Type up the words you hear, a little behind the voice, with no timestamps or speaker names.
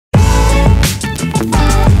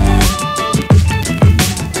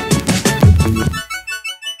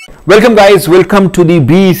Welcome guys, welcome to the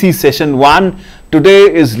BEC session 1. Today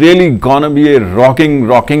is really gonna be a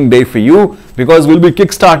rocking day for you because we'll be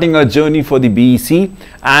kickstarting our journey for the BEC,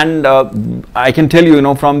 and I can tell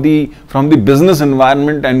you, from the business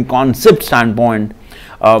environment and concept standpoint,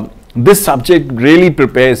 this subject really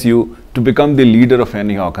prepares you to become the leader of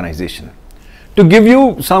any organization. To give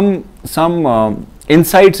you some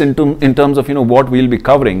insights in terms of what we'll be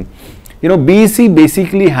covering, BEC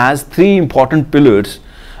basically has three important pillars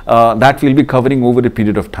that we'll be covering over a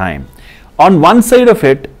period of time. On one side of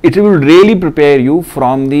it, it will really prepare you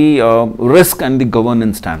from the risk and the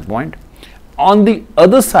governance standpoint. On the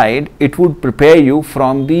other side, it would prepare you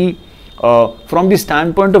from the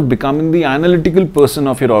standpoint of becoming the analytical person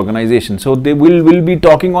of your organization. So they will be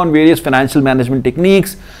talking on various financial management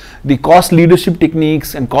techniques, the cost leadership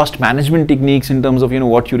techniques and cost management techniques in terms of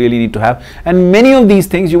what you really need to have, and many of these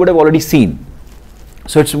things you would have already seen.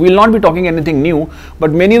 So we'll not be talking anything new,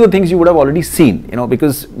 but many of the things you would have already seen,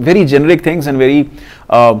 because very generic things and very,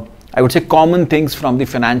 I would say, common things from the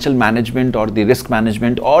financial management or the risk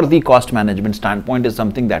management or the cost management standpoint is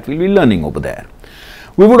something that we'll be learning over there.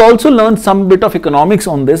 We would also learn some bit of economics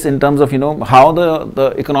on this in terms of, how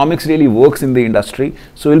the economics really works in the industry.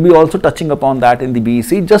 So we'll be also touching upon that in the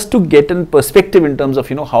BEC just to get in perspective in terms of,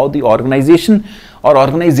 how the organization or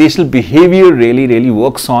organizational behavior really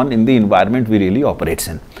works on in the environment we really operates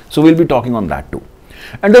in. So we'll be talking on that too.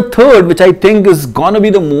 And the third, which I think is going to be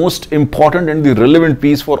the most important and the relevant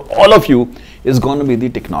piece for all of you, is going to be the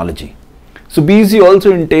technology. So BEC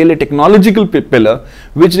also entail a technological pillar,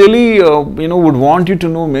 which really would want you to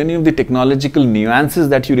know many of the technological nuances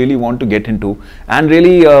that you really want to get into, and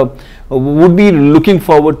really would be looking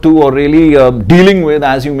forward to or really dealing with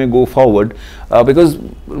as you may go forward, because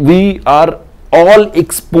we are all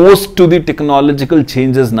exposed to the technological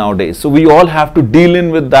changes nowadays. So we all have to deal in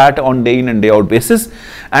with that on day in and day out basis,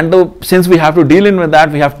 and since we have to deal in with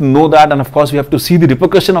that, we have to know that, and of course we have to see the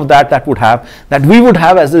repercussion of that we would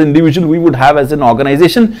have as an individual, we would have as an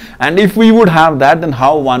organization, and if we would have that, then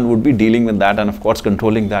how one would be dealing with that, and of course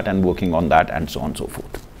controlling that and working on that, and so on and so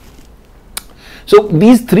forth. So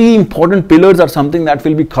these three important pillars are something that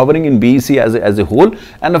we'll be covering in BEC as a whole,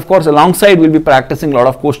 and of course alongside we'll be practicing a lot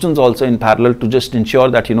of questions also in parallel to just ensure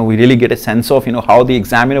that we really get a sense of how the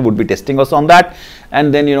examiner would be testing us on that,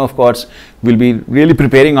 and then of course we'll be really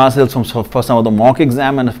preparing ourselves for some of the mock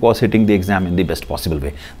exam, and of course hitting the exam in the best possible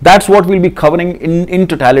way. That's what we'll be covering in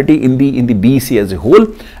totality in the BEC as a whole,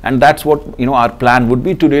 and that's what our plan would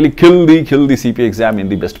be, to really kill the CPA exam in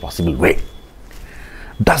the best possible way.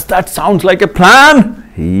 Does that sound like a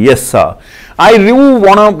plan? Yes, sir. I really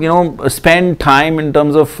want to spend time in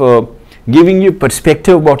terms of giving you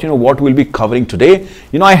perspective about what we'll be covering today.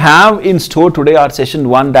 I have in store today our session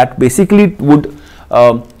 1 that basically would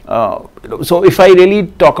so if I really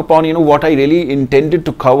talk upon what I really intended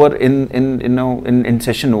to cover in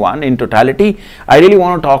session 1 in totality, I really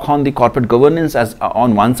want to talk on the corporate governance as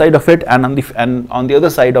on one side of it, and on the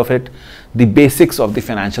other side of it, the basics of the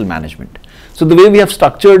financial management. So the way we have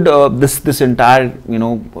structured this entire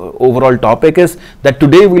overall topic is that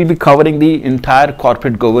today we'll be covering the entire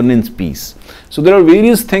corporate governance piece. So there are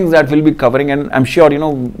various things that we'll be covering, and I'm sure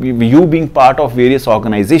you being part of various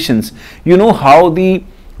organizations, how the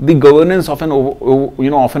governance of an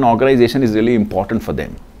of an organization is really important for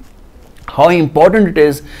them. How important it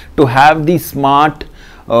is to have the smart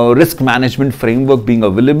risk management framework being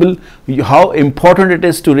available, how important it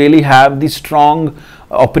is to really have the strong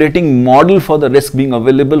operating model for the risk being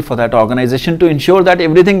available for that organization, to ensure that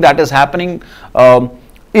everything that is happening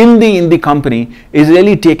in the company is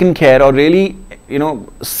really taken care, or really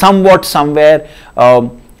somewhat somewhere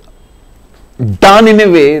done in a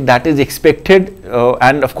way that is expected,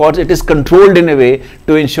 and of course it is controlled in a way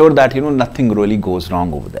to ensure that nothing really goes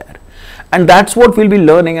wrong over there. And that's what we'll be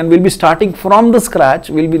learning, and we'll be starting from the scratch.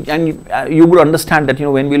 And you would understand that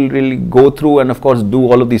when we'll really go through and of course do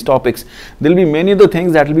all of these topics, there'll be many of the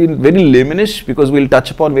things that will be very laymanish, because we'll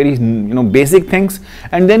touch upon very basic things,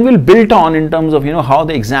 and then we'll build on in terms of how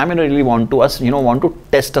the examiner really want to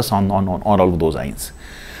test us on all of those lines.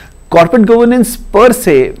 Corporate governance per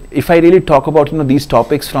se, if I really talk about these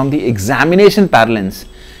topics from the examination parlance,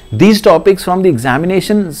 these topics from the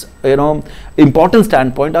examinations important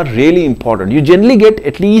standpoint are really important. You generally get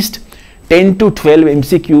at least 10 to 12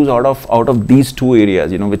 MCQs out of these two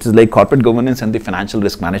areas, which is like corporate governance and the financial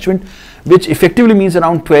risk management, which effectively means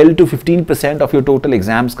around 12 to 15% of your total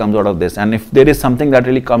exams comes out of this. And if there is something that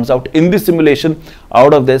really comes out in the simulation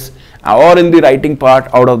out of this, or in the writing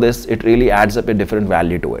part out of this, it really adds up a different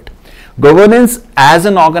value to it. Governance as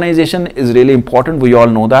an organization is really important. We all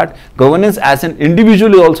know that. Governance as an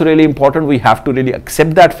individual is also really important. We have to really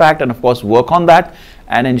accept that fact and of course work on that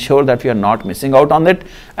and ensure that we are not missing out on it.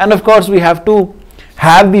 And of course we have to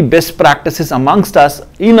have the best practices amongst us,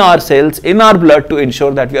 in our cells, in our blood, to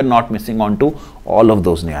ensure that we are not missing on to all of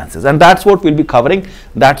those nuances. And that's what we'll be covering.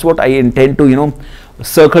 That's what I intend to,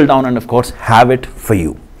 circle down and of course have it for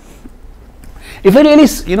you. If I really,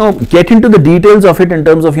 get into the details of it in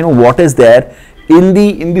terms of, what is there in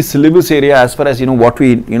the syllabus area as far as, what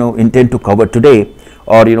we, intend to cover today,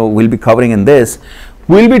 or, we'll be covering in this,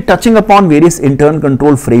 we'll be touching upon various internal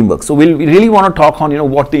control frameworks. So we really want to talk on,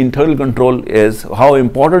 what the internal control is, how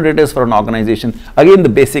important it is for an organization. Again, the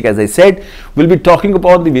basic, as I said, we'll be talking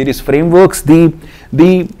about the various frameworks. The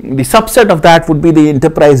subset of that would be the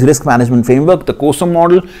enterprise risk management framework, the COSO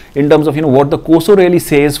model, in terms of, what the COSO really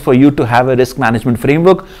says for you to have a risk management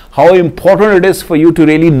framework, how important it is for you to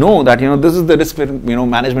really know that, this is the risk,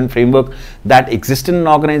 management framework that exists in an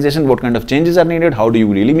organization, what kind of changes are needed, how do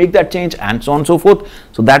you really make that change, and so on and so forth.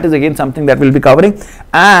 So that is again something that we'll be covering.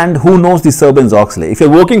 And who knows the Sarbanes-Oxley? If you're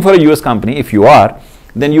working for a US company, if you are,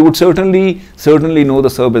 then you would certainly know the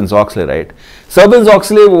Sarbanes-Oxley, right?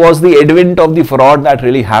 Sarbanes-Oxley was the advent of the fraud that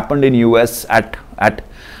really happened in US at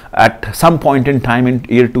some point in time in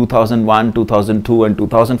year 2001, 2002 and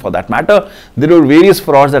 2000 for that matter. There were various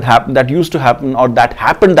frauds that happened, that used to happen, or that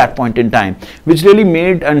happened that point in time, which really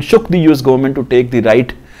made and shook the US government to take the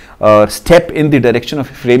right step in the direction of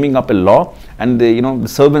framing up a law. And the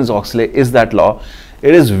Sarbanes-Oxley is that law.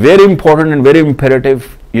 It is very important and very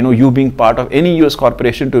imperative, you being part of any US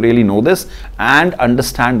corporation, to really know this and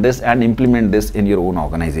understand this and implement this in your own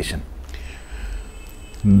organization.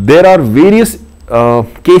 There are various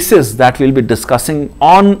cases that we'll be discussing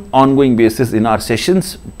on ongoing basis in our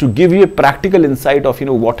sessions to give you a practical insight of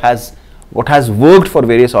what has worked for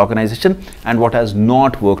various organizations and what has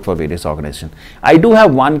not worked for various organizations. I do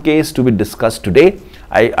have one case to be discussed today.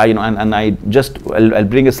 I'll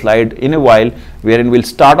bring a slide in a while wherein we'll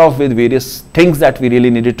start off with various things that we really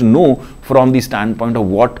needed to know from the standpoint of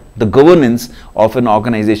what the governance of an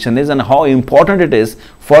organization is and how important it is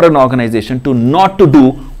for an organization to not to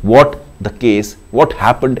do what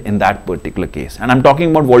happened in that particular case. And I'm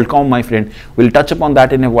talking about WorldCom, my friend. We'll touch upon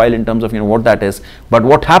that in a while in terms of what that is. But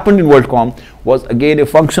what happened in WorldCom was again a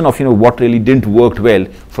function of what really didn't work well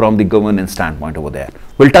from the governance standpoint over there.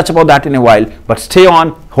 We'll touch about that in a while, but stay on,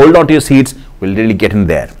 hold on to your seats. We'll really get in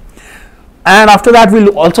there. And after that,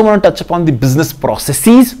 we'll also want to touch upon the business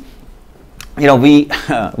processes. We all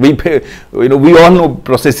know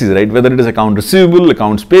processes, right? Whether it is account receivable,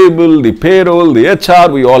 accounts payable, the payroll, the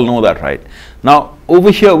HR, we all know that, right? Now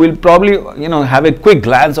over here we'll probably have a quick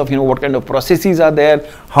glance of what kind of processes are there,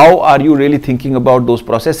 how are you really thinking about those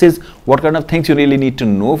processes, what kind of things you really need to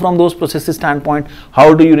know from those processes standpoint,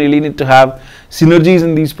 how do you really need to have synergies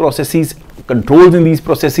in these processes, controls in these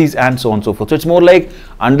processes, and so on and so forth. So it's more like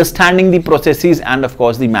understanding the processes and of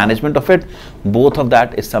course the management of it. Both of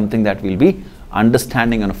that is something that we'll be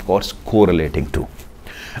understanding and of course correlating to.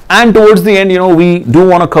 And towards the end, we do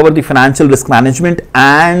want to cover the financial risk management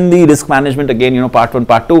and the risk management again, part 1,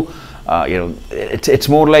 part 2. It's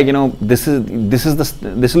more like this will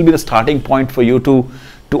be the starting point for you to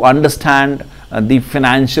understand the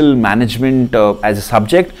financial management as a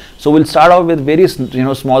subject. So we'll start off with various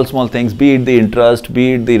small things, be it the interest,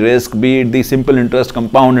 be it the risk, be it the simple interest,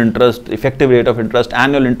 compound interest, effective rate of interest,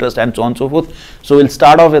 annual interest, and so on and so forth. So we'll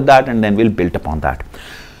start off with that and then we'll build upon that.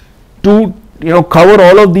 To cover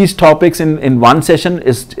all of these topics in one session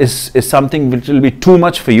is something which will be too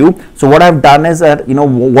much for you. So what I've done is that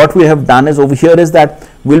what we have done is over here is that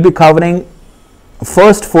we'll be covering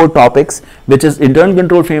first 4 topics, which is internal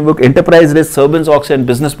control framework, enterprise risk, Sarbanes-Oxley, and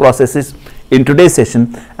business processes in today's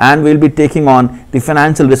session, and we'll be taking on the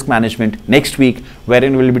financial risk management next week,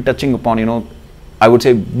 wherein we'll be touching upon I would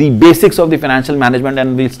say the basics of the financial management,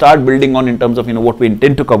 and we'll start building on in terms of what we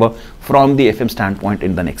intend to cover from the FM standpoint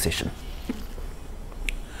in the next session.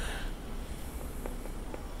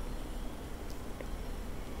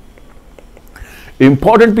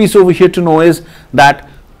 Important piece over here to know is that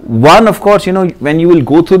one, of course, when you will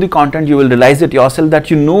go through the content, you will realize it yourself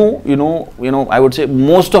that I would say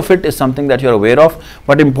most of it is something that you're aware of,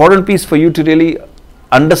 but important piece for you to really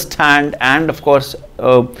understand and of course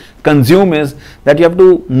consume is that you have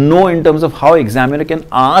to know in terms of how examiner can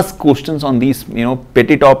ask questions on these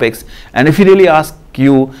petty topics, and if he really asks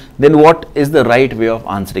you, then what is the right way of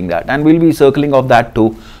answering that. And we'll be circling of that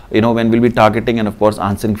too, when we'll be targeting and of course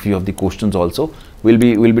answering few of the questions also. We'll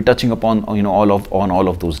be touching upon all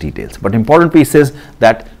of those details. But important piece is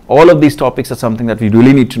that all of these topics are something that we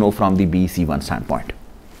really need to know from the BEC 1 standpoint.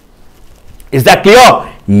 Is that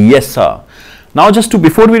clear? Yes, sir. Now, just to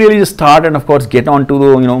before we really just start and of course get on to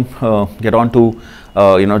the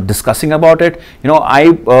discussing about it,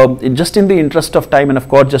 I just in the interest of time and of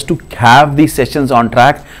course just to have these sessions on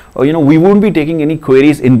track, we won't be taking any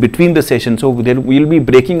queries in between the session. So we'll be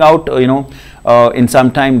breaking out in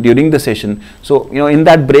some time during the session. So in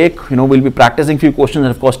that break, we'll be practicing few questions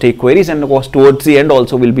and of course take queries, and of course towards the end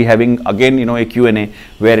also we'll be having again a Q&A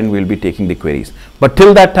wherein we'll be taking the queries. But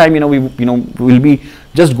till that time, we'll be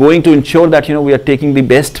just going to ensure that we are taking the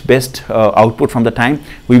best output from the time.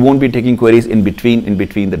 We won't be taking queries in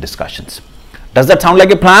between the discussions. Does that sound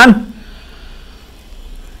like a plan?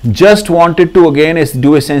 Just wanted to again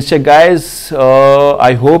do a sense check, guys.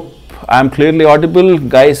 I hope I'm clearly audible,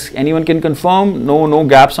 guys. Anyone can confirm? No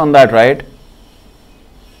gaps on that, right?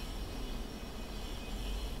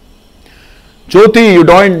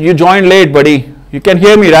 Jyoti, you joined late, buddy. You can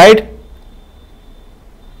hear me, right?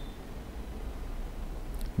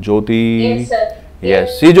 Jyoti. Yes, sir.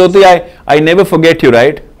 Yes. See, Jyoti, I never forget you,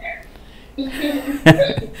 right?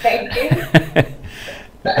 Thank you.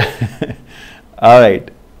 All right.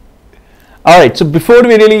 So before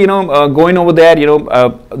we really, going over there,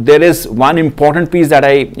 there is one important piece that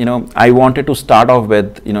I wanted to start off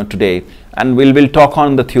with, today, and we'll talk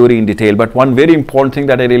on the theory in detail. But one very important thing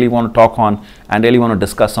that I really want to talk on and really want to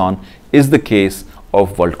discuss on is the case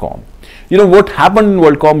of WorldCom. What happened in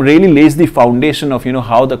WorldCom really lays the foundation of,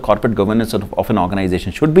 how the corporate governance of an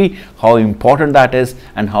organization should be, how important that is,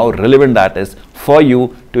 and how relevant that is for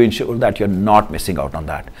you to ensure that you're not missing out on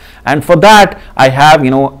that. And for that, I have,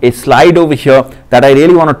 a slide over here that I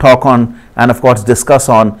really want to talk on and of course discuss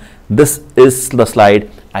on. This is the slide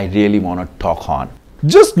I really want to talk on.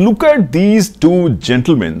 Just look at these two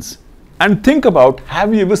gentlemen and think about,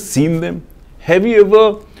 have you ever seen them? Have you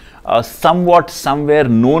ever somewhere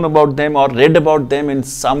known about them or read about them in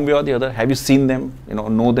some way or the other? Have you seen them,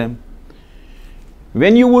 know them?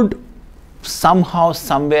 When you would somehow,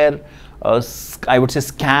 somewhere, I would say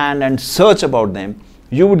scan and search about them,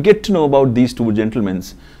 you would get to know about these two gentlemen,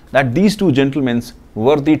 that these two gentlemen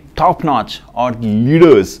were the top-notch or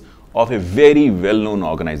leaders of a very well-known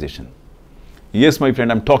organization. Yes, my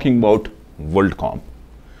friend, I'm talking about WorldCom.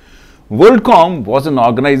 WorldCom was an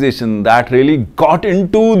organization that really got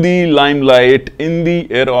into the limelight in the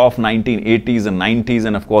era of 1980s and 90s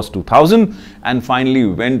and of course 2000, and finally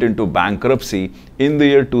went into bankruptcy in the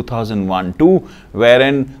year 2001-2,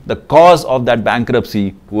 wherein the cause of that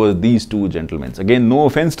bankruptcy were these two gentlemen. Again, no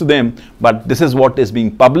offense to them, but this is what is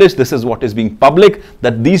being published, this is what is being public,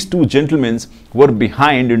 that these two gentlemen were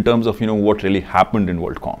behind in terms of what really happened in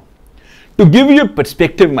WorldCom. To give you a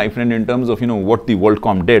perspective, my friend, in terms of what the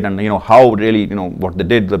WorldCom did and how really what they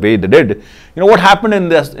did, the way they did, what happened in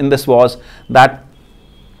this was that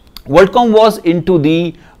WorldCom was into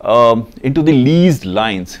the leased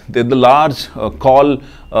lines, the large call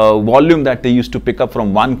volume that they used to pick up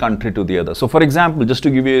from one country to the other. So, for example, just to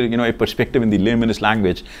give you a perspective in the layman's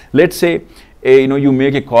language, let's say you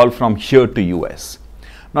make a call from here to US.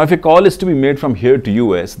 Now, if a call is to be made from here to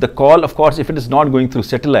US, the call, of course, if it is not going through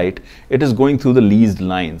satellite, it is going through the leased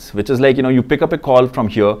lines, which is like, you pick up a call from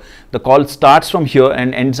here, the call starts from here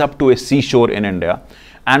and ends up to a seashore in India.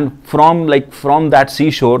 And from that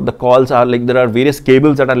seashore, the calls are like, there are various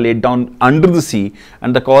cables that are laid down under the sea,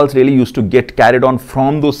 and the calls really used to get carried on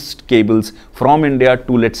from those cables from India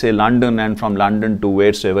to, let's say, London, and from London to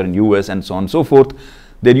wheresoever in US and so on and so forth.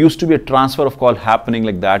 There used to be a transfer of call happening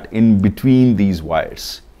like that in between these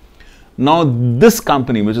wires. Now, this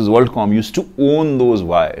company, which is WorldCom, used to own those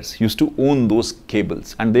wires, used to own those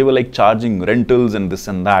cables, and they were like charging rentals and this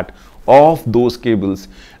and that of those cables,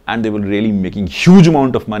 and they were really making huge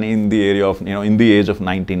amount of money in the area of, in the age of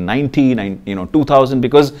 1990, 2000,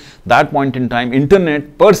 because that point in time,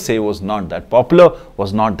 internet per se was not that popular,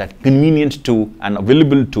 was not that convenient to and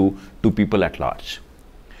available to people at large.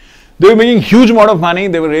 They were making huge amount of money.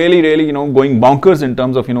 They were really, going bonkers in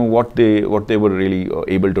terms of, what they were really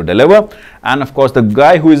able to deliver. And of course, the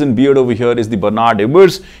guy who is in beard over here is the Bernard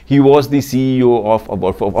Ebers. He was the CEO of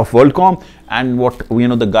WorldCom. And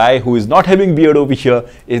the guy who is not having beard over here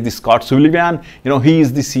is the Scott Sullivan. He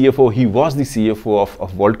is the CFO. He was the CFO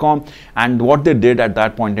of WorldCom. And what they did at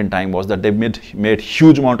that point in time was that they made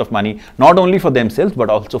huge amount of money, not only for themselves, but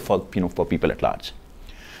also for people at large.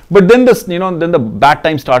 But then then the bad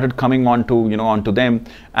time started coming onto them,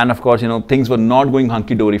 and of course, things were not going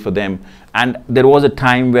hunky-dory for them. And there was a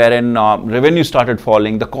time wherein revenue started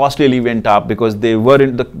falling, the cost really went up because they were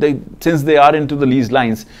since they are into the lease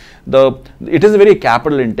lines, it is a very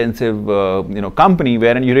capital intensive company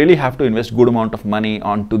wherein you really have to invest good amount of money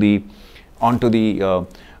onto the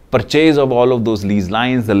purchase of all of those lease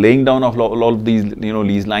lines, the laying down of all of these,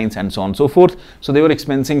 lease lines and so on and so forth. So they were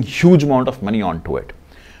expensing huge amount of money onto it.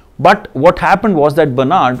 But what happened was that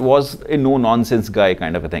Bernard was a no-nonsense guy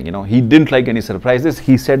kind of a thing. He didn't like any surprises.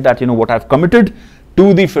 He said that, what I've committed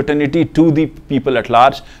to the fraternity, to the people at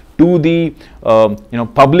large, to the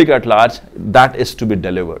public at large, that is to be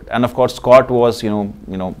delivered. And of course, Scott was,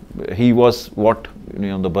 he was what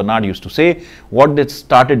the Bernard used to say. What they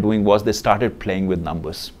started doing was they started playing with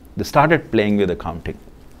numbers. They started playing with accounting.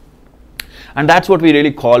 And that's what we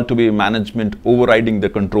really call to be management overriding the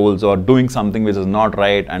controls or doing something which is not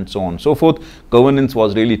right and so on and so forth. Governance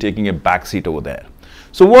was really taking a backseat over there.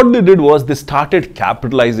 So what they did was they started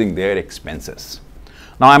capitalizing their expenses.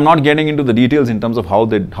 Now, I'm not getting into the details in terms of how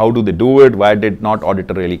do they do it, why did not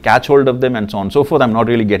auditor really catch hold of them and so on and so forth. I'm not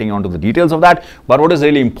really getting onto the details of that. But what is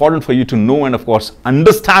really important for you to know and of course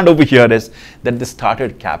understand over here is that they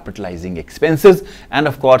started capitalizing expenses. And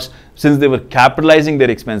of course, since they were capitalizing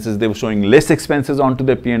their expenses, they were showing less expenses onto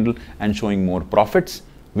their P&L and showing more profits,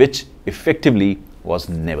 which effectively was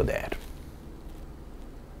never there.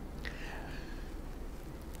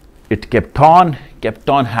 It kept on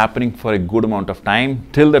happening for a good amount of time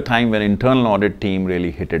till the time when internal audit team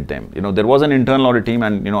really hit them. There was an internal audit team,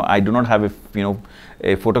 and I do not have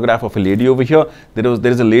a photograph of a lady over here. There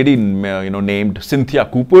is a lady named Cynthia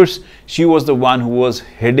Coopers. She was the one who was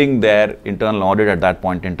heading their internal audit at that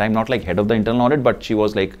point in time, not like head of the internal audit, but she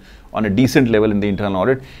was like on a decent level in the internal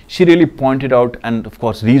audit. She really pointed out and of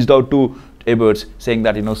course reached out to Eberts saying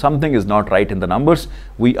that something is not right in the numbers.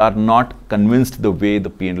 We are not convinced the way the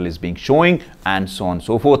P&L is being showing and so on and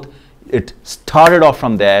so forth. It started off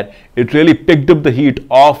from there. It really picked up the heat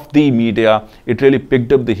of the media. It really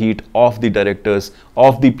picked up the heat of the directors,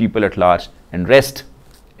 of the people at large, and rest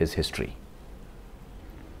is history.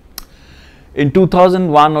 In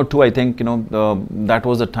 2001 or 2, I think, that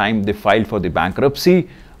was the time they filed for the bankruptcy.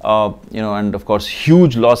 And of course,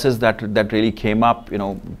 huge losses that really came up,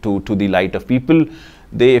 to the light of people.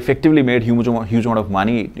 They effectively made huge amount of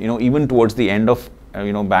money, even towards the end of,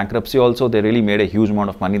 bankruptcy also, they really made a huge amount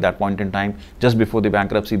of money that point in time. Just before the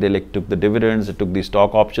bankruptcy, they took the dividends, they took the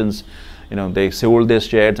stock options, they sold their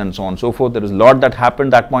shares and so on and so forth. There was a lot that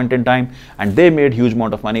happened that point in time, and they made huge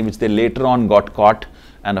amount of money, which they later on got caught.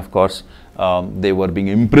 And of course, they were being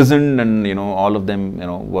imprisoned, and all of them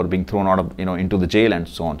were being thrown out of into the jail and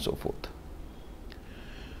so on and so forth.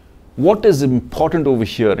 What is important over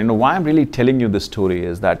here, why I'm really telling you this story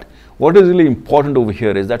is that what is really important over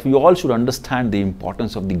here is that we all should understand the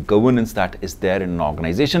importance of the governance that is there in an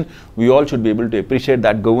organization. We all should be able to appreciate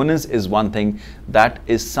that governance is one thing, that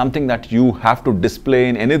is something that you have to display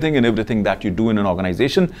in anything and everything that you do in an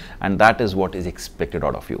organization, and that is what is expected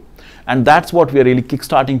out of you. And that's what we are really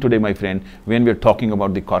kickstarting today, my friend, when we are talking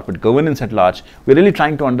about the corporate governance at large. We're really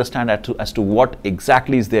trying to understand as to what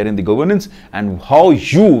exactly is there in the governance, and how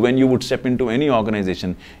you, when you would step into any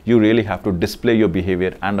organization, you really have to display your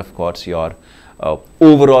behavior and of course your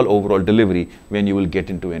overall delivery when you will get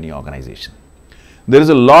into any organization. There is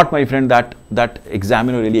a lot, my friend, that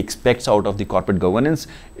examiner really expects out of the corporate governance.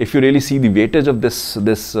 If you really see the weightage of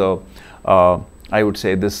this I would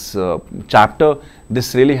say this chapter,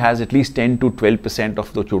 this really has at least 10 to 12%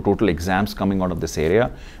 of the total exams coming out of this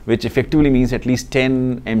area, which effectively means at least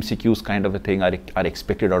 10 MCQs kind of a thing are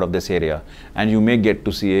expected out of this area, and you may get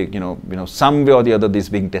to see a, some way or the other this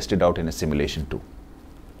being tested out in a simulation too.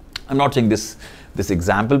 I'm not saying this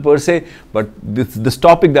example per se, but this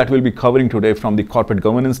topic that we'll be covering today from the corporate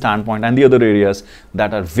governance standpoint and the other areas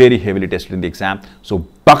that are very heavily tested in the exam. So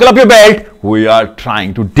buckle up your belt, we are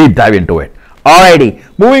trying to deep dive into it. Alrighty,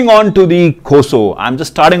 moving on to the COSO. I'm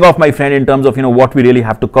just starting off, my friend, in terms of what we really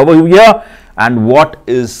have to cover here. And what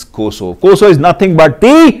is COSO? COSO is nothing but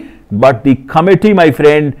the committee, my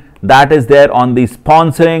friend, that is there on the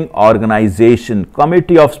sponsoring organization.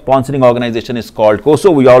 Committee of sponsoring organization is called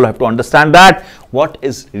COSO. We all have to understand that. What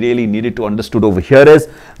is really needed to understood over here is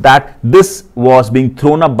that this was being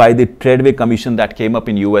thrown up by the Tradeway Commission that came up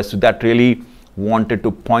in US, that really wanted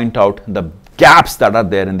to point out the gaps that are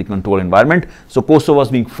there in the control environment. So COSO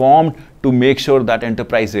was being formed to make sure that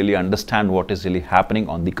enterprise really understand what is really happening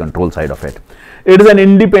on the control side of it. It is an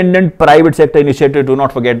independent private sector initiative. Do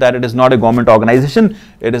not forget that it is not a government organization.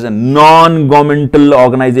 It is a non-governmental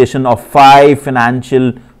organization of 5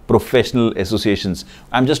 financial professional associations.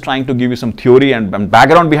 I'm just trying to give you some theory and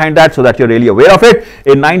background behind that so that you're really aware of it.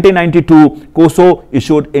 In 1992, COSO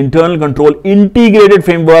issued internal control integrated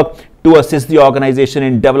framework to assist the organization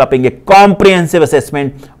in developing a comprehensive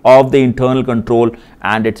assessment of the internal control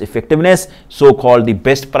and its effectiveness, so called the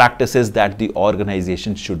best practices that the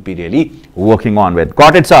organization should be really working on with.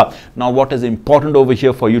 Got it, sir? Now what is important over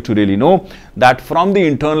here for you to really know, that from the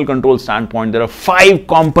internal control standpoint, there are 5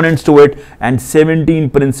 components to it and 17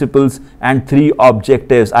 principles and 3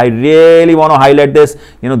 objectives. I really want to highlight this.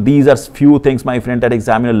 You know, these are few things, my friend, that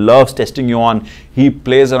examiner loves testing you on. He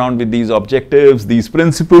plays around with these objectives, these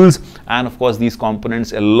principles, and of course these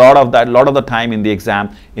components a lot of the time in the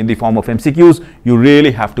exam in the form of MCQs. You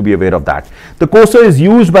really have to be aware of that. The COSO is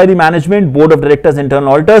used by the management, board of directors, internal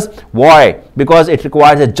auditors. Why? Because it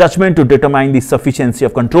requires a judgment to determine the sufficiency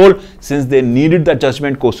of control. Since they needed that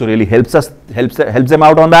judgment, COSO really helps them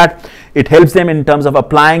out on that. It helps them in terms of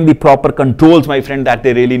applying the proper controls, my friend, that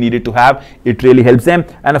they really needed to have. It really helps them,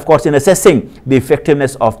 and of course in assessing the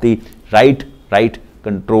effectiveness of the right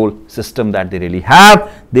control system that they really have.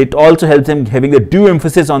 It also helps them having a due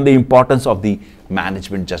emphasis on the importance of the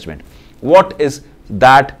management judgment. What is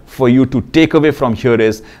that for you to take away from here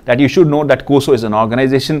is that you should know that COSO is an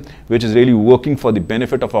organization which is really working for the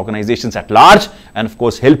benefit of organizations at large, and of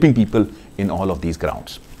course helping people in all of these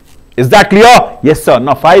grounds. Is that clear? Yes, sir.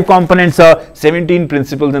 Now 5 components, sir, 17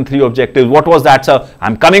 principles and 3 objectives. What was that, sir?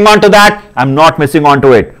 I'm coming on to that. I'm not missing on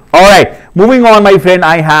to it. All right, moving on, my friend,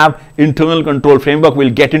 I have internal control framework. We'll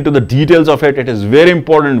get into the details of it. It is very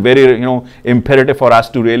important, very imperative for us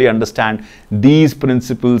to really understand these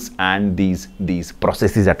principles and these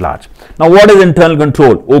processes at large. Now, what is internal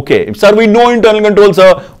control? Okay, sir, we know internal control,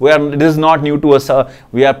 sir. This is not new to us, sir.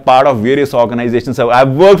 We are part of various organizations, sir.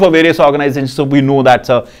 I've worked for various organizations, so we know that,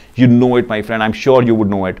 sir. You know it, my friend. I'm sure you would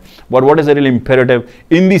know it. But what is really imperative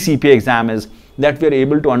in the CPA exam is that we are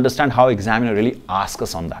able to understand how examiner really asks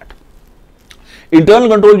us on that. Internal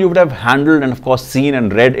control you would have handled and of course seen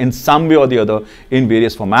and read in some way or the other in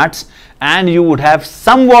various formats, and you would have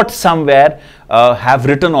somewhere have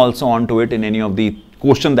written also onto it in any of the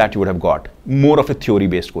question that you would have got, more of a theory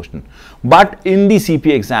based question. But in the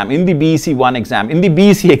CPA exam, in the BEC 1 exam, in the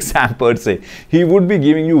BEC exam per se, he would be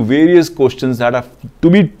giving you various questions that are to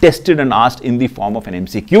be tested and asked in the form of an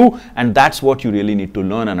MCQ, and that's what you really need to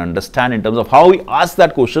learn and understand in terms of how he asks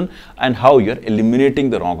that question and how you're eliminating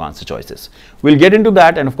the wrong answer choices. We'll get into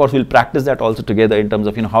that, and of course we'll practice that also together in terms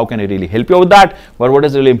of how can I really help you with that. But what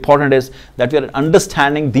is really important is that we are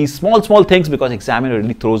understanding these small things, because examiner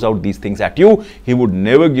really throws out these things at you. He would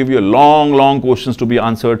never give you long questions to be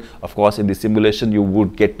answered. Of course in the simulation you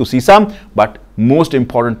would get to see some, but most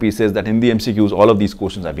important piece is that in the MCQs all of these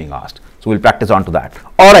questions are being asked. So we'll practice on to that.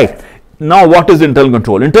 All right. Now, what is internal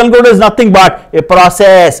control? Internal control is nothing but a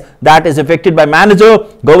process that is effected by manager,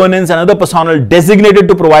 governance and other personnel designated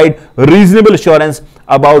to provide reasonable assurance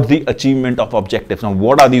about the achievement of objectives. Now,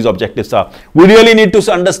 what are these objectives, sir? We really need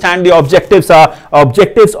to understand the objectives, sir.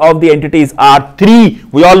 Objectives of the entities are 3.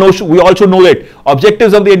 We all should know it.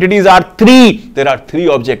 Objectives of the entities are 3. There are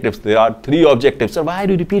 3 objectives. There are 3 objectives. Sir, why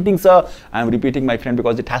are you repeating, sir? I am repeating, my friend,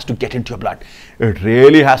 because it has to get into your blood. It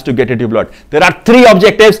really has to get into your blood. There are 3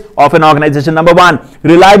 objectives of an organization. Number 1,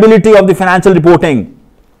 reliability of the financial reporting.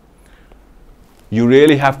 You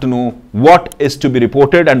really have to know what is to be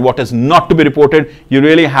reported and what is not to be reported. You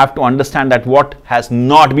really have to understand that what has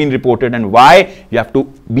not been reported and why. You have to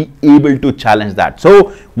be able to challenge that. So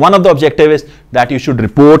one of the objectives is that you should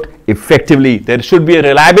report effectively. There should be a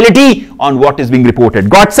reliability on what is being reported.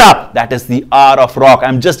 Got sir? That is the R of rock.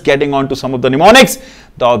 I'm just getting on to some of the mnemonics.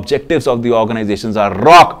 The objectives of the organizations are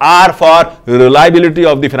rock. R for reliability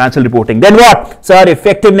of the financial reporting. Then what? Sir,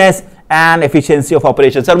 effectiveness and efficiency of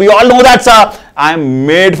operations. Sir, we all know that, sir. I am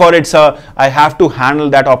made for it, sir. I have to handle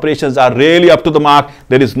that. Operations are really up to the mark.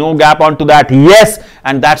 There is no gap onto that. Yes,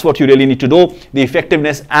 and that's what you really need to do. The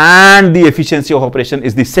effectiveness and the efficiency of operation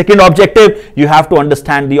is the second objective. You have to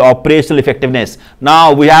understand the operational effectiveness.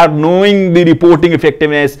 Now, we are knowing the reporting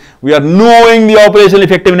effectiveness. We are knowing the operational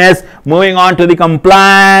effectiveness. Moving on to the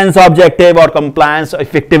compliance objective or compliance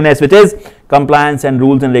effectiveness, which is compliance and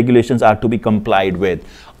rules and regulations are to be complied with.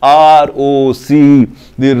 ROC,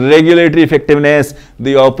 the regulatory effectiveness,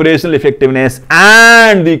 the operational effectiveness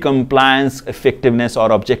and the compliance effectiveness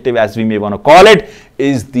or objective, as we may want to call it,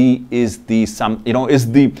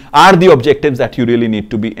 are the objectives that you really need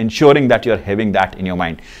to be ensuring that you are having that in your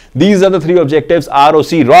mind. These are the 3 objectives.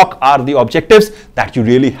 ROC, rock, are the objectives that you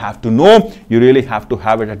really have to know. You really have to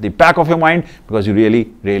have it at the back of your mind, because you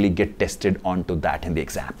really get tested onto that in the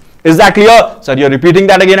exam. Is that clear? Sir, you're repeating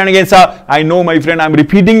that again and again, sir. I know, my friend, I'm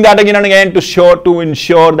repeating that again and again to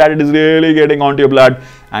ensure that it is really getting onto your blood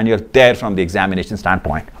and you're there from the examination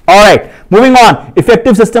standpoint. All right, moving on.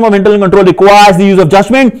 Effective system of internal control requires the use of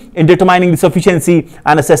judgment in determining the sufficiency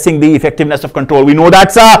and assessing the effectiveness of control. We know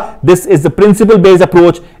that, sir. This is the principle-based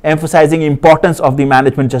approach emphasizing importance of the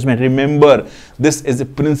management judgment. Remember, this is a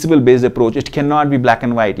principle-based approach. It cannot be black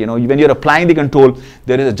and white. You know, when you're applying the control,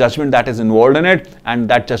 there is a judgment that is involved in it, and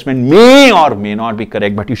that judgment may or may not be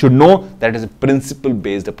correct, but you should know that it is a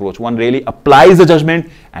principle-based approach. One really applies the judgment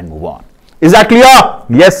and move on. Is that clear?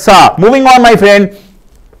 Yes, sir. Moving on, my friend.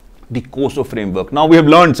 The COSO framework. Now we have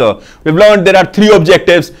learned, sir. We've learned there are 3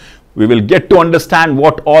 objectives. We will get to understand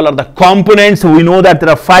what all are the components. We know that there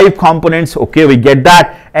are 5 components. Okay, we get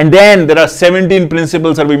that. And then there are 17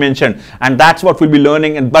 principles that we mentioned. And that's what we'll be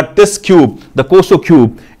learning. But this cube, the COSO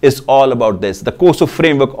cube, is all about this. The COSO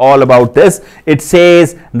framework, all about this. It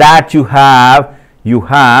says that you have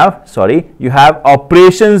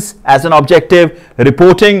operations as an objective,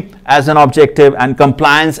 reporting as an objective, and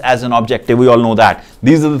compliance as an objective. We all know that.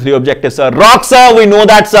 These are the 3 objectives, sir. ROC, sir, we know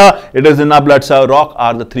that, sir. It is in our blood, sir. ROC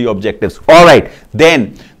are the 3 objectives. All right.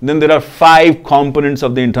 Then there are 5 components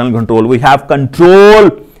of the internal control. We have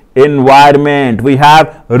control environment. We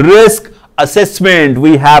have risk assessment.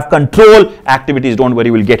 We have control activities. Don't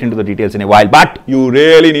worry, we'll get into the details in a while. But you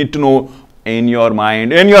really need to know in your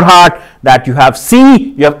mind, in your heart, that you have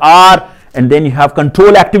C, you have R, and then you have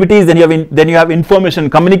control activities, then you have information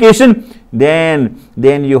communication, then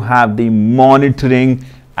you have the monitoring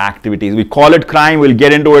activities. We call it crime. We'll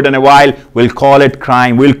get into it in a while. We'll call it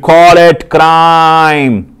crime. We'll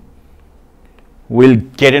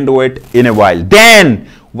get into it in a while. Then,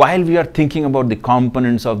 while we are thinking about the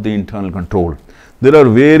components of the internal control, there are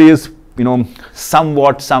various,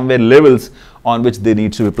 somewhere levels on which they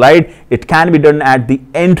need to be applied. It can be done at the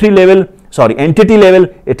entity level,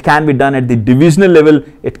 it can be done at the divisional level,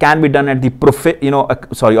 it can be done at the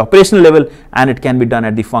operational level, and it can be done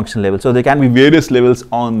at the functional level. So there can be various levels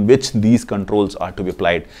on which these controls are to be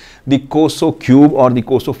applied. The COSO cube or the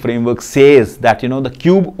COSO framework says that, the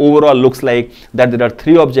cube overall looks like that there are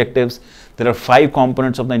 3 objectives, there are 5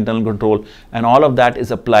 components of the internal control, and all of that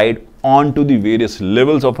is applied onto the various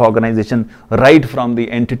levels of organization, right from the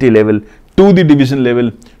entity level to the division level,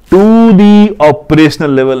 to the operational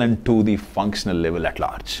level, and to the functional level at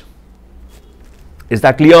large. Is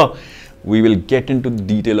that clear? We will get into the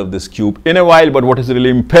detail of this cube in a while, but what is really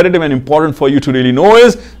imperative and important for you to really know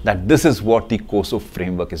is that this is what the COSO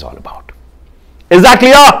framework is all about. Is that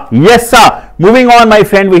clear? Yes, sir. Moving on, my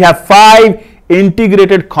friend, we have 5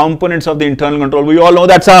 integrated components of the internal control. We all know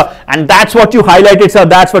that, sir, and that's what you highlighted, sir.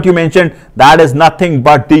 That's what you mentioned. That is nothing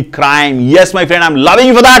but the crime. Yes, my friend, I'm loving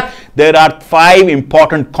you for that. There are 5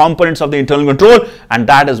 important components of the internal control, and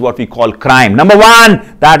that is what we call crime. Number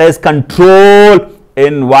 1, that is control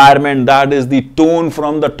environment. That is the tone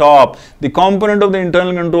from the top. The component of the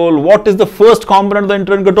internal control. What is the first component of the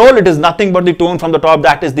internal control? It is nothing but the tone from the top.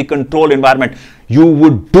 That is the control environment. You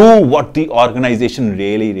would do what the organization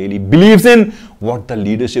really believes in, what the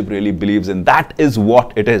leadership really believes in. That is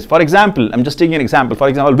what it is. For example, I'm just taking an example. For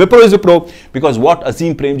example, Wipro is Wipro because what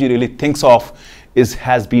Azim Premji really thinks of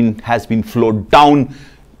has been flowed down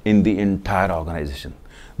in the entire organization.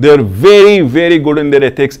 They are very good in their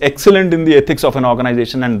ethics, excellent in the ethics of an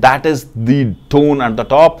organization, and that is the tone at the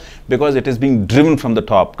top because it is being driven from the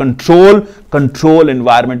top. Control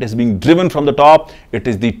environment is being driven from the top. It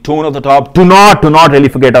is the tone of the top. Do not really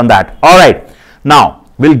forget on that. All right. Now,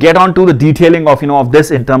 we'll get on to the detailing of, of this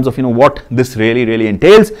in terms of, what this really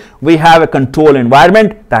entails. We have a control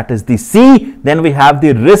environment, that is the C. Then we have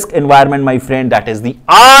the risk environment, my friend, that is the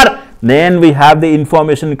R. Then we have the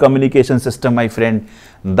information communication system, my friend.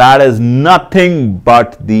 That is nothing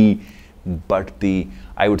but the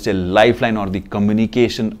I would say lifeline or the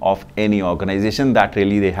communication of any organization that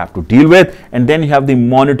really they have to deal with. And then you have the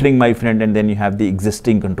monitoring, my friend, and then you have the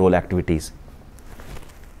existing control activities.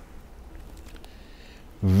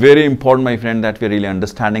 Very important, my friend, that we're really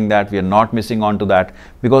understanding that, we are not missing on to that,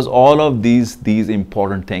 because all of these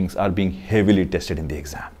important things are being heavily tested in the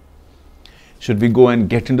exam. Should we go and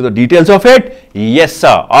get into the details of it? Yes,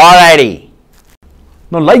 sir. Alrighty.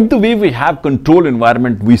 Now, like the way we have control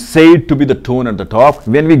environment, we say it to be the tone at the top.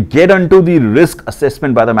 When we get onto the risk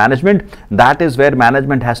assessment by the management, that is where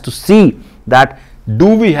management has to see that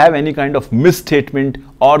do we have any kind of misstatement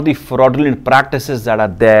or the fraudulent practices that are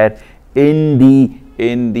there in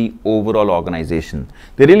the overall organization.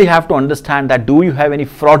 They really have to understand that do you have any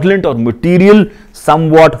fraudulent or material,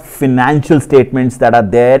 somewhat financial statements that are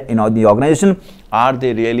there in the organization? Are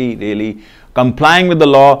they really complying with the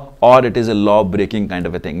law or it is a law breaking kind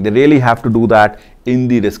of a thing. They really have to do that in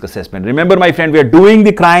the risk assessment. Remember, my friend, we are doing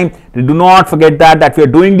the crime. Do not forget that we are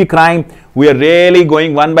doing the crime. We are really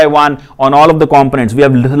going one by one on all of the components. We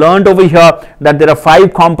have learned over here that there are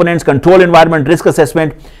 5 components: control environment, risk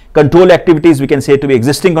assessment, control activities, we can say to be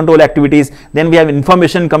existing control activities, then we have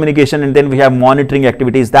information communication, and then we have monitoring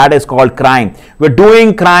activities. That is called crime. We're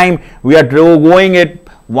doing crime. We are going it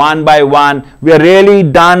one by one. We are really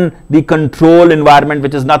done the control environment,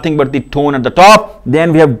 which is nothing but the tone at the top.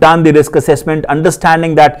 Then we have done the risk assessment,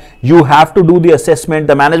 understanding that you have to do the assessment.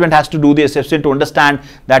 The management has to do the assessment to understand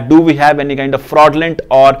that do we have any kind of fraudulent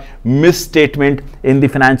or misstatement in the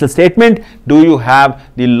financial statement? Do you have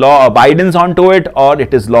the law abidance onto it, or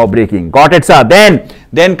it is law breaking? Got it, sir?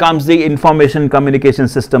 Then comes the information communication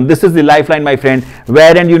system. This is the lifeline, my friend,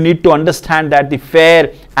 wherein you need to understand that the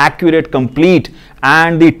fair, accurate, complete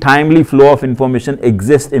and the timely flow of information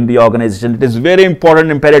exists in the organization. It is very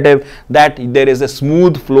important, imperative that there is a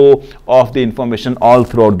smooth flow of the information all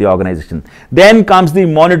throughout the organization. Then comes the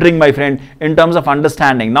monitoring, my friend, in terms of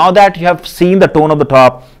understanding. Now that you have seen the tone of the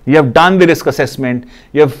top, you have done the risk assessment,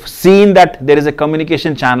 you have seen that there is a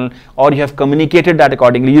communication channel, or you have communicated that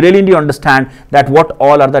accordingly, you really need to understand that what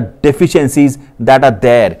all are the deficiencies that are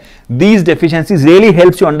there. These deficiencies really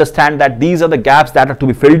helps you understand that these are the gaps that are to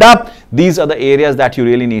be filled up. These are the areas that you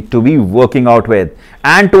really need to be working out with.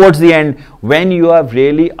 And towards the end, when you have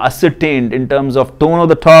really ascertained in terms of tone of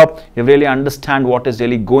the top, you really understand what is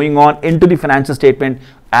really going on into the financial statement.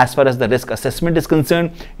 As far as the risk assessment is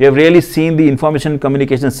concerned, you have really seen the information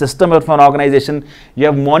communication system of an organization. You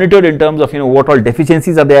have monitored in terms of what all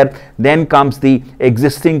deficiencies are there. Then comes the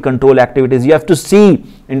existing control activities. You have to see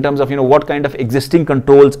in terms of what kind of existing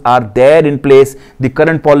controls are there in place, the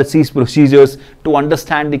current policies, procedures, to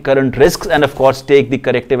understand the current risks, and of course take the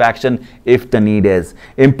corrective action if the need is.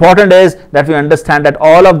 Important is that we understand that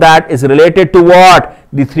all of that is related to what?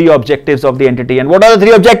 The 3 objectives of the entity. And what are the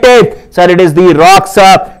 3 objectives? Sir, it is the rocks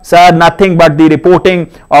up, sir, nothing but the reporting,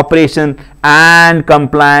 operation and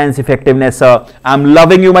compliance effectiveness, sir. I'm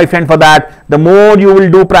loving you, my friend, for that. The more you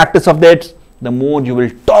will do practice of that, the more you will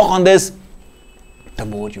talk on this, the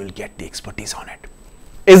more you will get the expertise on it.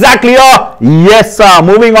 Is that clear? Yes, sir.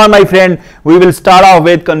 Moving on, my friend, we will start off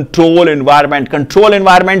with control environment. Control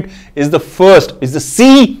environment is the first, is the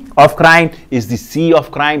C of crime, is the C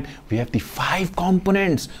of crime. We have the 5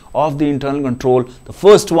 components of the internal control. The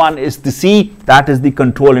first one is the C, that is the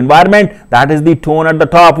control environment, that is the tone at the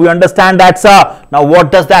top. We understand that, sir. Now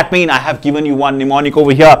what does that mean? I have given you one mnemonic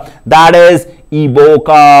over here, that is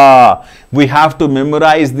EBOCA. We have to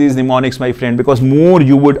memorize these mnemonics, my friend, because more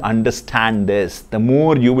you would understand this, the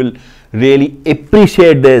more you will really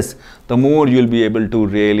appreciate this, the more you'll be able to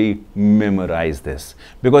really memorize this,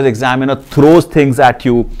 because examiner throws things at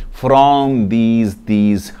you from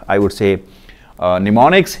these I would say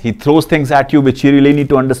mnemonics. He throws things at you which you really need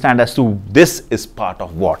to understand as to this is part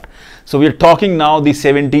of what. So we are talking now the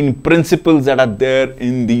 17 principles that are there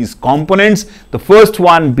in these components. The first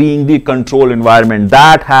one being the control environment,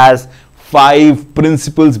 that has 5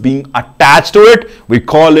 principles being attached to it. We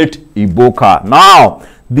call it EBOCA. Now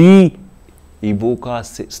the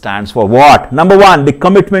EBOCA stands for what? Number 1, the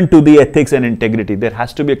commitment to the ethics and integrity. There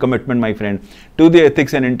has to be a commitment, my friend, to the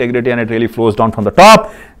ethics and integrity, and it really flows down from the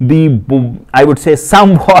top. I would say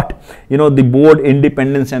somewhat, the board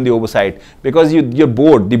independence and the oversight, because your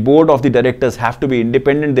board, the board of the directors have to be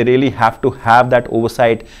independent. They really have to have that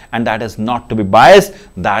oversight, and that is not to be biased.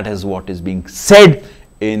 That is what is being said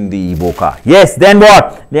in the EBOCA. Yes, then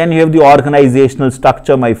what? Then you have the organizational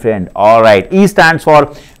structure, my friend. All right. E stands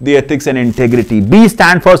for the ethics and integrity. B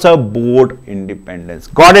stands for, sir, board independence.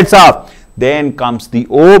 Got it, sir? Then comes the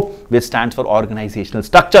O, which stands for organizational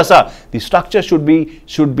structure, sir. The structure should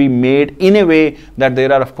be made in a way that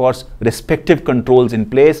there are, of course, respective controls in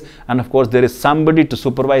place, and of course there is somebody to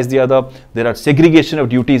supervise the other. There are segregation of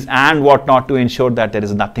duties and whatnot to ensure that there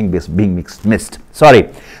is nothing being missed. Sorry.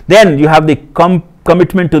 Then you have the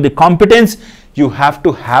commitment to the competence. You have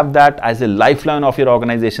to have that as a lifeline of your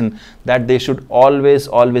organization, that they should always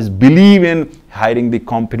believe in hiring the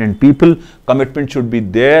competent people. Commitment should be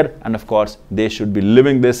there, and of course they should be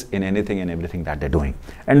living this in anything and everything that they're doing.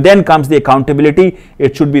 And then comes the accountability.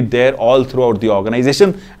 It should be there all throughout the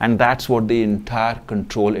organization, and that's what the entire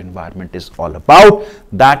control environment is all about.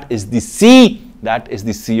 That is the C that is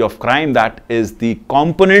the C of crime, that is the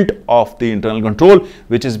component of the internal control,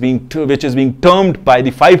 which is being termed by the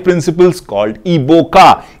 5 principles called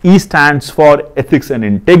EBOCA. E stands for ethics and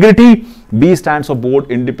integrity, B stands for board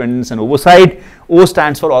independence and oversight, O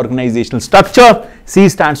stands for organizational structure, C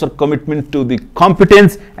stands for commitment to the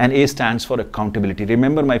competence, and A stands for accountability.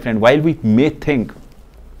 Remember, my friend, while we may think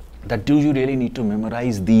that do you really need to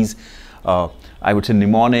memorize these I would say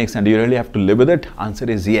mnemonics and do you really have to live with it, answer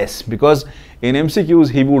is yes, because in MCQs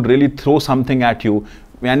he would really throw something at you,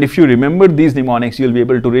 and if you remember these mnemonics, you'll be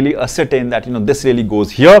able to really ascertain that this really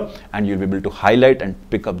goes here, and you'll be able to highlight and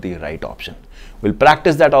pick up the right option. We'll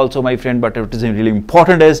practice that also, my friend, but what is really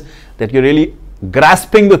important is that you're really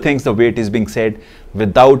grasping the things the way it is being said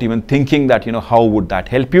without even thinking that how would that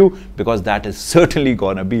help you, because that is certainly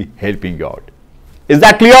gonna be helping you out. Is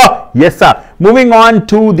that clear? Yes, sir. Moving on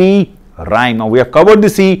to the rhyme. Now we have covered the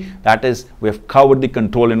C, that is we have covered the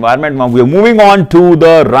control environment. Now we are moving on to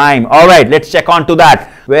the rhyme. All right, let's check on to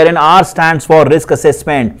that, wherein R stands for risk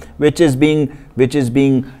assessment, which is being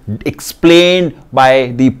explained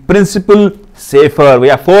by the principle SAFER. We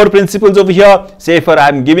have 4 principles over here. SAFER, I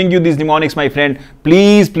am giving you these mnemonics, my friend.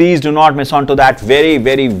 Please do not miss on to that. Very,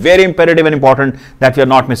 very, very imperative and important that we are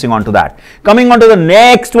not missing on to that. Coming on to the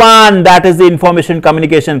next one, that is the information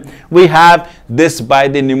communication. We have this by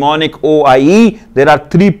the mnemonic OIE. There are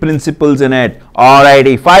 3 principles in it.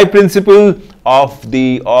 Alrighty, 5 principles of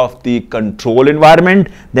the control environment,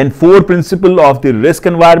 then 4 principles of the risk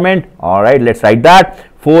environment. Alright, let's write that.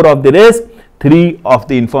 4 of the risk, 3 of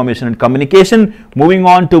the information and communication. Moving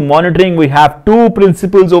on to monitoring, we have 2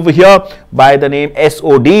 principles over here by the name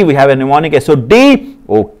SOD. We have a mnemonic SOD.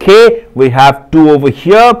 Okay, we have 2 over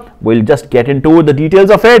here. We'll just get into the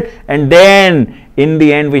details of it, and then in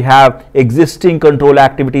the end we have existing control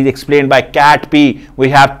activities explained by CAT-P. We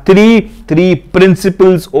have three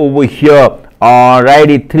principles over here.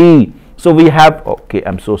 Alrighty, 3. So we have, okay,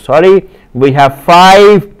 I'm so sorry, we have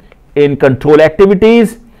 5 in control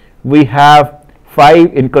activities. We have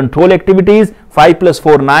 5 in control activities. 5 plus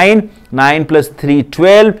 4 9, 9 plus 3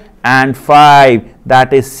 12, and 5,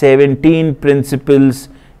 that is 17 principles,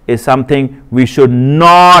 is something we should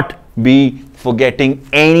not be forgetting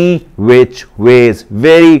any which ways.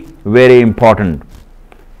 Very, very important.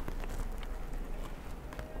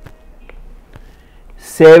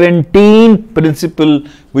 17 principle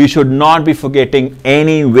we should not be forgetting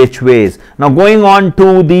any which ways. Now going on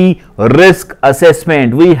to the risk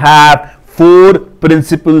assessment, we have 4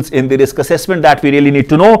 principles in the risk assessment that we really need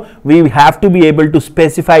to know. We have to be able to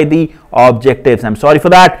specify the objectives. I'm sorry for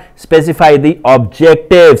that. Specify the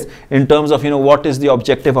objectives in terms of what is the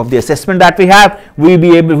objective of the assessment that we have.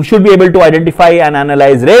 We should be able to identify and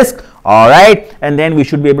analyze risk. All right, and then we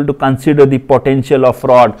should be able to consider the potential of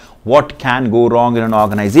fraud, what can go wrong in an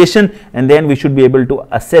organization, and then we should be able to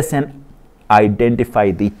assess and identify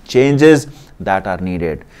the changes that are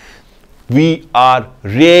needed. We are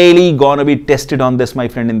really gonna be tested on this, my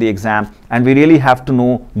friend, in the exam, and we really have to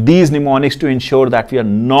know these mnemonics to ensure that we are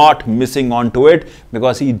not missing on to it,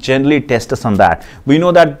 because he generally tests us on that. We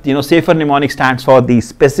know that SAFER mnemonic stands for the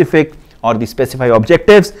specific or the specify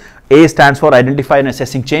objectives. A stands for identify and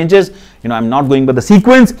assessing changes. I'm not going by the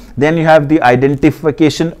sequence. Then you have the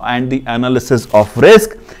identification and the analysis of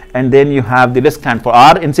risk, and then you have the risk stand for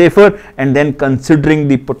R in SAFER, and then considering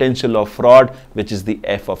the potential of fraud, which is the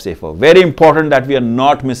F of SAFER. Very important that we are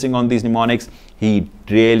not missing on these mnemonics. He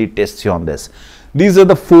really tests you on this. These are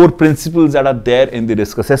the 4 principles that are there in the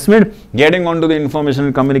risk assessment. Getting on to the information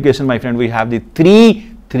and communication, my friend, we have the three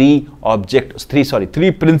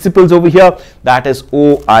principles over here, that is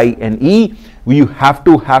O, I, and E. You have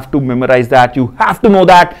to memorize that. You have to know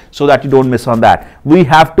that so that you don't miss on that. We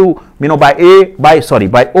have to,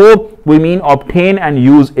 by O we mean obtain and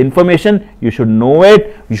use information. You should know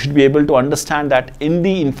it. You should be able to understand that in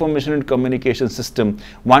the information and communication system,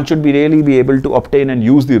 one should really be able to obtain and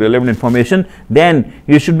use the relevant information. Then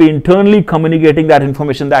you should be internally communicating that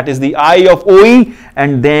information, that is the I of OE,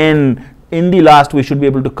 and then in the last we should be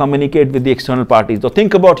able to communicate with the external parties. So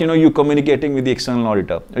think about you communicating with the external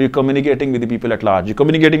auditor, or you're communicating with the people at large, you're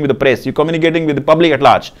communicating with the press, you're communicating with the public at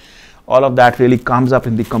large. All of that really comes up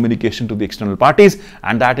in the communication to the external parties,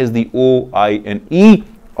 and that is the O, I, and E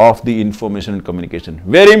of the information and communication.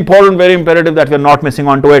 Very important, very imperative that we are not missing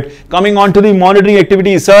on to it. Coming on to the monitoring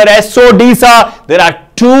activities, sir, SOD, sir, there are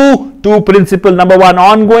two principles. Number 1,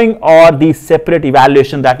 ongoing or the separate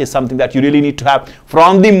evaluation. That is something that you really need to have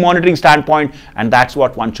from the monitoring standpoint, and that's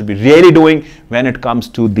what one should be really doing when it comes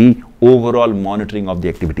to the overall monitoring of the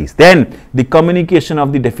activities. Then the communication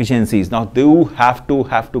of the deficiencies. Now you have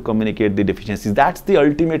to communicate the deficiencies. That's the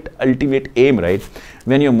ultimate aim, right?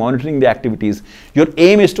 When you're monitoring the activities, your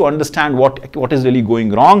aim is to understand what is really going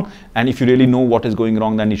wrong, and if you really know what is going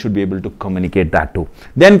wrong, then you should be able to communicate that too.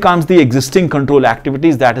 Then comes the existing control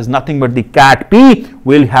activities. That is nothing but the CAT P.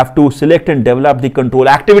 We'll have to select and develop the control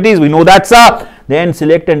activities. We know that's then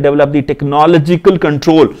select and develop the technological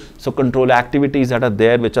control. So control activities that are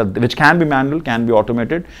there, which can be manual, can be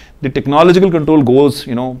automated. The technological control goes,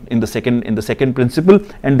 in the second principle,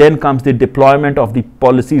 and then comes the deployment of the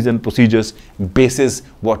policies and procedures basis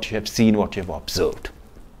what you have seen, what you have observed.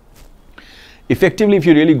 Effectively, if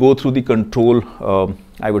you really go through the control,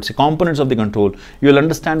 I would say components of the control, you will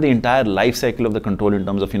understand the entire life cycle of the control in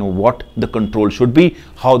terms of what the control should be,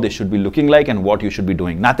 how they should be looking like, and what you should be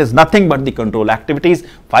doing. That is nothing but the control activities.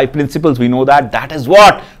 5 principles, we know that. That is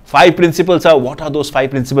what 5 principles are. What are those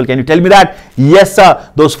 5 principles? Can you tell me that? Yes, sir.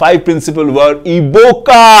 Those 5 principles were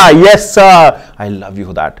EBOCA. Yes, sir. I love you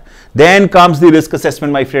for that. Then comes the risk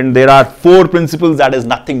assessment, my friend. There are 4 principles. That is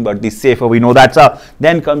nothing but the SAFER. We know that, sir.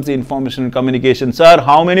 Then comes the information and communication. Sir,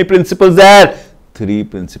 how many principles there? 3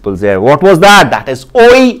 principles there. What was that? That is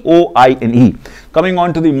OINE. Coming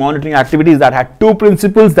on to the monitoring activities, that had 2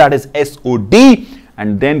 principles. That is SOD.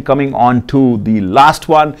 And then coming on to the last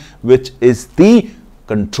one, which is the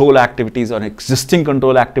control activities or existing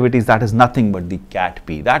control activities. That is nothing but the CAT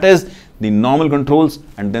P. That is the normal controls,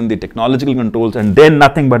 and then the technological controls, and then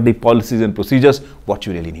nothing but the policies and procedures. What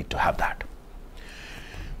you really need to have that.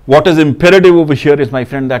 What is imperative over here is, my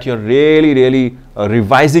friend, that you're really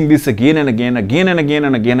revising this again and again,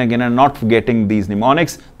 and not forgetting these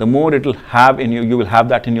mnemonics. The more it will have in you, you will have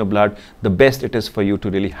that in your blood, the best it is for you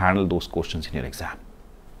to really handle those questions in your exam.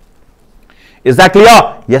 Is that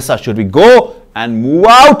clear? Yes, sir. Should we go and move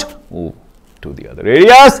out? To the other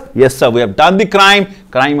areas? Yes, sir. We have done the crime.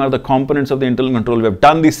 Crime are the components of the internal control. We have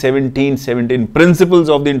done the 17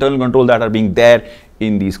 principles of the internal control that are being there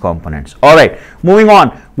in these components. All right. Moving on.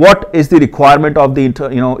 What is the requirement of the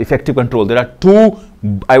effective control? There are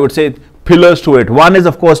 2, I would say, pillars to it. One is,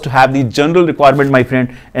 of course, to have the general requirement, my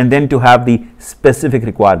friend, and then to have the specific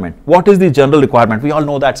requirement. What is the general requirement? We all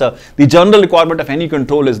know that, sir. The general requirement of any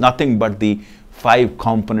control is nothing but the 5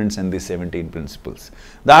 components and the 17 principles.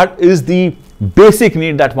 That is the basic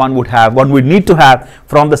need that one would need to have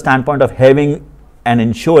from the standpoint of having and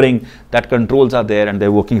ensuring that controls are there and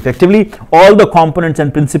they're working effectively. All the components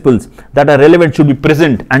and principles that are relevant should be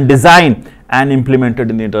present and designed and implemented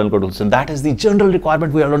in the internal control system. That is the general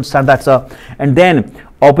requirement. We all understand that, sir. And then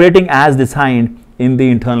operating as designed in the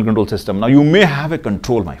internal control system. Now you may have a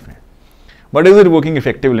control, my friend, but is it working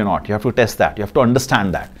effectively or not? You have to test that. You have to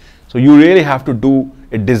understand that. So you really have to do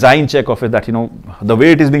a design check of it, that the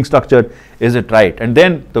way it is being structured, is it right? And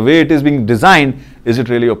then the way it is being designed, is it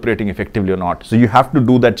really operating effectively or not? So you have to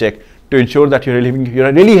do that check to ensure that you're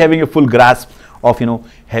really having a full grasp of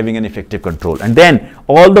having an effective control. And then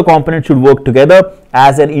all the components should work together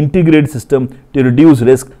as an integrated system to reduce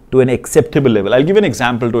risk to an acceptable level. I'll give an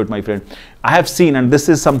example to it, my friend. I have seen, and this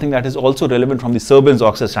is something that is also relevant from the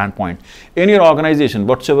Sarbanes-Oxley standpoint. In your organization,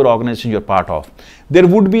 whatsoever organization you're part of, there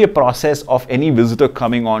would be a process of any visitor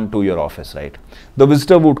coming on to your office, right? The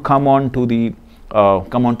visitor would come on to the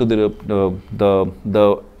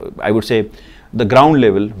I would say the ground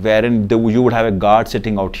level, wherein you would have a guard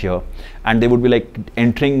sitting out here, and they would be like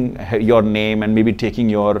entering your name and maybe taking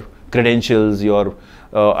your credentials, your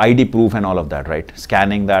ID proof and all of that, right?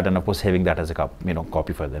 Scanning that, and of course having that as a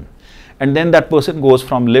copy for them. And then that person goes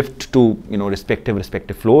from lift to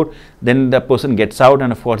respective floor. Then the person gets out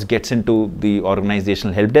and of course gets into the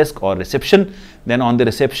organizational help desk or reception. Then on the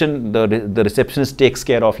reception, the receptionist takes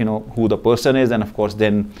care of who the person is, and of course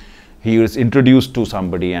then he is introduced to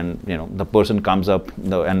somebody, and the person comes up,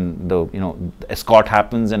 and the escort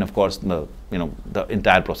happens, and of course the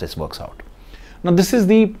entire process works out. Now this is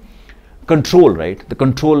the control, right? The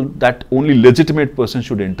control that only legitimate person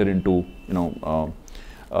should enter into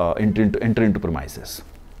enter into premises.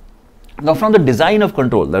 Now from the design of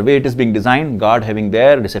control, the way it is being designed, guard having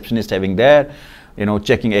there, receptionist having there,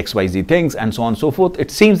 checking XYZ things and so on and so forth, it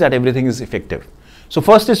seems that everything is effective. So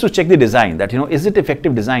first is to check the design, that is it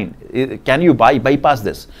effective design? Can you bypass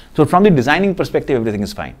this? So from the designing perspective, everything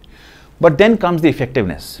is fine. But then comes the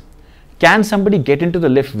effectiveness. Can somebody get into the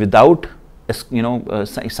lift without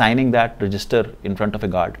signing that register in front of a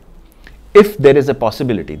guard? If there is a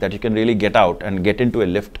possibility that you can really get out and get into a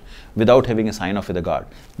lift without having a sign off with a guard,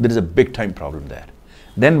 there is a big time problem there.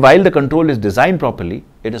 Then while the control is designed properly,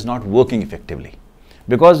 it is not working effectively.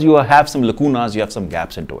 because you have some lacunas, you have some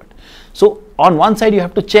gaps into it. So on one side, you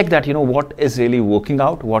have to check that, what is really working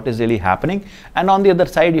out, what is really happening. And on the other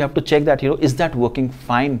side, you have to check that, is that working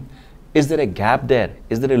fine? Is there a gap there?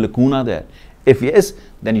 Is there a lacuna there? If yes,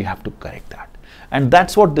 then you have to correct that. And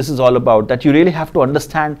that's what this is all about, that you really have to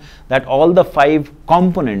understand that all the 5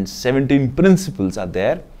 components, 17 principles are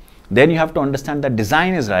there. Then you have to understand that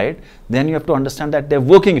design is right. Then you have to understand that they're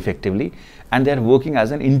working effectively and they're working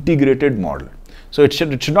as an integrated model. So it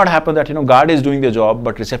should not happen that, guard is doing their job,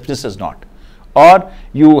 but receptionist is not. Or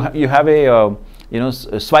you have a,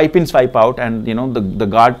 swipe in, swipe out, and,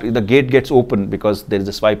 the gate gets open because there is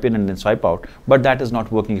a swipe in and then swipe out, but that is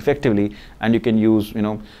not working effectively. And you can use,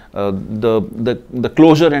 the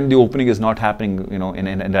closure and the opening is not happening, in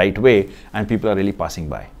a right way, and people are really passing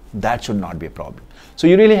by. That should not be a problem. So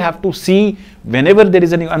you really have to see whenever there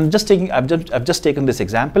is any, I've just taken this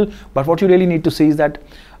example, but what you really need to see is that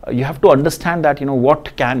you have to understand that,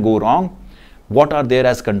 what can go wrong, what are there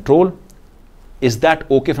as control. Is that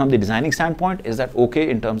okay from the designing standpoint? Is that okay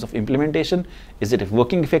in terms of implementation? Is it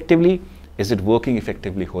working effectively? Is it working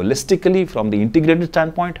effectively holistically from the integrated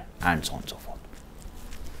standpoint? And so on and so forth.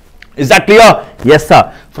 Is that clear? Yes,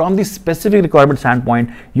 sir. From the specific requirement standpoint,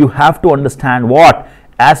 you have to understand what,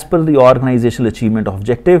 as per the organizational achievement of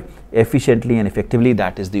objective, efficiently and effectively,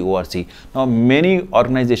 that is the ORC. Now, many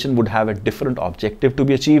organizations would have a different objective to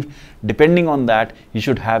be achieved. Depending on that, you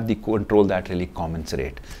should have the control that really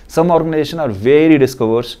commensurate. Some organizations are very risk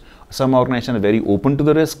averse. Some organizations are very open to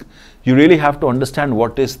the risk. You really have to understand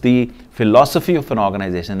what is the philosophy of an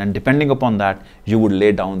organization, and depending upon that, you would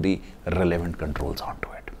lay down the relevant controls onto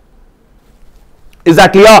it. Is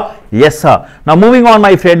that clear? Yes, sir. Now moving on,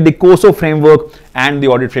 my friend, the COSO framework and the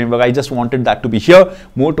audit framework. I just wanted that to be here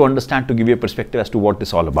more to understand, to give you a perspective as to what this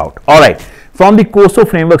is all about. All right. From the COSO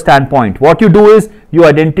framework standpoint, what you do is you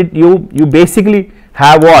basically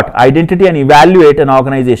have what? Identity and evaluate an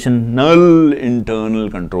organizational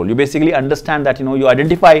internal control. You basically understand that, you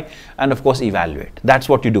identify and of course evaluate. That's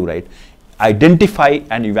what you do, right? Identify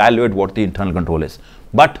and evaluate what the internal control is.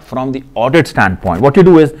 But from the audit standpoint, what you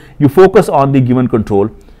do is you focus on the given control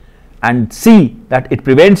and see that it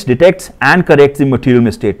prevents, detects and corrects the material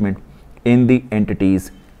misstatement in the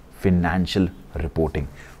entity's financial reporting.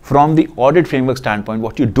 From the audit framework standpoint,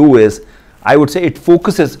 what you do is, I would say, it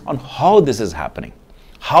focuses on how this is happening,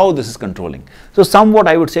 how this is controlling. So somewhat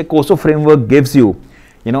I would say COSO framework gives you,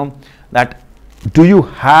 that do you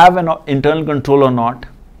have an internal control or not?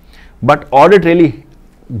 But audit really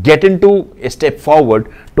get into a step forward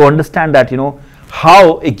to understand that,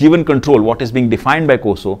 how a given control, what is being defined by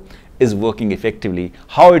COSO, is working effectively,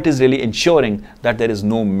 how it is really ensuring that there is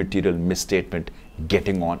no material misstatement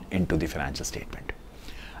getting on into the financial statement.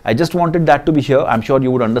 I just wanted that to be here. I'm sure you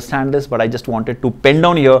would understand this, but I just wanted to pen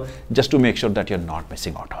down here just to make sure that you're not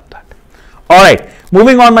missing out on that. All right,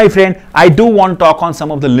 moving on, my friend, I do want to talk on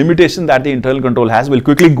some of the limitations that the internal control has. We'll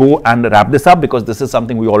quickly go and wrap this up because this is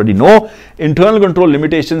something we already know. Internal control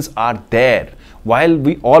limitations are there. While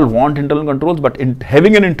we all want internal controls, but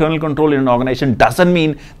having an internal control in an organization doesn't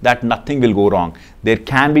mean that nothing will go wrong. There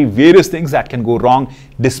can be various things that can go wrong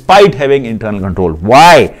despite having internal control.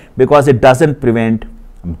 Why? Because it doesn't prevent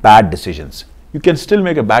bad decisions. You can still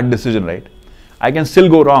make a bad decision, right? I can still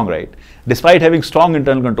go wrong, right? Despite having strong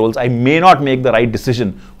internal controls, I may not make the right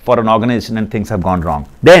decision for an organization and things have gone wrong.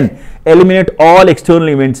 Then eliminate all external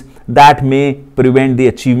events that may prevent the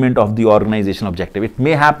achievement of the organizational objective. It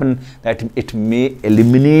may happen that it may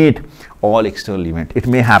eliminate all external events. It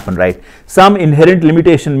may happen, right? Some inherent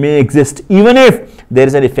limitation may exist even if there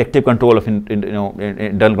is an effective control of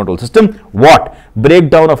internal control system. What?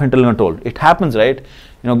 Breakdown of internal control. It happens, right?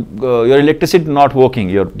 Your electricity not working,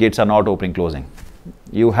 your gates are not opening, closing.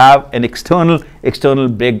 You have an external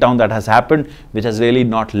breakdown that has happened, which has really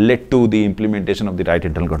not led to the implementation of the right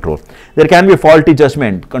internal control. There can be a faulty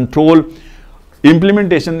judgment. Control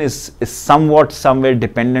implementation is somewhere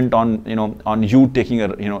dependent on on you taking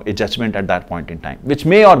a judgment at that point in time, which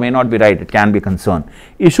may or may not be right. It can be a concern.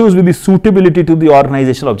 Issues with the suitability to the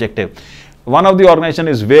organizational objective. One of the organization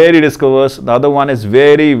is very risk averse, the other one is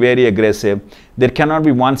very, very aggressive. There cannot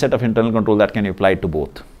be one set of internal control that can be applied to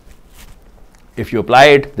both. If you apply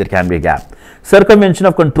it, there can be a gap. Circumvention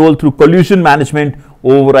of control through collusion management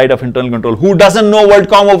override of internal control. Who doesn't know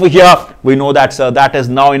WorldCom over here? We know that, sir. That is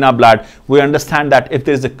now in our blood. We understand that if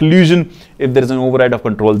there is a collusion, if there is an override of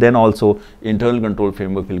control, then also internal control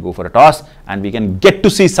framework will go for a toss, and we can get to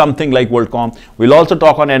see something like WorldCom. We'll also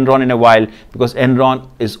talk on Enron in a while, because Enron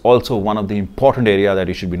is also one of the important area that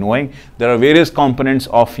you should be knowing. There are various components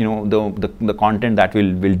of the content that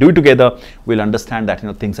we'll do together. We'll understand that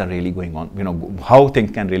things are really going on, how things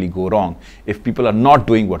can really go wrong if people are not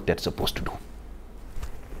doing what they're supposed to do.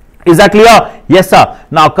 Is that clear? Yes, sir.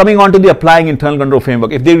 Now coming on to the applying internal control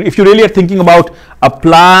framework. If you really are thinking about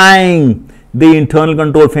applying the internal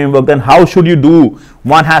control framework, then how should you do?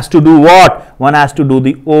 One has to do what? One has to do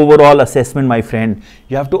the overall assessment, my friend.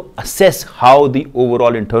 You have to assess how the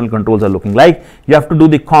overall internal controls are looking like. You have to do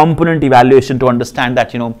the component evaluation to understand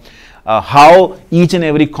that how each and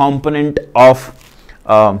every component of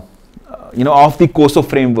of the COSO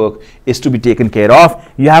framework is to be taken care of.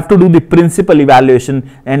 You have to do the principal evaluation,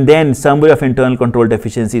 and then summary of internal control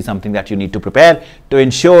deficiency is something that you need to prepare to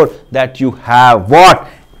ensure that you have what?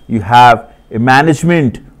 You have a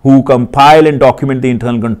management who compile and document the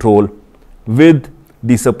internal control with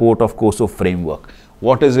the support of COSO framework.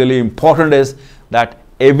 What is really important is that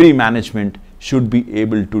every management should be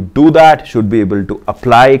able to do that, should be able to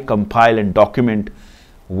apply, compile and document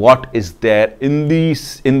what is there in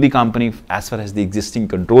the company as far as the existing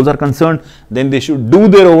controls are concerned. Then they should do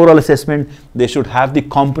their overall assessment. They should have the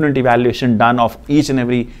component evaluation done of each and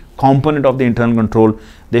every component of the internal control.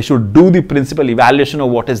 They should do the principal evaluation of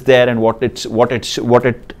what is there and what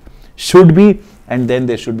it should be, and then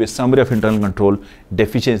there should be a summary of internal control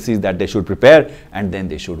deficiencies that they should prepare, and then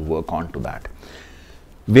they should work on to that.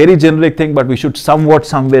 Very generic thing, but we should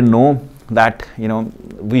somewhere know that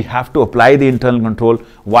we have to apply the internal control.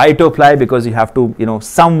 Why to apply? Because you have to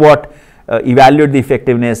somewhat evaluate the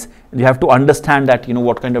effectiveness. You have to understand that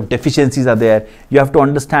what kind of deficiencies are there. You have to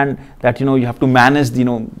understand that you have to manage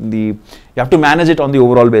you have to manage it on the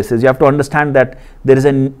overall basis. You have to understand that there is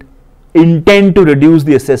an intent to reduce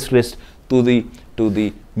the assessed risk to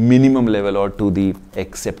the minimum level or to the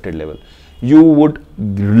accepted level. You would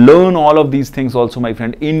learn all of these things also, my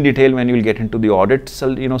friend, in detail when you will get into the audit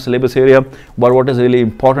syllabus area. But what is really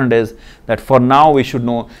important is that for now we should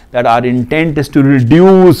know that our intent is to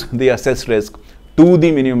reduce the assessed risk to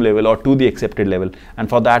the minimum level or to the accepted level, and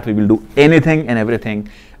for that we will do anything and everything.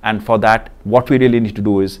 And for that, what we really need to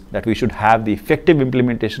do is that we should have the effective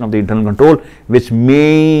implementation of the internal control, which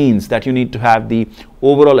means that you need to have the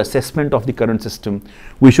overall assessment of the current system.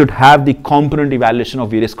 We should have the component evaluation of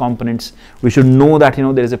various components. We should know that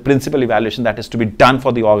there is a principal evaluation that is to be done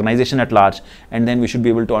for the organization at large, and then we should be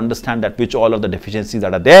able to understand that which all of the deficiencies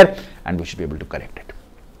that are there, and we should be able to correct it.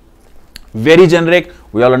 Very generic,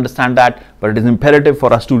 we all understand that, but it is imperative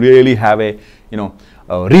for us to really have a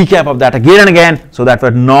recap of that again and again, so that we're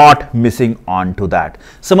not missing on to that.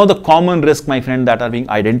 Some of the common risks, my friend, that are being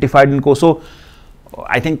identified in COSO,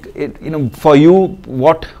 I think for you,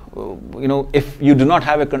 what if you do not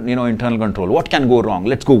have a internal control, what can go wrong?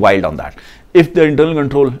 Let's go wild on that. If the internal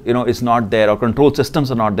control is not there, or control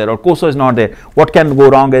systems are not there, or COSO is not there, what can go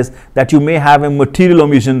wrong is that you may have a material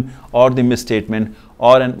omission or the misstatement,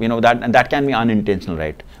 or that can be unintentional,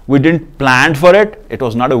 right? We didn't plan for it. It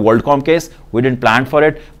was not a WorldCom case. We didn't plan for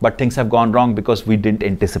it, but things have gone wrong because we didn't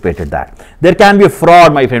anticipate that. There can be a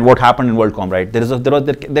fraud, my friend. What happened in WorldCom, right?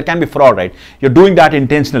 There can be fraud, right? You're doing that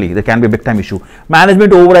intentionally. There can be a big time issue.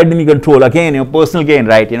 Management override any control. Again, personal gain,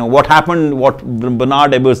 right? What happened, what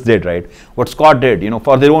Bernard Ebbers did, right? What Scott did,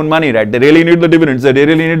 for their own money, right? They really need the dividends. They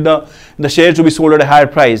really need the shares to be sold at a higher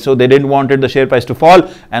price. So they didn't wanted the share price to fall.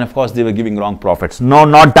 And of course, they were giving wrong profits. No,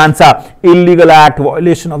 not done, sir. Illegal act,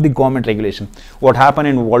 violation of the government regulation. What happened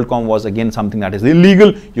in WorldCom was again something that is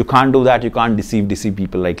illegal. You can't do that. You can't deceive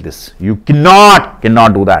people like this. You cannot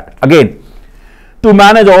do that. Again, to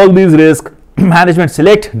manage all these risks, management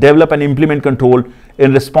select, develop and implement control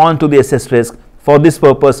in response to the assessed risk. For this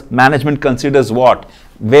purpose, management considers what?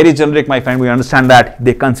 Very generic, my friend. We understand that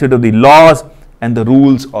they consider the laws and the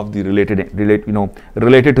rules of the related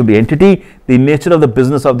to the entity, the nature of the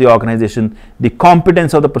business of the organization, the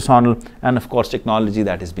competence of the personnel, and of course technology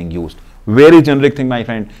that is being used. Very generic thing, my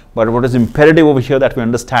friend, but what is imperative over here that we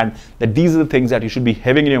understand that these are the things that you should be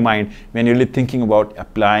having in your mind when you're really thinking about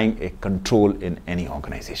applying a control in any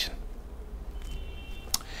organization.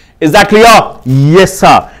 Is that clear? Yes,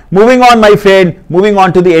 sir. Moving on, my friend, moving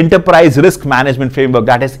on to the Enterprise Risk Management Framework,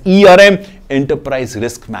 that is ERM, Enterprise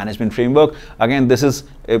Risk Management Framework. Again, this is,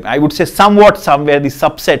 I would say, somewhere the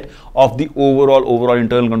subset of the overall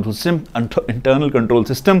internal control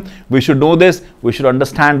system. We should know this, we should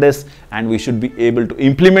understand this, and we should be able to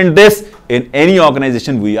implement this in any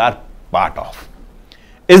organization we are part of.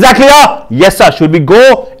 Is that clear? Yes, sir. Should we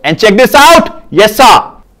go and check this out? Yes,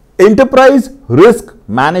 sir. Enterprise Risk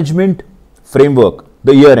Management Framework,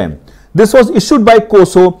 the ERM. This was issued by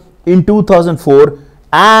COSO in 2004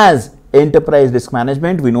 as Enterprise Risk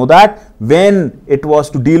Management. We know that when it was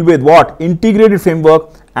to deal with what? Integrated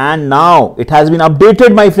framework, and now it has been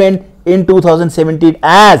updated, my friend, in 2017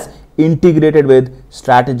 as integrated with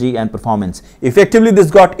strategy and performance. Effectively, this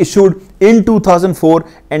got issued in 2004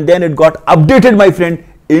 and then it got updated, my friend,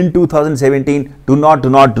 in 2017. Do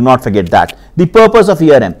not forget that. The purpose of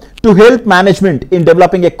ERM to help management in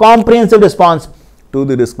developing a comprehensive response to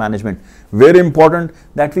the risk management. Very important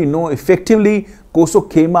that we know effectively COSO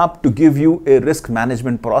came up to give you a risk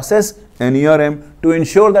management process, an ERM, to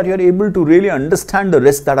ensure that you are able to really understand the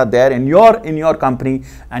risks that are there in your company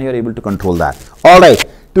and you are able to control that. All right.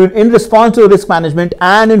 In response to risk management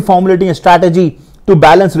and in formulating a strategy to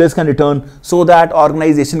balance risk and return so that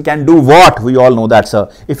organization can do what? We all know that, sir.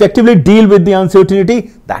 Effectively deal with the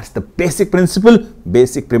uncertainty. That's the basic principle,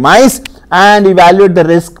 basic premise, and evaluate the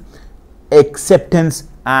risk, acceptance,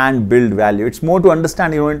 and build value. It's more to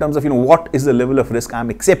understand, in terms of, what is the level of risk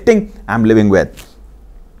I'm accepting, I'm living with.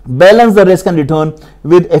 Balance the risk and return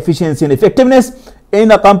with efficiency and effectiveness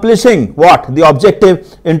in accomplishing what? The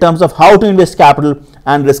objective in terms of how to invest capital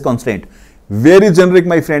and risk constraint. Very generic,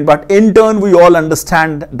 my friend, but in turn we all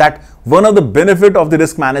understand that one of the benefit of the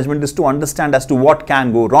risk management is to understand as to what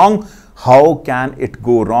can go wrong, how can it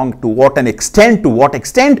go wrong, to what extent,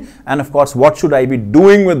 and of course what should I be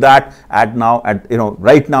doing with that right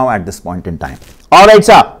now at this point in time. All right,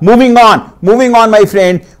 sir, moving on, my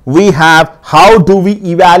friend, we have how do we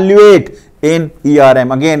evaluate in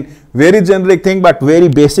ERM. Again, very generic thing but very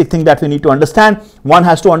basic thing that we need to understand. One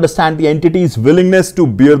has to understand the entity's willingness to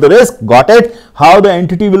bear the risk. Got it? How the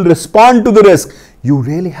entity will respond to the risk. You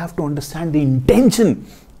really have to understand the intention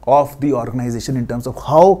of the organization in terms of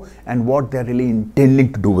how and what they're really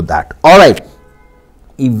intending to do with that. All right.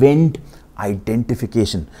 Event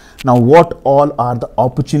identification. Now, what all are the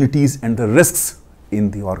opportunities and the risks in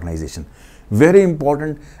the organization? Very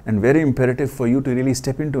important and very imperative for you to really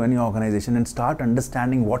step into any organization and start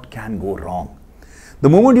understanding what can go wrong. The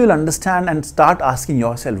moment you will understand and start asking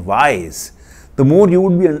yourself whys, the more you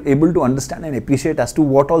would be able to understand and appreciate as to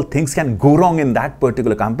what all things can go wrong in that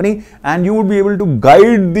particular company, and you would be able to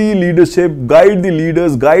guide the leadership, guide the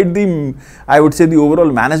leaders, guide the, I would say, the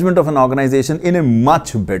overall management of an organization in a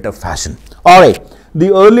much better fashion. All right.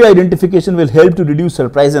 The early identification will help to reduce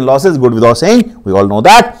surprise and losses. Good without saying, we all know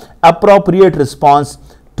that. Appropriate response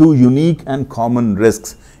to unique and common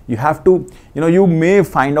risks. You have to, you may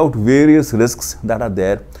find out various risks that are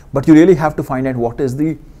there, but you really have to find out what is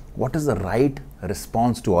the right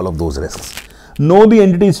response to all of those risks. Know the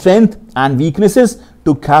entity's strength and weaknesses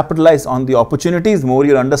to capitalize on the opportunities. More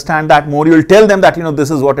you'll understand that, more you'll tell them that, this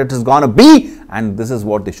is what it is going to be and this is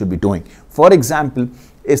what they should be doing. For example,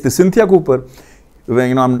 is the Cynthia Cooper,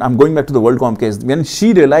 when I'm going back to the WorldCom case, when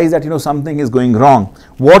she realized that something is going wrong,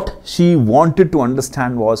 what she wanted to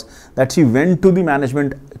understand was that she went to the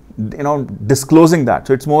management, disclosing that.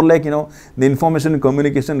 So it's more like the information and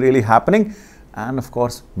communication really happening, and of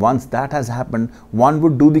course once that has happened, one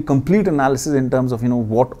would do the complete analysis in terms of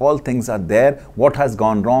what all things are there, what has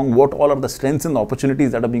gone wrong, what all are the strengths and the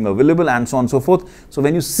opportunities that are being available, and so on and so forth. So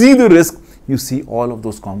when you see the risk, you see all of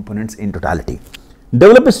those components in totality.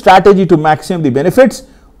 Develop a strategy to maximize the benefits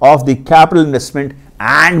of the capital investment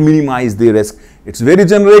and minimize the risk. It's very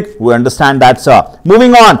generic. We understand that, sir.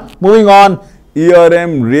 Moving on.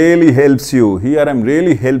 ERM really helps you. ERM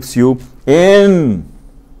really helps you in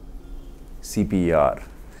CPER.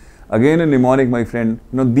 Again, a mnemonic, my friend.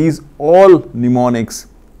 These all mnemonics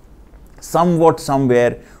somewhat,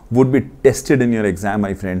 somewhere would be tested in your exam,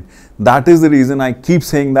 my friend. That is the reason I keep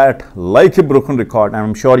saying that like a broken record. And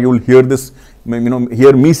I'm sure you will hear this,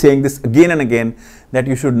 hear me saying this again and again, that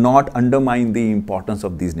you should not undermine the importance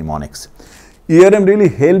of these mnemonics. ERM really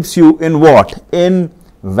helps you in what? In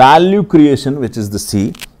value creation, which is the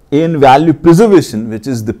C, in value preservation, which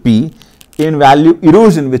is the P, in value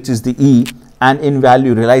erosion, which is the E, and in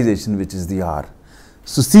value realization, which is the R.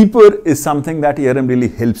 So CPER is something that ERM really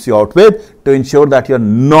helps you out with to ensure that you're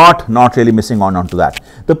not really missing on to that.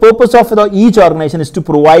 The purpose of each organization is to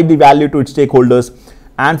provide the value to its stakeholders,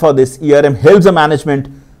 and for this ERM helps the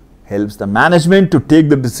management to take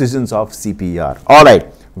the decisions of CPER. All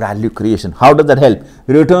right, value creation. How does that help?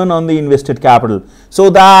 Return on the invested capital. So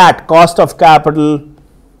that cost of capital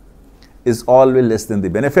is always less than the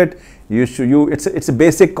benefit. It's a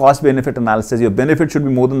basic cost benefit analysis. Your benefit should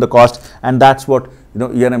be more than the cost, and that's what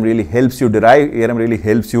ERM really helps you derive. ERM really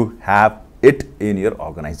helps you have it in your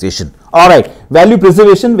organization. All right, value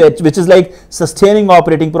preservation, which is like sustaining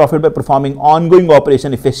operating profit by performing ongoing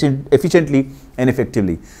operation efficiently and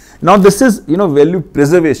effectively. Now this is, value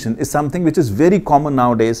preservation is something which is very common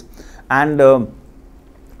nowadays, and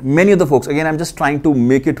many of the folks, again I'm just trying to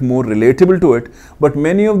make it more relatable to it, but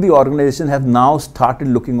many of the organizations have now started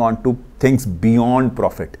looking on to things beyond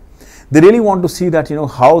profit. They really want to see that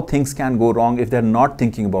how things can go wrong if they're not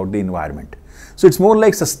thinking about the environment. So it's more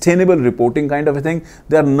like sustainable reporting kind of a thing.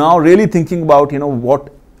 They are now really thinking about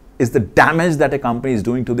what is the damage that a company is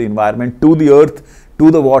doing to the environment, to the earth, to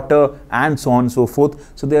the water, and so on and so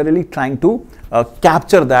forth. So they are really trying to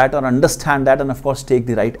capture that or understand that, and of course take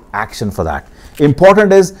the right action for that.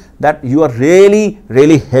 Important is that you are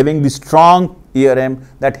really having the strong ERM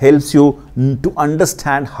that helps you to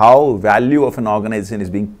understand how value of an organization is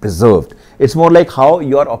being preserved. It's more like how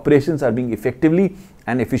your operations are being effectively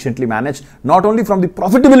and efficiently managed, not only from the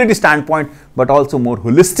profitability standpoint, but also more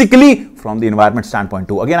holistically from the environment standpoint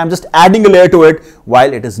too. Again, I'm just adding a layer to it,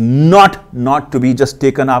 while it is not to be just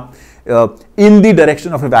taken up in the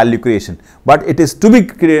direction of a value creation, but it is to be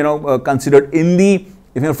considered in the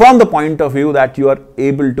from the point of view that you are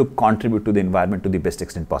able to contribute to the environment to the best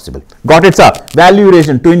extent possible. Got it, sir? Value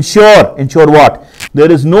erosion, to ensure what?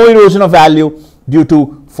 There is no erosion of value due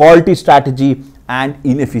to faulty strategy and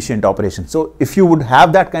inefficient operation. So if you would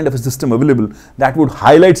have that kind of a system available that would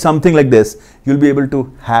highlight something like this, you'll be able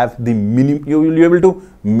to have the you will be able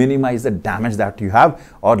to minimize the damage that you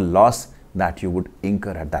have or loss that you would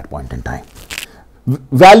incur at that point in time.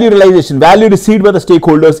 Value realization, value received by the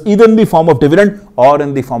stakeholders either in the form of dividend or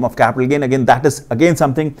in the form of capital gain. Again, that is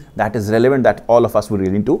something that is relevant that all of us would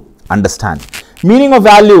really need to understand. Meaning of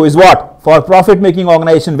value is what? For profit making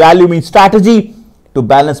organization, value means strategy to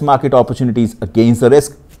balance market opportunities against the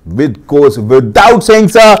risk, which goes without saying,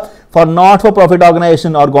 sir, for not-for-profit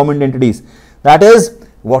organization or government entities. That is,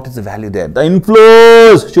 what is the value there? The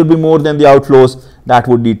inflows should be more than the outflows. That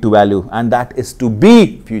would lead to value, and that is to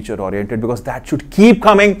be future oriented, because that should keep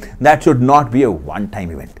coming. That should not be a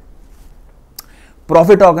one-time event.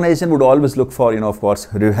 Profit organization would always look for, of course,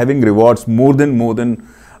 having rewards more than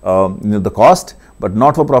the cost. But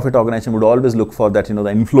not-for-profit organization would always look for that, the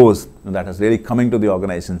inflows that is really coming to the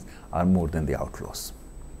organizations are more than the outflows.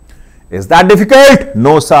 Is that difficult?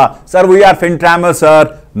 No, sir. Sir, we are FinTrammers,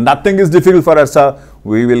 sir. Nothing is difficult for us, sir.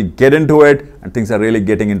 We will get into it, and things are really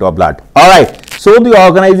getting into our blood. All right. So the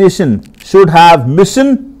organization should have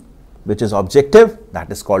mission, which is objective,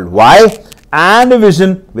 that is called why, and a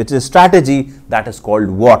vision, which is strategy, that is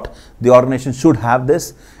called what. The organization should have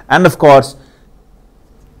this, and of course,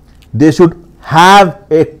 they should have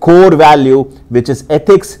a core value, which is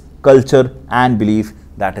ethics, culture, and belief.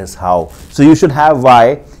 That is how. So you should have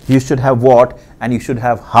why, you should have what, and you should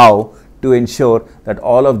have how to ensure that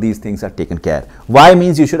all of these things are taken care. Why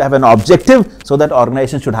means you should have an objective, so that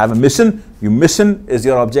organization should have a mission. Your mission is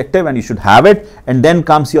your objective and you should have it, and then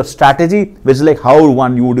comes your strategy, which is like how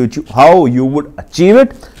you would achieve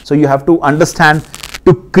it. So you have to understand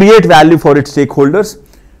to create value for its stakeholders,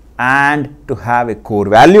 and to have a core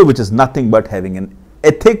value, which is nothing but having an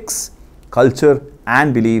ethics, culture,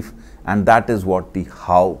 and belief, and that is what the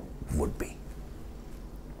how would be.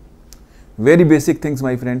 Very basic things,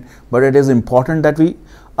 my friend, but it is important that we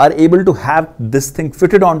are able to have this thing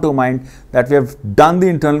fitted onto our mind, that we have done the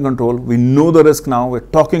internal control, we know the risk now, we're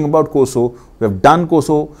talking about COSO, we have done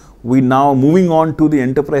COSO, we now moving on to the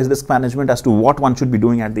enterprise risk management as to what one should be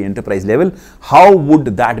doing at the enterprise level, how would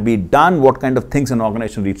that be done, what kind of things an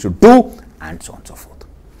organization needs to do, and so on and so forth.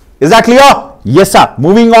 Is that clear? Yes, sir.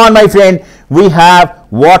 Moving on, my friend, we have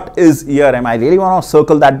what is ERM. I really want to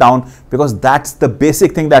circle that down, because that's the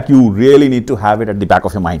basic thing that you really need to have it at the back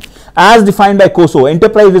of your mind. As defined by COSO,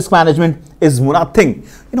 enterprise risk management is nothing.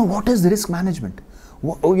 What is the risk management?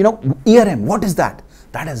 ERM, what is that?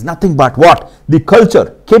 That is nothing but what? The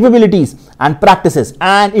culture, capabilities, and practices,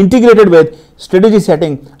 and integrated with strategy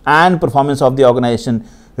setting and performance of the organization,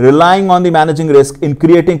 relying on the managing risk in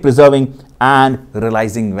creating, preserving, and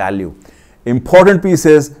realizing value. Important piece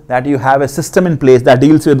is that you have a system in place that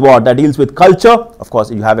deals with what? That deals with culture. Of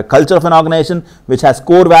course, you have a culture of an organization which has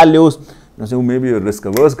core values. So maybe a risk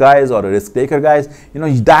averse guys or a risk taker guys,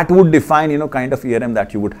 that would define, kind of ERM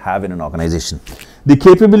that you would have in an organization. The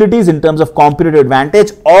capabilities in terms of competitive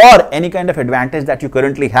advantage or any kind of advantage that you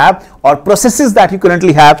currently have, or processes that you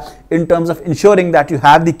currently have in terms of ensuring that you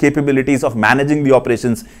have the capabilities of managing the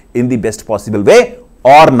operations in the best possible way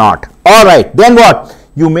or not. All right, then what?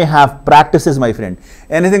 You may have practices, my friend.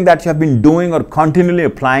 Anything that you have been doing or continually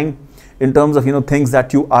applying in terms of things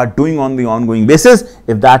that you are doing on the ongoing basis.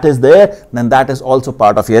 If that is there, then that is also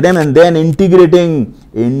part of your aim. And then integration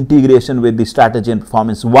with the strategy and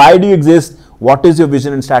performance. Why do you exist? What is your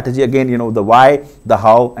vision and strategy? Again, the why, the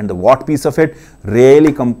how, and the what piece of it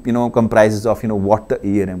really comprises of what the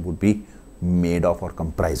ERM would be made of or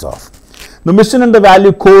comprise of. The mission and the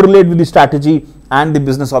value correlate with the strategy and the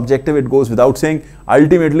business objective. It goes without saying,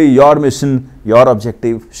 ultimately your mission, your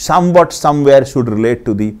objective somewhere should relate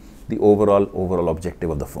to the overall objective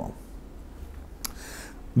of the firm.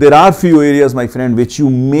 There are few areas, my friend, which you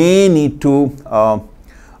may need to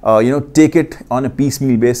take it on a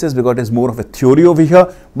piecemeal basis, because it is more of a theory over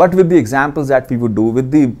here. But with the examples that we would do,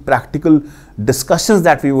 with the practical discussions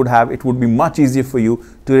that we would have, it would be much easier for you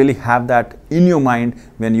to really have that in your mind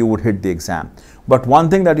when you would hit the exam. But one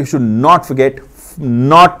thing that you should not forget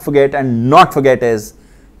is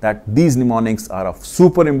that these mnemonics are of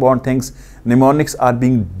super important things. Mnemonics are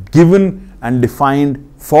being given and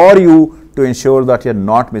defined for you to ensure that you're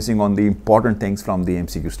not missing on the important things from the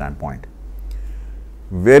MCQ standpoint.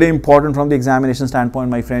 Very important from the examination standpoint,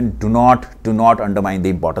 my friend. Do not undermine the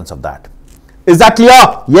importance of that. Is that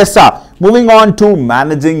clear? Yes, sir. Moving on to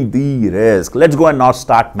managing the risk. Let's go and now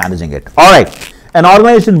start managing it. All right. An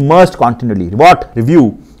organization must continually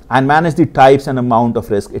review and manage the types and amount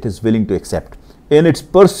of risk it is willing to accept in its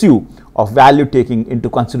pursuit of value, taking into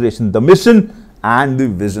consideration the mission and the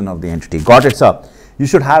vision of the entity. Got it, sir? You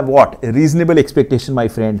should have what? A reasonable expectation, my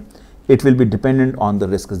friend. It will be dependent on the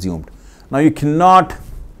risk assumed. Now you cannot,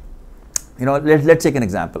 let's take an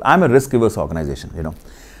example. I'm a risk-averse organization,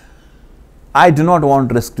 I do not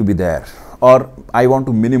want risk to be there, or I want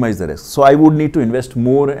to minimize the risk. So I would need to invest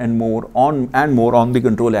more and more on the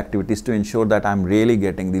control activities to ensure that I'm really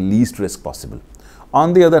getting the least risk possible.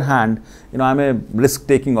 On the other hand, I'm a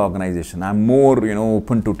risk-taking organization. I'm more,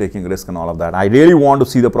 open to taking risk and all of that. I really want to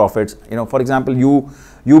see the profits. For example,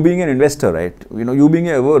 you being an investor, right? You being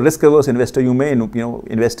a risk-averse investor, you may,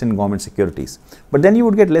 invest in government securities. But then you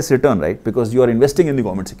would get less return, right? Because you are investing in the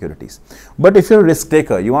government securities. But if you're a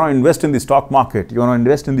risk-taker, you want to invest in the stock market, you want to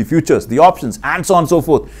invest in the futures, the options, and so on and so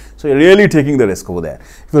forth. So you're really taking the risk over there.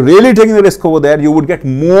 If you're really taking the risk over there, you would get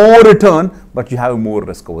more return, but you have more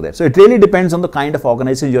risk over there. So it really depends on the kind of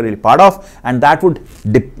organization you're really part of, and that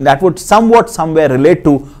would somewhere relate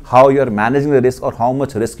to how you're managing the risk or how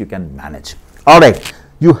much risk you can manage. All right.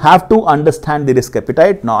 You have to understand the risk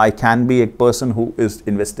appetite. Now, I can be a person who is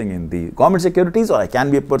investing in the government securities, or I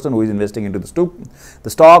can be a person who is investing into the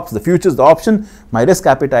stocks, the futures, the option. My risk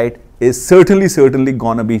appetite is certainly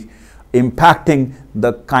going to be impacting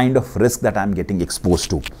the kind of risk that I'm getting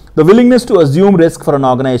exposed to. The willingness to assume risk for an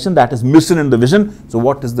organization, that is mission and the vision. So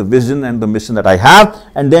what is the vision and the mission that I have?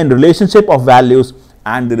 And then relationship of values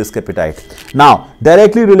and the risk appetite. Now,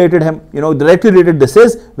 directly related this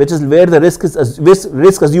is, which is where the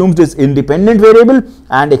risk assumed is independent variable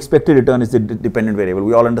and expected return is the dependent variable.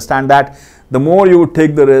 We all understand that. The more you would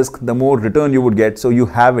take the risk, the more return you would get. So you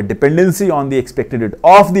have a dependency on the expected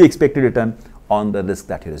return on the risk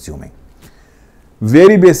that you're assuming.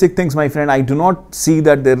 Very basic things, my friend. I do not see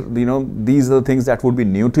that these are the things that would be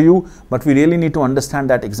new to you, but we really need to understand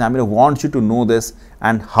that examiner wants you to know this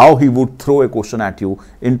and how he would throw a question at you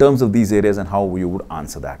in terms of these areas and how you would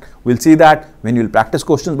answer that. We'll see that when you'll practice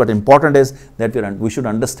questions, but important is that we should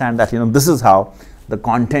understand that this is how the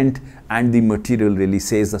content and the material really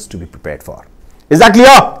says us to be prepared for. Is that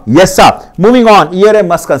clear? Yes, sir. Moving on, ERM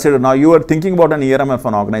must consider. Now, you are thinking about an ERM of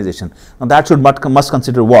an organization. Now, that must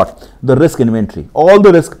consider what? The risk inventory. All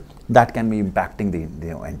the risk that can be impacting the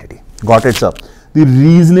entity. Got it, sir? The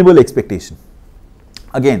reasonable expectation.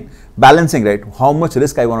 Again, balancing, right? How much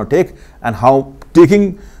risk I want to take and how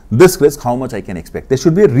taking this risk, how much I can expect. There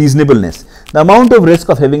should be a reasonableness. The amount of risk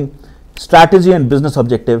of having strategy and business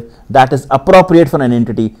objective that is appropriate for an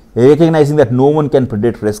entity, recognizing that no one can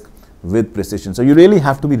predict risk with precision. So you really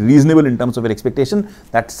have to be reasonable in terms of your expectation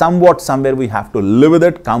that somewhere we have to live with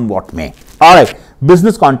it, come what may. All right,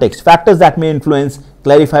 business context, factors that may influence,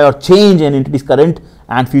 clarify or change an entity's current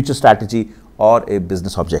and future strategy or a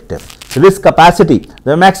business objective. Risk capacity,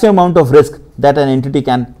 the maximum amount of risk that an entity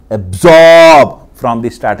can absorb from the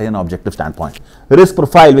strategy and objective standpoint. Risk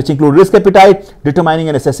profile, which include risk appetite, determining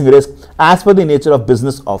and assessing risk as per the nature of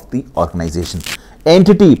business of the organization.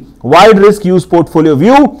 Entity, wide risk use portfolio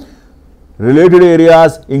view. Related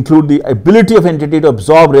areas include the ability of entity to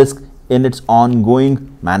absorb risk in its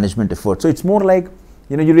ongoing management effort. So it's more like,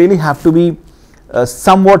 you really have to be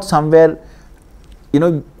somewhere,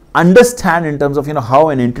 understand in terms of, how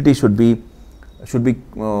an entity should be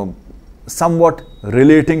somewhat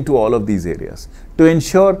relating to all of these areas to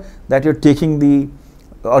ensure that you're taking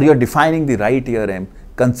you're defining the right ERM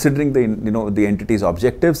considering the entity's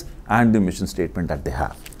objectives and the mission statement that they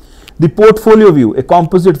have. The portfolio view, a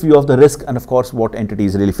composite view of the risk and of course what entity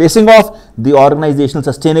is really facing off. The organizational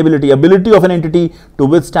sustainability, ability of an entity to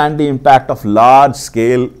withstand the impact of large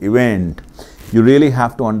scale event. You really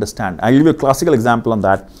have to understand. I'll give you a classical example on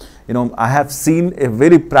that. I have seen a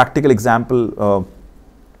very practical example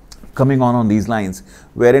coming on these lines,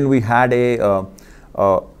 wherein we had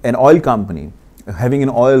an oil company having an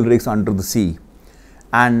oil rigs under the sea,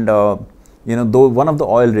 and though one of the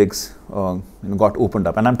oil rigs got opened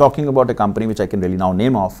up, and I'm talking about a company which I can really now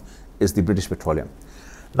name off, is the British Petroleum.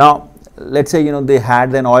 Now let's say they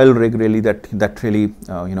had an oil rig really that really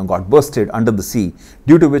got busted under the sea,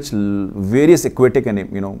 due to which various aquatic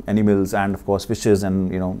animals and of course fishes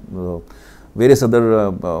and various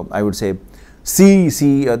other I would say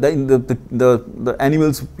the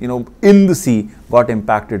animals in the sea got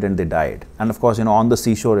impacted and they died. And of course on the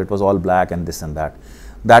seashore it was all black and this and that.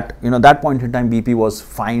 That point in time BP was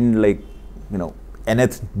fined like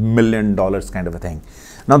nth $1 million kind of a thing.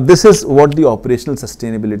 Now this is what the operational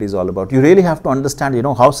sustainability is all about. You really have to understand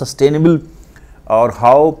how sustainable or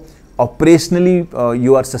how operationally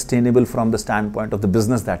you are sustainable from the standpoint of the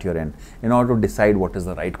business that you're in order to decide what is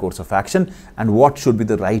the right course of action and what should be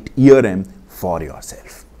the right ERM for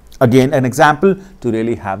yourself. Again, an example to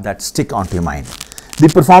really have that stick onto your mind. The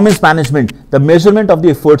performance management, the measurement of the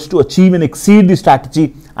efforts to achieve and exceed the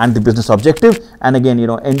strategy and the business objective. And again,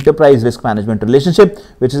 enterprise risk management relationship,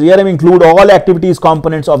 which is ERM include all activities,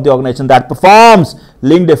 components of the organization that performs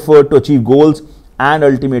linked effort to achieve goals and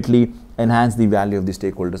ultimately enhance the value of the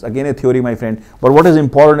stakeholders. Again, a theory, my friend, but what is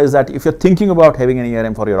important is that if you're thinking about having an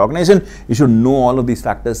ERM for your organization, you should know all of these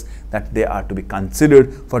factors that they are to be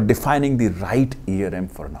considered for defining the right ERM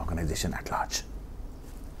for an organization at large.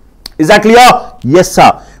 Is that clear? Yes,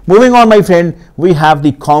 sir. Moving on, my friend, we have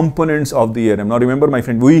the components of the ERM. Now remember, my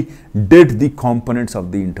friend, we did the components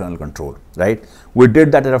of the internal control, right? We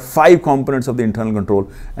did that. There are 5 components of the internal control,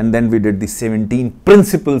 and then we did the 17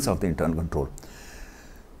 principles of the internal control.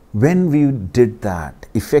 When we did that,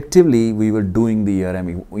 effectively we were doing the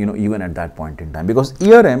ERM even at that point in time, because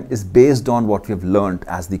ERM is based on what we have learned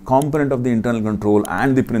as the component of the internal control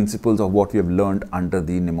and the principles of what we have learned under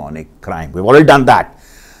the mnemonic crime. We've already done that.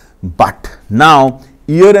 But now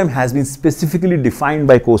ERM has been specifically defined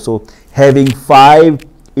by COSO, having 5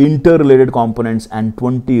 interrelated components and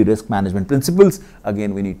 20 risk management principles.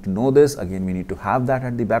 Again, we need to know this. Again, we need to have that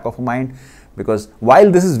at the back of our mind, because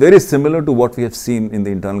while this is very similar to what we have seen in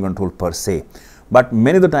the internal control per se, but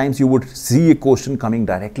many of the times you would see a question coming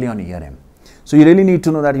directly on ERM. So you really need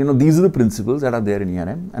to know that these are the principles that are there in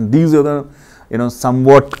ERM, and these are the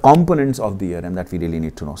somewhat components of the ERM that we really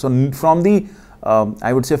need to know. So from the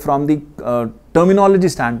I would say from the terminology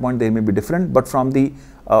standpoint they may be different, but from the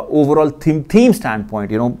overall theme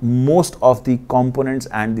standpoint, most of the components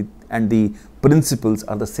and the principles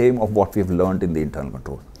are the same of what we have learned in the internal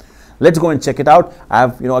control. Let's go and check it out.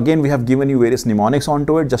 Again, we have given you various mnemonics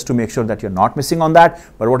onto it just to make sure that you're not missing on that.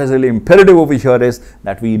 But what is really imperative over here is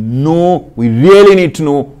that we really need to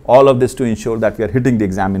know all of this to ensure that we are hitting the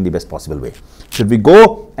exam in the best possible way. Should we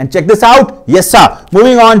go and check this out? Yes, sir.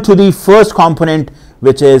 Moving on to the first component,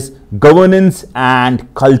 which is governance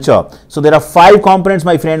and culture. So there are 5 components,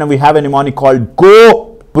 my friend, and we have a mnemonic called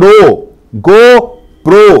Go Pro. Go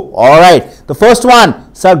Pro. All right. The first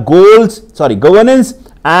one, sir, governance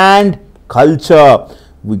and culture.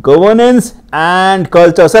 Governance and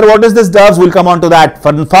culture. Sir, what is this, doves? We'll come on to that.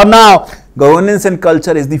 For now, governance and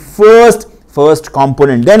culture is the first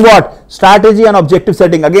component. Then what? Strategy and objective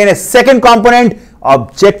setting. Again, a second component,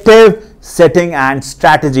 objective setting and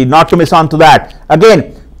strategy. Not to miss on to that.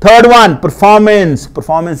 Again, third one, performance.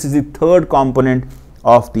 Performance is the third component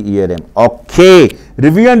of the ERM. Okay.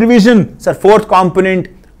 Review and revision. Sir, fourth component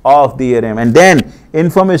of the ERM. And then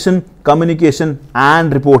information, communication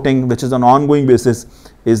and reporting, which is on ongoing basis,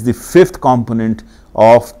 is the fifth component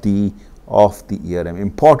of the ERM.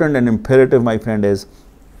 Important and imperative, my friend, is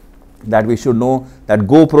that we should know that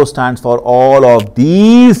GoPro stands for all of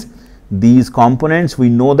these components. We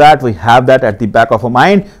know that, we have that at the back of our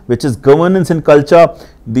mind, which is governance and culture,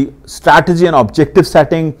 the strategy and objective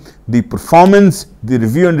setting, the performance, the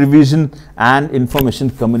review and revision, and information,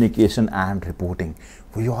 communication and reporting.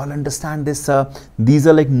 We all understand this, sir. These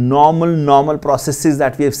are like normal processes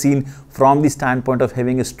that we have seen from the standpoint of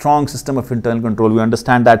having a strong system of internal control. We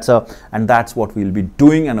understand that, sir, and that's what we'll be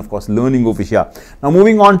doing and of course learning over here. Now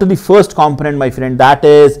moving on to the first component, my friend, that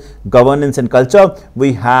is governance and culture.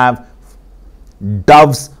 We have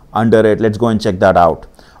doves under it. Let's go and check that out.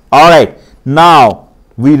 All right. Now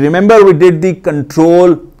we remember we did the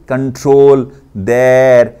control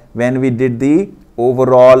there when we did the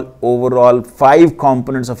overall 5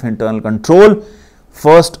 components of internal control.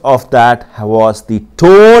 First of that was the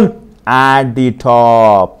tone at the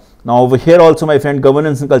top. Now over here also, my friend,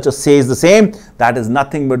 governance and culture says the same. That is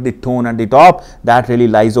nothing but the tone at the top. That really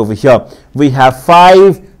lies over here. We have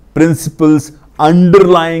 5 principles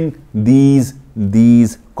underlying this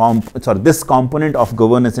component of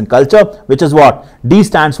governance and culture, which is what? D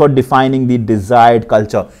stands for defining the desired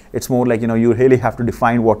culture. It's more like, you really have to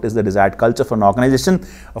define what is the desired culture for an organization.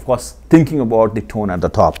 Of course, thinking about the tone at the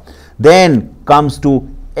top. Then comes to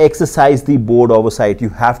exercise the board oversight. You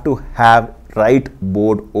have to have right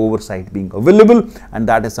board oversight being available, and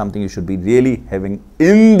that is something you should be really having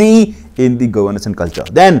in the governance and culture.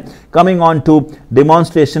 Then coming on to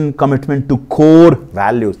demonstration commitment to core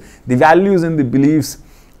values. The values and the beliefs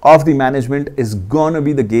of the management is gonna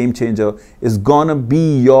be the game changer, is gonna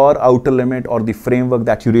be your outer limit or the framework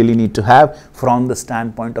that you really need to have from the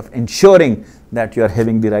standpoint of ensuring that you are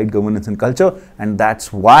having the right governance and culture, and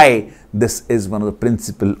that's why this is one of the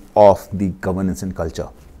principles of the governance and culture.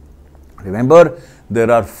 Remember,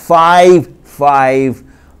 there are five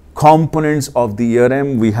components of the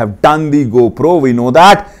ERM. We have done the GoPro, we know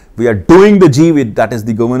that. We are doing the G, with that is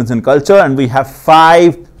the governance and culture, and we have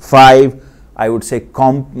five I would say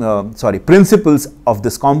principles of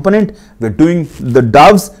this component. We're doing the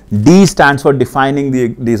doves. D stands for defining the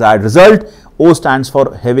desired result. O stands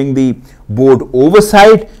for having the board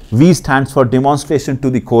oversight. V stands for demonstration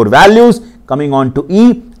to the core values. Coming on to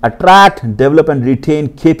E, attract, develop and retain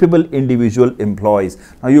capable individual employees.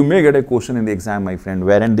 Now you may get a question in the exam, my friend,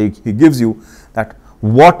 wherein he gives you that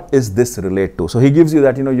what is this relate to. So he gives you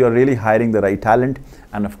that you're really hiring the right talent,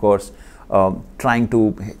 and of course trying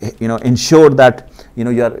to ensure that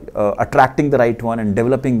you're attracting the right one and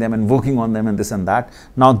developing them and working on them and this and that.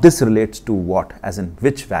 Now this relates to what, as in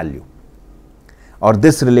which value, or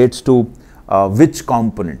this relates to which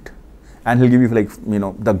component, and he'll give you like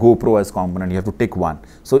the GoPro as component. You have to take one.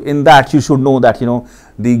 So in that you should know that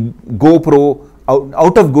the GoPro,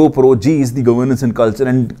 out of GoPro, G is the governance and culture,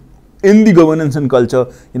 and in the governance and culture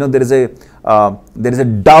there is a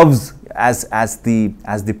doves as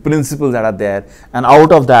the principles that are there, and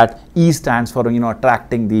out of that E stands for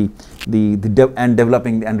attracting and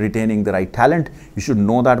developing and retaining the right talent. You should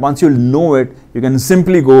know that. Once you know it, you can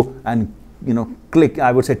simply go and click,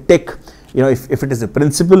 I would say tick. If it is a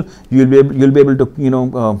principle, you'll be able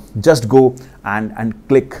to just go and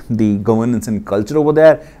click the governance and culture over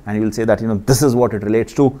there, and you will say that this is what it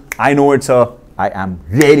relates to. I know it, sir. I am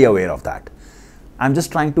really aware of that. I'm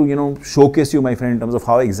just trying to showcase you, my friend, in terms of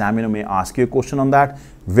how examiner may ask you a question on that.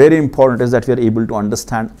 Very important is that we are able to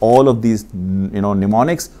understand all of these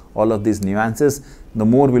mnemonics, all of these nuances. The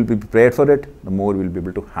more we'll be prepared for it, the more we'll be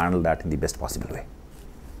able to handle that in the best possible way.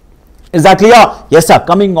 Is that clear? Yes, sir.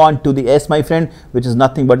 Coming on to the S, my friend, which is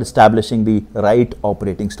nothing but establishing the right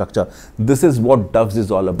operating structure. This is what DOVS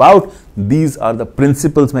is all about. These are the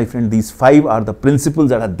principles, my friend. These 5 are the principles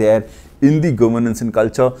that are there in the governance and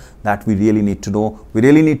culture that we really need to know. We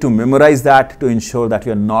really need to memorize that to ensure that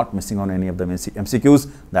we are not missing on any of the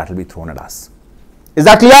MCQs that will be thrown at us. Is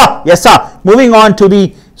that clear? Yes, sir. Moving on to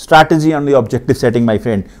the strategy and the objective setting, my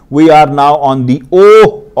friend. We are now on the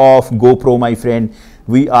O of GoPro, my friend.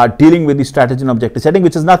 We are dealing with the strategy and objective setting,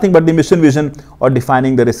 which is nothing but the mission, vision, or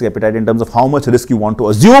defining the risk appetite in terms of how much risk you want to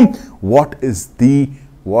assume. What is the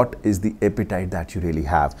appetite that you really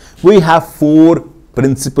have? We have 4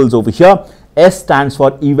 principles over here. S stands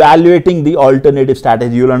for evaluating the alternative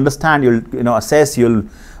strategy. You'll understand, you'll assess,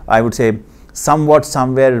 I would say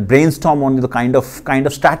somewhere brainstorm on the kind of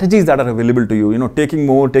strategies that are available to you, taking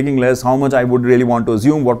more, taking less, how much I would really want to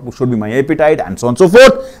assume, what should be my appetite, and so on and so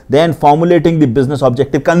forth. Then formulating the business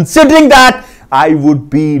objective, considering that I would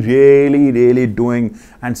be really doing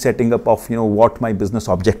and setting up of what my business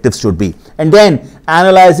objectives should be. And then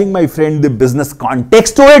analyzing, my friend, the business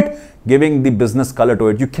context to it, giving the business color to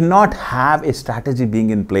it. You cannot have a strategy being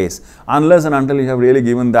in place unless and until you have really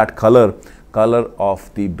given that color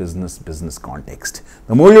of the business context.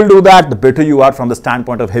 The more you'll do that, the better you are from the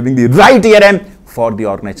standpoint of having the right ERM for the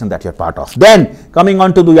organization that you're part of. Then coming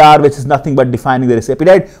on to the R, which is nothing but defining the risk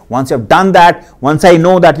appetite. Once you have done that, once I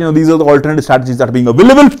know that these are the alternative strategies that are being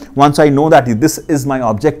available, once I know that this is my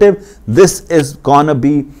objective, this is gonna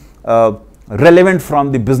be relevant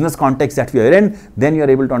from the business context that we are in, then you are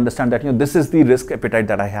able to understand that this is the risk appetite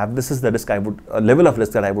that I have, this is the risk level of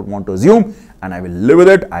risk that I would want to assume, and I will live with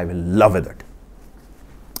it, I will love with it.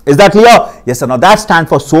 Is that clear? Yes sir. Now that stands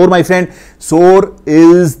for SOAR, my friend. SOAR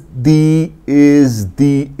is the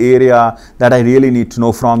area that I really need to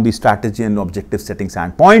know from the strategy and objective setting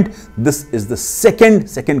standpoint. This is the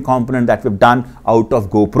second component that we've done out of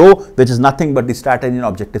GoPro, which is nothing but the strategy and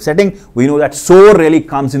objective setting. We know that SOAR really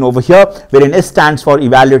comes in over here, wherein S stands for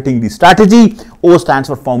evaluating the strategy, O stands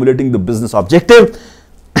for formulating the business objective,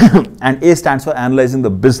 and A stands for analyzing the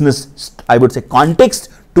business, I would say, context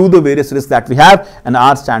to the various risks that we have, and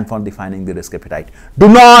R stands for defining the risk appetite. Do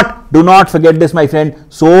not forget this, my friend.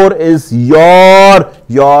 SOAR is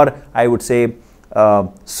your I would say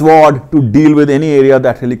sword to deal with any area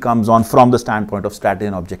that really comes on from the standpoint of strategy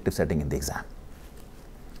and objective setting in the exam.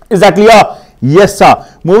 Is that clear? Yes sir.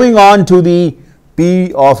 Moving on to the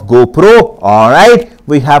P of GoPro. All right,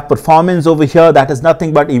 we have performance over here. That is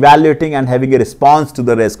nothing but evaluating and having a response to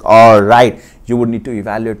the risk. All right, you would need to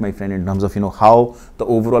evaluate, my friend, in terms of how the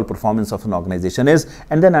overall performance of an organization is,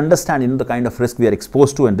 and then understand the kind of risk we are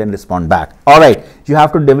exposed to, and then respond back. All right, you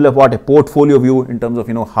have to develop a portfolio view in terms of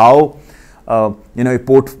how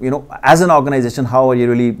as an organization, how are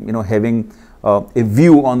you really having a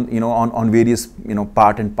view on various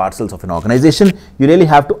part and parcels of an organization. You really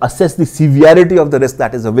have to assess the severity of the risk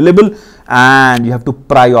that is available, and you have to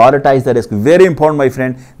prioritize the risk. Very important, my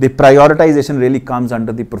friend. The prioritization really comes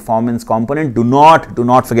under the performance component. Do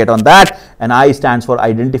not forget on that. And I stands for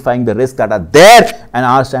identifying the risks that are there, and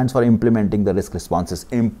R stands for implementing the risk responses.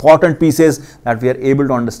 Important pieces that we are able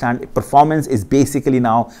to understand. Performance is basically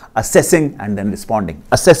now assessing and then responding,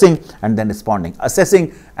 assessing and then responding,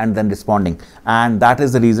 assessing and then responding. And that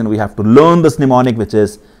is the reason we have to learn this mnemonic, which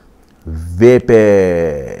is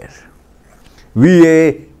VAPIR,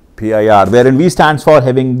 VAPIR, wherein V stands for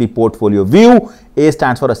having the portfolio view, A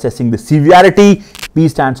stands for assessing the severity, P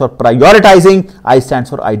stands for prioritizing, I stands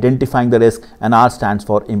for identifying the risk, and R stands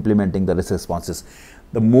for implementing the risk responses.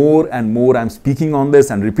 The more and more I'm speaking on this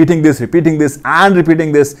and repeating this and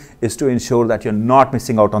repeating this is to ensure that you're not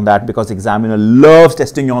missing out on that, because examiner loves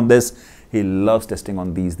testing on this. He loves testing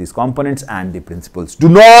on these components and the principles. Do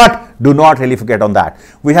not really forget on that.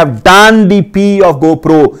 We have done the P of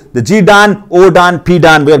GoPro, the G done, O done, P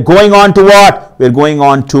done. We are going on to what? We are going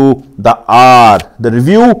on to the R, the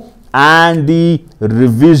review and the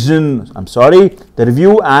revision. The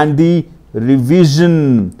review and the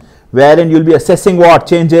revision, wherein you'll be assessing what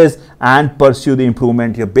changes and pursue the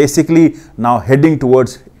improvement. You're basically now heading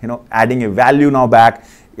towards adding a value now back.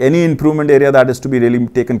 Any improvement area that is to be really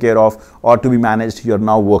taken care of or to be managed, you're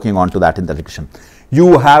now working on to that in the direction.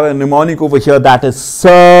 You have a mnemonic over here, that is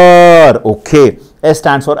SIR. Okay, S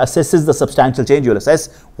stands for assesses the substantial change. You'll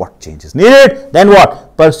assess what change is needed, then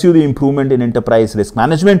what? Pursue the improvement in enterprise risk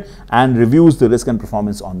management and reviews the risk and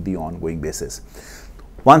performance on the ongoing basis.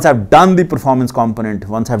 Once I've done the performance component,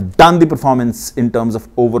 once I've done the performance in terms of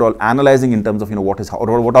overall analyzing in terms of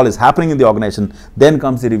what all is happening in the organization, then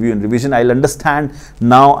comes the review and revision. I'll understand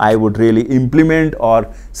now I would really implement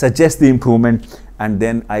or suggest the improvement, and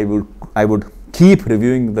then I would keep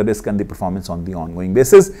reviewing the risk and the performance on the ongoing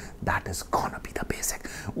basis. That is gonna be the basic.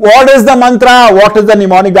 What is the mantra? What is the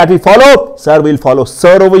mnemonic that we follow? Sir, we'll follow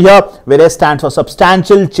SIR over here, where S stands for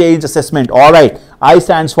substantial change assessment. All right. I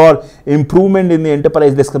stands for improvement in the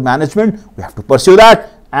enterprise risk management. We have to pursue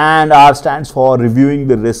that. And R stands for reviewing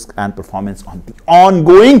the risk and performance on the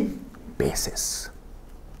ongoing basis.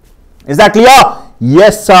 Is that clear?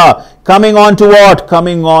 Yes, sir. Coming on to what?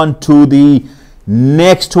 Coming on to the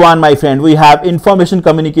next one, my friend. We have information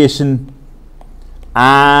communication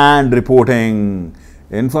and reporting.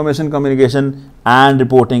 Information communication and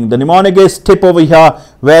reporting. The mnemonic is TIP over here,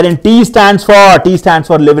 wherein T stands for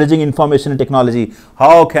leveraging information and technology.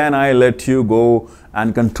 How can I let you go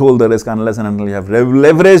and control the risk unless and until you have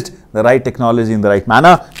leveraged the right technology in the right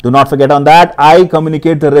manner? Do not forget on that. I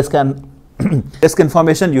communicate the risk and risk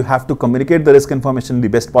information. You have to communicate the risk information in the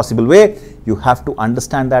best possible way. You have to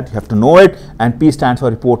understand that, you have to know it. And P stands for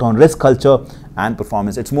report on risk culture and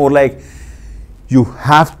performance. It's more like you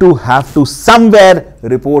have to somewhere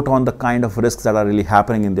report on the kind of risks that are really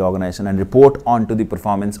happening in the organization and report on to the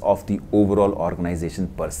performance of the overall organization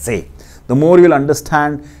per se. The more you'll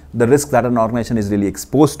understand the risk that an organization is really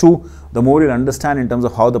exposed to, the more you'll understand in terms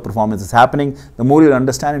of how the performance is happening, the more you'll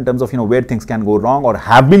understand in terms of where things can go wrong or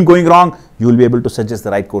have been going wrong, you will be able to suggest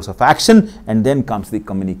the right course of action. And then comes the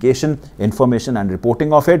communication, information and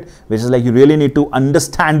reporting of it, which is like you really need to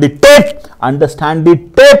understand the tip,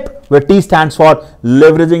 where T stands for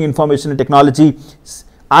leveraging information and technology,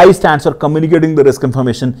 I stands for communicating the risk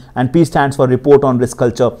information, and P stands for report on risk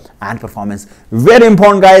culture and performance. Very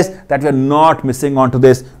important, guys, that we are not missing on to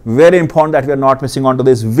this. Very important that we are not missing on to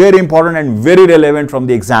this. Very important and very relevant from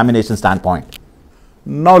the examination standpoint.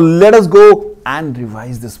 Now let us go and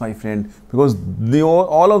revise this, my friend, because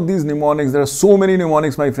all of these mnemonics, there are so many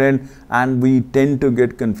mnemonics, my friend, and we tend to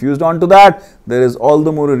get confused onto that. There is all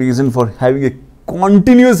the more a reason for having a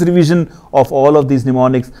continuous revision of all of these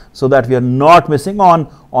mnemonics so that we are not missing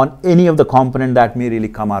on any of the component that may really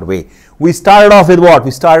come our way. We started off with what?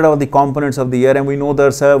 We started off with the components of the year, and we know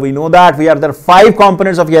that, sir, we know that there are 5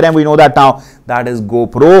 components of year, and we know that now. That is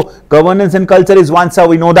GoPro. Governance and culture is one, sir,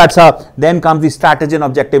 we know that, sir. Then comes the strategy and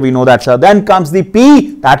objective, we know that, sir. Then comes the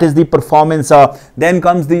P, that is the performance, sir. Then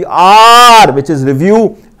comes the R, which is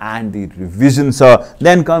review and the revision, sir.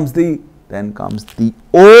 Then comes the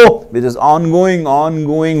O, which is ongoing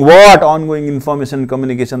what? Ongoing information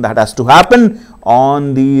communication that has to happen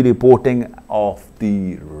on the reporting of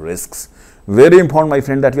the risks. Very important, my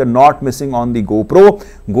friend, that we are not missing on the GoPro.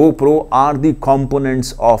 GoPro are the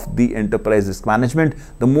components of the enterprise risk management.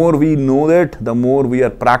 The more we know that, the more we are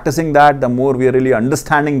practicing that, the more we are really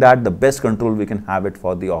understanding that, the best control we can have it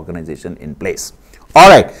for the organization in place.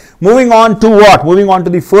 Alright, moving on to what? Moving on to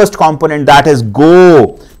the first component, that is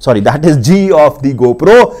that is G of the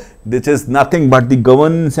GoPro, which is nothing but the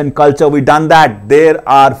governance and culture. We done that. There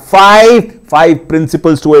are five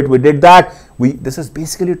principles to it. We did that. This is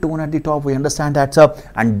basically tone at the top. We understand that, sir.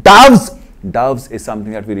 And doves is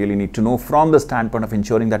something that we really need to know from the standpoint of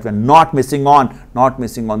ensuring that we are not missing on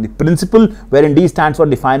the principle, wherein D stands for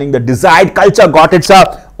defining the desired culture. Got it,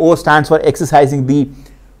 sir. O stands for exercising the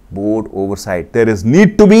board oversight. There is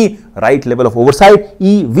need to be right level of oversight.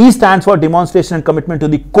 V stands for demonstration and commitment to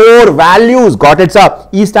the core values. Got it, sir.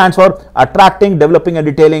 E stands for attracting, developing and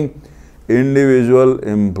retaining individual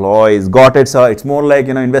employees. Got it, sir. It's more like,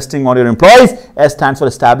 investing on your employees. S stands for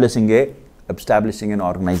establishing an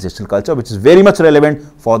organizational culture, which is very much relevant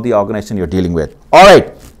for the organization you're dealing with. All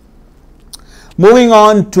right. Moving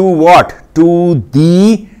on to what? To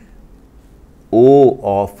the O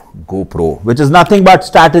of GoPro, which is nothing but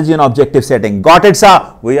strategy and objective setting. Got it,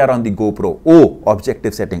 sir? We are on the GoPro. O,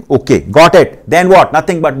 objective setting. Okay, got it. Then what?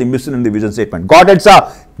 Nothing but the mission and the vision statement. Got it, sir?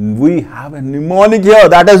 We have a mnemonic here.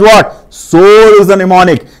 That is what? SOAR is the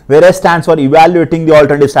mnemonic, where S stands for evaluating the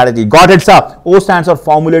alternative strategy. Got it, sir? O stands for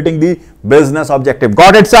formulating the business objective.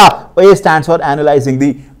 Got it, sir? A stands for analyzing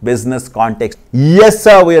the business context. Yes,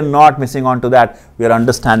 sir, we are not missing on to that. We are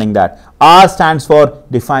understanding that. R stands for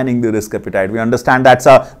defining the risk appetite. We understand that,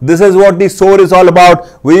 sir. This is what the SOAR is all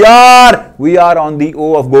about. We are on the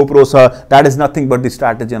O of GoPro, sir. That is nothing but the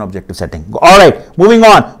strategy and objective setting. All right, moving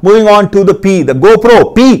on to the P, the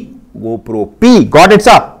GoPro P. Got it,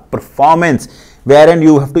 sir? Performance, wherein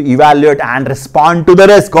you have to evaluate and respond to the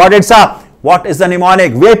risk. Got it, sir? What is the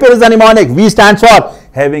mnemonic? VAPOR is the mnemonic. V stands for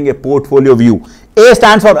having a portfolio view. A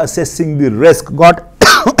stands for assessing the risk.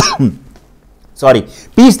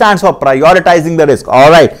 P stands for prioritizing the risk. All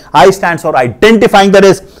right. I stands for identifying the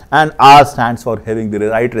risk, and R stands for having the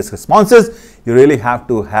right risk responses. You really have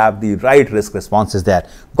to have the right risk responses there.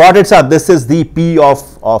 Got it, sir? This is the P of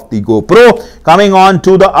the GoPro. Coming on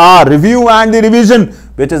to the R, review and the revision,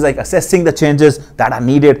 which is like assessing the changes that are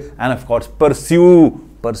needed, and of course pursue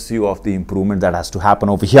of the improvement that has to happen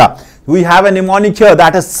over here. We have a mnemonic here,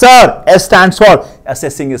 that is SIR. S stands for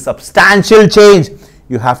assessing a substantial change.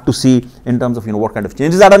 You have to see in terms of what kind of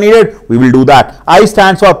changes that are needed. We will do that. I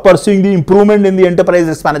stands for pursuing the improvement in the enterprise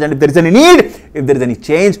risk management. If there is any need, if there is any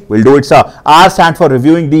change, we'll do it, sir. R stands for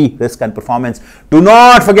reviewing the risk and performance. Do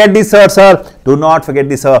not forget the SIR, sir. Do not forget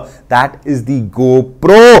the SIR. That is the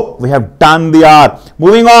GoPro. We have done the R.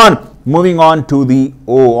 Moving on to the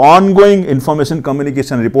O, ongoing information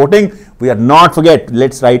communication reporting. We are not forget.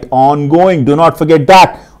 Let's write ongoing. Do not forget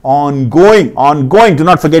that. Ongoing. Do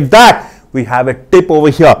not forget that. We have a tip over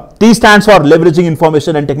here. T stands for leveraging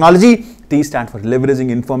information and technology. T stands for leveraging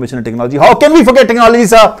information and technology. How can we forget technology,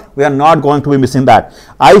 sir? We are not going to be missing that.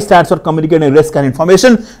 I stands for communicating risk and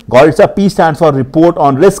information. Got it, sir? P stands for report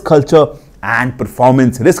on risk culture and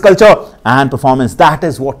performance. Risk culture and performance. That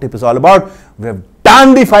is what tip is all about. We have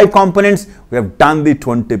done the 5 components. We have done the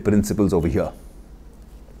 20 principles over here.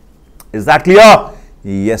 Is that clear?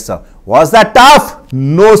 Yes, sir. Was that tough?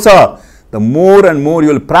 No, sir. The more and more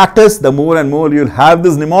you will practice, the more and more you will have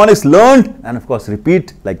these mnemonics learned, and of course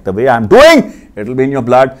repeat like the way I am doing. It will be in your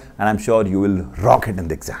blood, and I am sure you will rock it in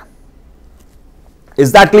the exam.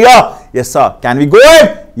 Is that clear? Yes, sir. Can we go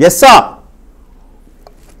ahead? Yes, sir.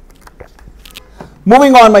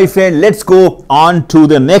 Moving on, my friend, let's go on to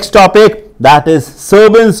the next topic, that is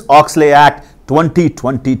Sarbanes-Oxley Act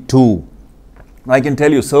 2022. I can tell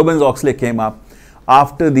you, Sarbanes-Oxley came up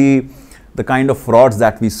after the kind of frauds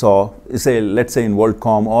that we saw, let's say in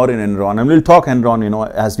WorldCom or in Enron, and we'll talk Enron,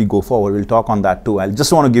 as we go forward. We'll talk on that too. I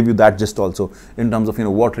just want to give you that gist also in terms of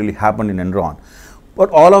what really happened in Enron. But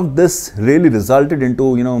all of this really resulted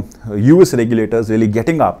into, US regulators really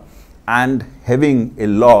getting up and having a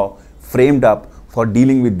law framed up for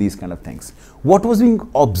dealing with these kind of things. What was being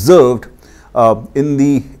observed in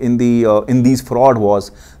these fraud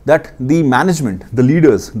was that the management, the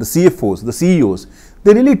leaders, the CFOs, the CEOs,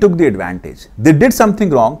 they really took the advantage. They did something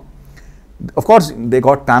wrong. Of course, they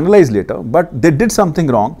got penalized later, but they did something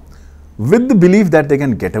wrong with the belief that they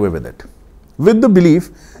can get away with it, with the belief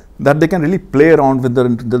that they can really play around with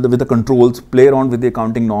the controls, play around with the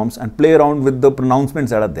accounting norms, and play around with the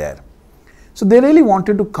pronouncements that are there. So they really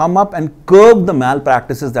wanted to come up and curb the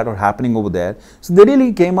malpractices that were happening over there. So they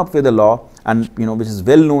really came up with a law, and which is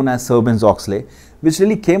well known as Sarbanes-Oxley, which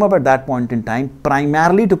really came up at that point in time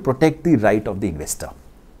primarily to protect the right of the investor.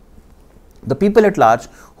 The people at large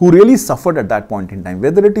who really suffered at that point in time,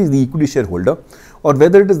 whether it is the equity shareholder, or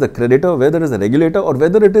whether it is the creditor, whether it is the regulator, or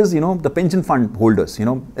whether it is the pension fund holders,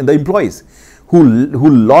 and the employees who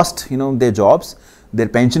lost their jobs, their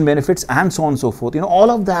pension benefits, and so on and so forth. All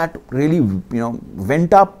of that really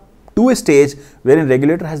went up to a stage wherein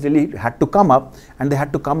regulator has really had to come up, and they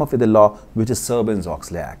had to come up with a law which is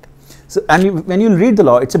Sarbanes-Oxley Act. So, and when you read the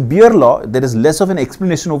law, it's a beer law. There is less of an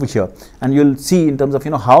explanation over here, and you'll see in terms of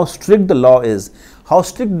how strict the law is, how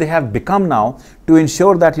strict they have become now to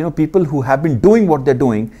ensure that people who have been doing what they're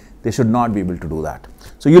doing, they should not be able to do that.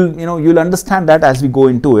 So you'll understand that as we go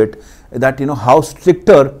into it, that how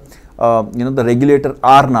stricter the regulator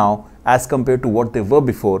are now as compared to what they were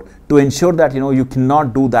before, to ensure that you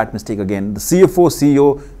cannot do that mistake again. The CFO,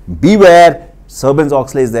 CEO, beware,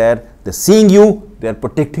 Sarbanes-Oxley is there. They're seeing you. They are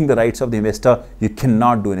protecting the rights of the investor. You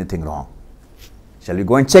cannot do anything wrong. Shall we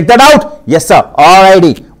go and check that out? Yes, sir.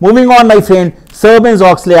 Alrighty. Moving on, my friend.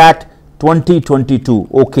 Sarbanes-Oxley Act 2022.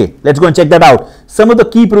 Okay, let's go and check that out. Some of the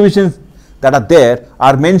key provisions that are there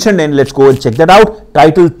are mentioned in. Let's go and check that out.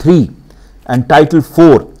 Title 3 and Title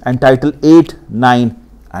 4 and Title 8, 9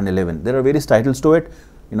 and 11. There are various titles to it.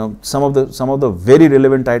 Some of the very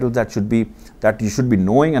relevant titles that you should be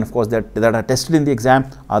knowing, and of course that are tested in the exam,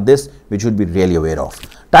 are this, which you should be really aware of.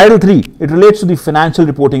 Title 3, it relates to the financial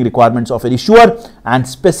reporting requirements of an issuer and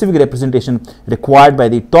specific representation required by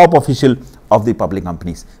the top official of the public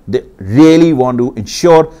companies. They really want to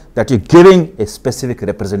ensure that you're giving a specific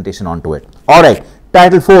representation onto it. All right.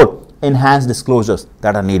 Title 4, enhanced disclosures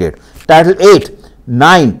that are needed. Title 8,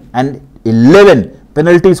 9 and 11,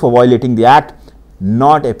 penalties for violating the act,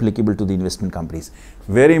 not applicable to the investment companies.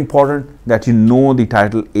 Very important that you know the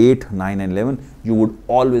Title 8, 9 and 11. You would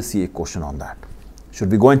always see a question on that.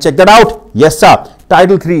 Should we go and check that out? Yes, sir.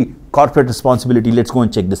 Title 3, corporate responsibility. Let's go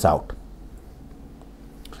and check this out.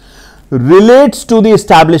 Relates to the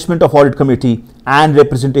establishment of audit committee and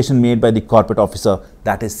representation made by the corporate officer,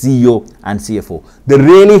 that is CEO and CFO. They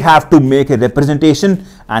really have to make a representation,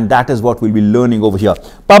 and that is what we'll be learning over here.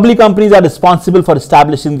 Public companies are responsible for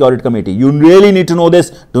establishing the audit committee. You really need to know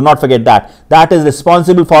this. Do not forget that. That is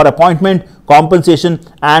responsible for appointment, compensation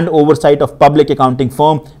and oversight of public accounting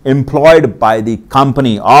firm employed by the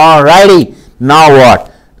company. Alrighty. Now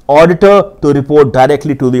what? Auditor to report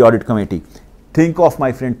directly to the audit committee. Think of,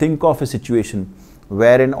 my friend, think of a situation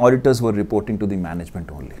wherein auditors were reporting to the management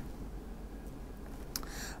only.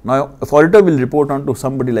 Now, if auditor will report on to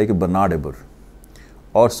somebody like a Bernard Eber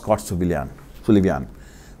or Scott Sullivan,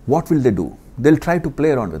 what will they do? They'll try to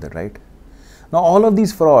play around with it, right? Now, all of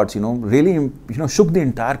these frauds, really, shook the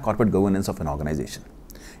entire corporate governance of an organization.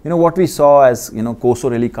 What we saw as, COSO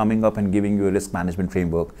really coming up and giving you a risk management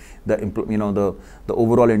framework, the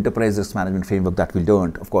overall enterprise risk management framework that we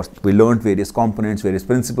learned. Of course, we learned various components, various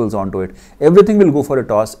principles onto it. Everything will go for a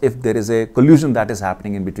toss if there is a collusion that is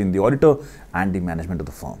happening in between the auditor and the management of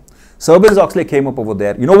the firm. Sarbanes-Oxley came up over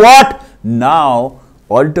there. You know what? Now,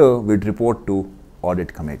 auditor would report to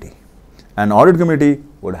audit committee. And audit committee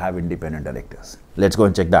would have independent directors. Let's go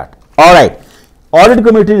and check that. All right. Audit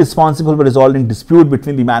committee is responsible for resolving dispute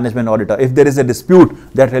between the management and auditor. If there is a dispute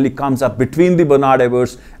that really comes up between the Bernard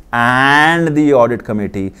Evers and the audit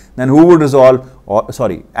committee, then who would resolve,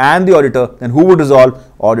 and the auditor, then who would resolve?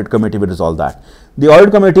 Audit committee would resolve that. The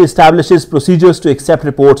audit committee establishes procedures to accept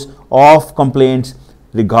reports of complaints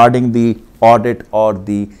regarding the audit or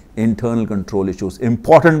the internal control issues.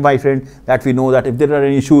 Important, my friend, that we know that if there are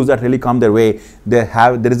any issues that really come their way, there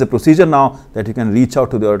is a procedure now that you can reach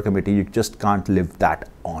out to the audit committee. You just can't live that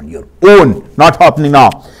on your own. Not happening now.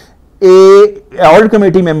 Audit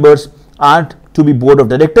committee members are to be board of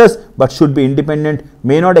directors, but should be independent,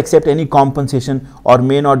 may not accept any compensation, or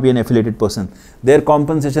may not be an affiliated person. Their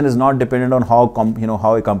compensation is not dependent on how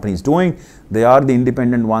how a company is doing. They are the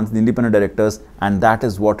independent ones, the independent directors, and that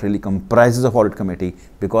is what really comprises of audit committee,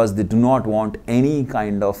 because they do not want any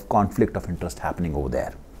kind of conflict of interest happening over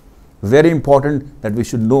there. Very important that we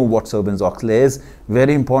should know what Sarbanes-Oxley is.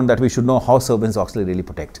 Very important that we should know how Sarbanes-Oxley really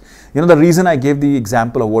protect. You know, the reason I gave the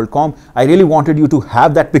example of WorldCom, I really wanted you to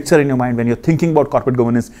have that picture in your mind when you're thinking about corporate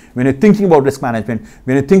governance, when you're thinking about risk management,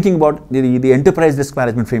 when you're thinking about the enterprise risk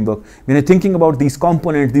management framework, when you're thinking about these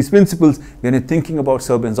components, these principles, when you're thinking about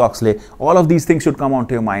Sarbanes-Oxley, all of these things should come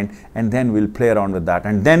onto your mind, and then we'll play around with that.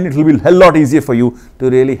 And then it will be a hell lot easier for you to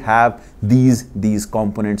really have these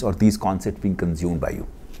components or these concepts being consumed by you.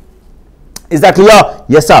 Is that clear?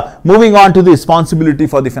 Yes, sir. Moving on to the responsibility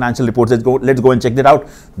for the financial reports. Let's go and check that out.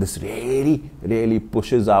 This really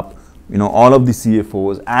pushes up, you know, all of the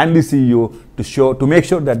CFOs and the CEO to make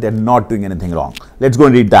sure that they're not doing anything wrong. Let's go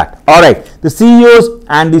and read that. All right. The CEOs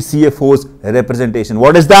and the CFOs representation.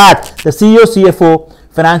 What is that? The CEO, CFO,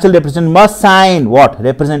 financial representative must sign what?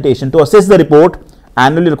 Representation to assess the report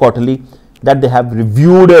annually or quarterly, that they have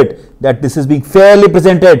reviewed it, that this is being fairly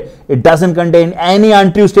presented, it doesn't contain any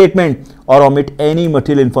untrue statement or omit any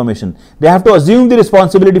material information. They have to assume the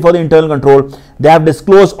responsibility for the internal control. They have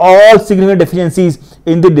disclosed all significant deficiencies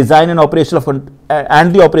in the design and operation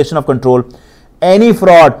of control, any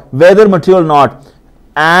fraud, whether material or not,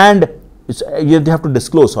 and you have to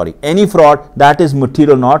disclose, any fraud that is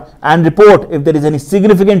material or not, and report if there is any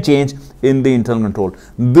significant change in the internal control.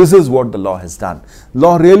 This is what the law has done.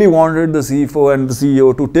 Law really wanted the CFO and the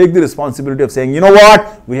CEO to take the responsibility of saying, you know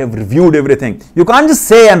what, we have reviewed everything. You can't just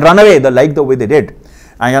say and run away like the way they did.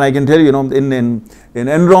 And I can tell you, you know, in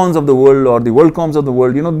Enrons of the world or the WorldComs of the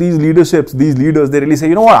world, you know, these leaders, they really say,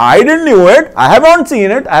 you know what, I didn't know it, I have not seen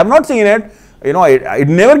it. You know, it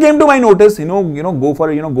never came to my notice.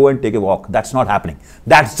 Go and take a walk. That's not happening.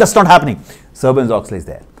 That's just not happening. Sarbanes-Oxley is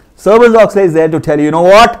there. Sarbanes-Oxley is there to tell you, you know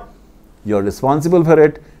what, you're responsible for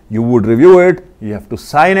it. You would review it. You have to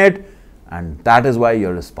sign it, and that is why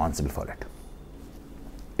you're responsible for it.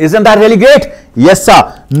 Isn't that really great? Yes,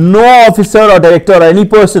 sir. No officer or director or any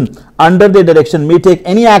person under their direction may take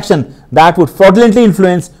any action that would fraudulently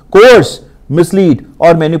influence, coerce, mislead,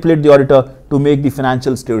 or manipulate the auditor to make the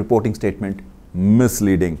financial reporting statement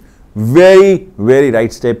misleading. Very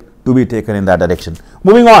right step to be taken in that direction.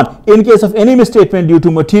 Moving on, in case of any misstatement due to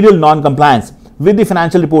material non-compliance with the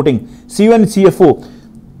financial reporting, CEO and CFO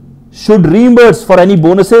should reimburse for any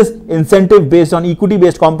bonuses, incentive based on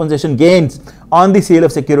equity-based compensation gains on the sale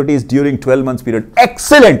of securities during 12 months period.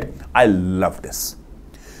 Excellent. I love this.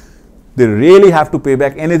 They really have to pay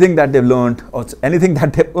back anything that they've learned or anything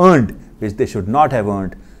that they've earned, which they should not have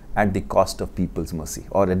earned, at the cost of people's mercy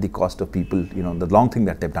or at the cost of people, you know, the wrong thing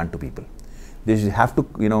that they've done to people. They should have to,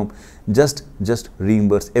 you know, just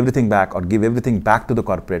reimburse everything back or give everything back to the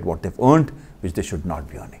corporate what they've earned, which they should not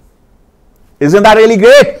be earning. Isn't that really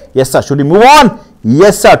great? Yes, sir. Should we move on?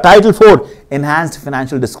 Yes, sir. Title 4, Enhanced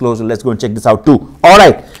Financial Disclosure. Let's go and check this out too. All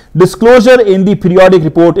right. Disclosure in the periodic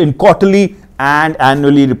report, in quarterly and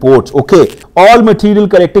annually reports. Okay. All material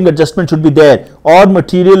correcting adjustment should be there. All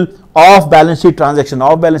material off balance sheet transaction.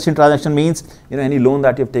 Off balance sheet transaction means, you know, any loan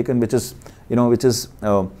that you have taken, which is say, you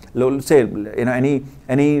know,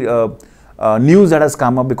 any news that has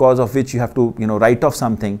come up because of which you have to, you know, write off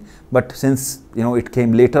something, but since, you know, it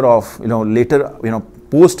came later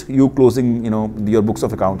post you closing, you know, your books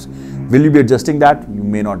of accounts, will you be adjusting that? You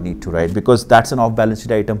may not need to, right? Because that's an off balance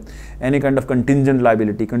sheet item. Any kind of contingent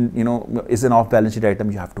liability, you know, is an off balance sheet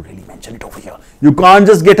item. You have to really mention it over here. You can't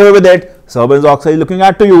just get away with it. Sarbanes-Oxley is looking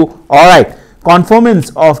at to you. All right.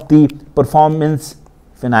 Conformance of the performance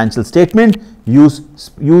financial statement, use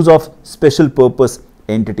of special purpose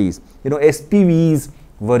entities. You know, SPVs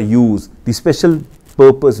were used, the special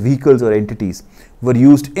purpose vehicles or entities were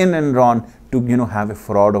used in Enron to, you know, have a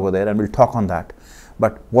fraud over there, and we'll talk on that.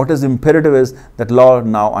 But what is imperative is that law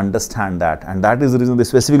now understand that, and that is the reason they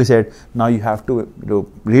specifically said now you have to, you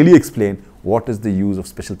know, really explain what is the use of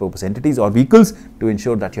special purpose entities or vehicles to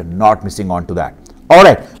ensure that you're not missing on to that. All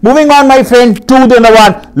right, moving on, my friend, to the other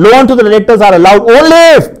one. Loan to the directors are allowed only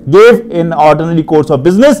if give in ordinary course of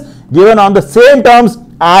business, given on the same terms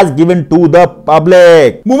as given to the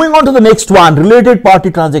public. Moving on to the next one, related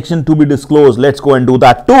party transaction to be disclosed. Let's go and do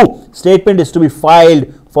that too. Statement is to be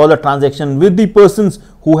filed for the transaction with the persons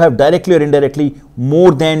who have directly or indirectly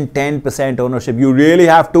more than 10% ownership. You really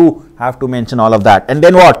have to mention all of that. And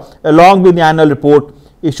then what? Along with the annual report,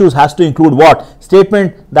 issues has to include what?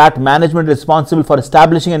 Statement that management is responsible for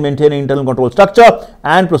establishing and maintaining internal control structure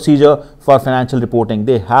and procedure for financial reporting.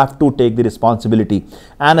 They have to take the responsibility.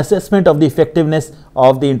 And assessment of the effectiveness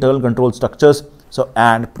of the internal control structures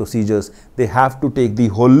and procedures. They have to take the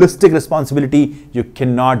holistic responsibility. You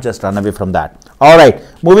cannot just run away from that. All right,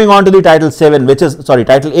 moving on to the title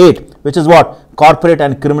 8, which is what? Corporate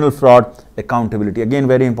and criminal fraud accountability. Again,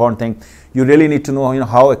 very important thing. You really need to know,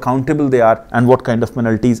 how accountable they are and what kind of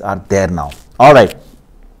penalties are there now. All right.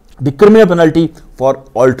 The criminal penalty for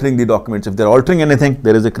altering the documents. If they're altering anything,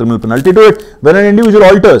 there is a criminal penalty to it. When an individual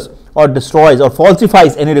alters or destroys or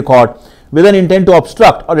falsifies any record with an intent to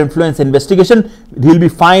obstruct or influence investigation, he will be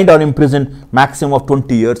fined or imprisoned maximum of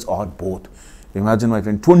 20 years or both. Imagine, my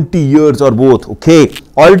friend, 20 years or both. Okay.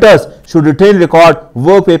 Auditors should retain record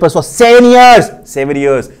work papers for 7 years. 7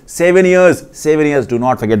 years. 7 years. 7 years. Do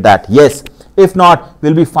not forget that. Yes. If not,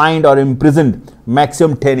 will be fined or imprisoned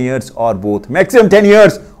maximum 10 years or both. Maximum 10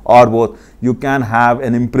 years or both. You can have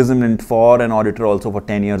an imprisonment for an auditor also for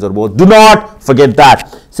 10 years or both. Do not forget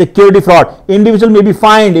that. Security fraud. Individual may be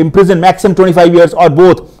fined, imprisoned maximum 25 years or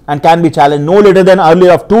both, and can be challenged no later than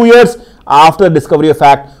earlier of 2 years after discovery of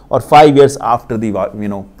fact or 5 years after the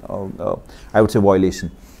I would say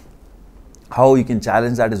violation. How you can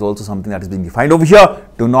challenge that is also something that is being defined over here.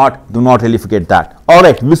 Do not really forget that. All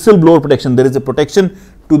right, whistleblower protection. There is a protection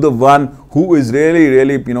to the one who is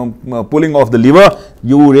really pulling off the lever.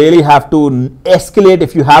 You really have to escalate,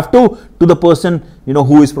 if you have to the person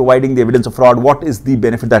who is providing the evidence of fraud. What is the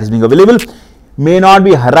benefit that is being available? May not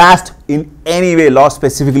be harassed in any way. Law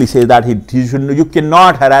specifically says that you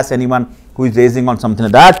cannot harass anyone who is raising on something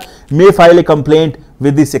like that. May file a complaint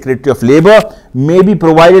with the Secretary of Labour, may be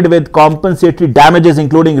provided with compensatory damages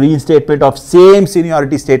including reinstatement of same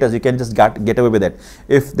seniority status. You can just get away with it.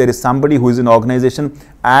 If there is somebody who is in organization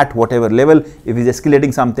at whatever level, if he is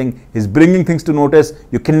escalating something, he is bringing things to notice,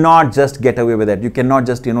 you cannot just get away with it. You cannot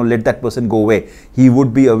just let that person go away. He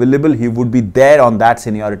would be available, he would be there on that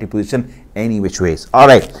seniority position any which ways. All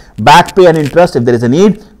right, back pay and interest if there is a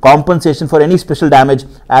need, compensation for any special damage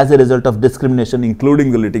as a result of discrimination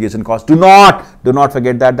including the litigation cost. Do not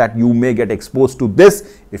forget that you may get exposed to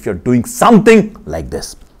this if you're doing something like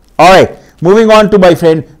this. All right, moving on to, my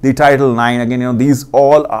friend, the Title 9. Again, these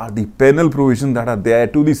all are the penal provisions that are there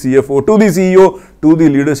to the CFO, to the CEO, to the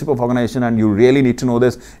leadership of organization, and you really need to know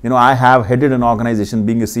this. I have headed an organization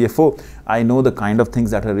being a CFO. I know the kind of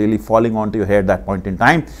things that are really falling onto your head at that point in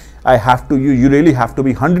time. You really have to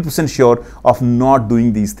be 100% sure of not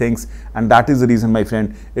doing these things, and that is the reason, my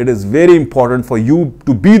friend, it is very important for you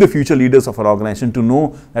to be the future leaders of an organization, to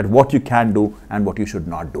know that what you can do and what you should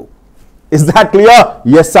not do. Is that clear?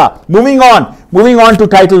 Yes, sir. Moving on to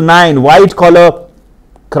Title 9, white collar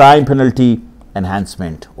crime penalty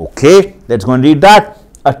enhancement. Okay, let's go and read that.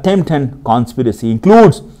 Attempt and conspiracy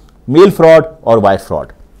includes mail fraud or wire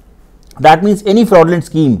fraud. That means any fraudulent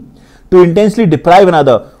scheme to intentionally deprive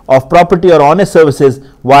another of property or honest services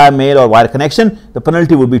via mail or wire connection. The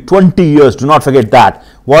penalty would be 20 years. Do not forget that.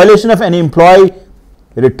 Violation of any employee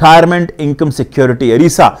retirement income security,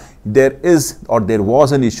 ERISA. There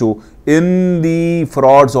was an issue in the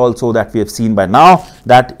frauds also that we have seen by now,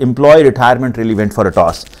 that employee retirement really went for a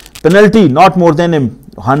toss. Penalty not more than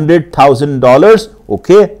 $100,000,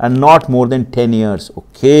 okay, and not more than 10 years,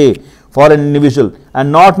 okay, for an individual,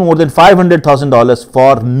 and not more than $500,000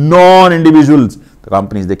 for non-individuals. The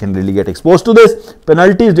companies, they can really get exposed to this.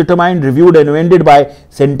 Penalty is determined, reviewed and amended by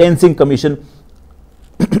Sentencing Commission.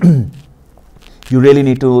 You really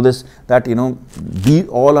need to know this, that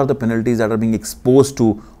all are the penalties that are being exposed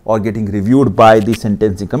to or getting reviewed by the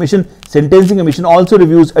Sentencing Commission. Sentencing Commission also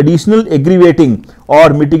reviews additional aggravating or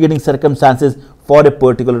mitigating circumstances for a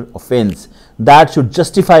particular offence that should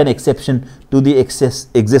justify an exception to the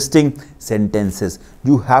existing sentences.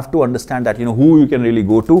 You have to understand that who you can really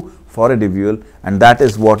go to for a review, and that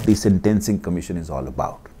is what the Sentencing Commission is all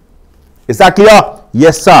about. Is that clear?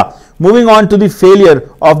 Yes, sir. Moving on to the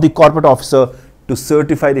failure of the corporate officer to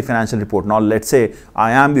certify the financial report. Now, let's say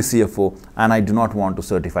I am the CFO and I do not want to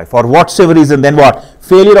certify for whatsoever reason. Then what?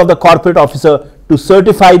 Failure of the corporate officer to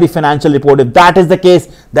certify the financial report. If that is the case,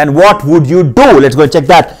 then what would you do? Let's go and check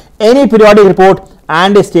that. Any periodic report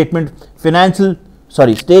and a statement filed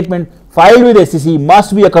with SEC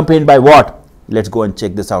must be accompanied by what? Let's go and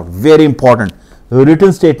check this out. Very important. A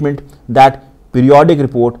written statement that periodic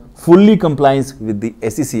report fully complies with the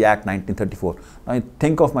SEC Act 1934. Now,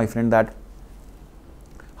 think of, my friend, that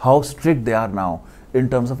how strict they are now, in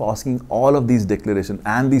terms of asking all of these declarations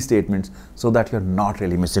and these statements so that you're not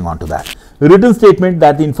really missing on to that. Written statement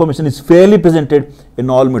that the information is fairly presented in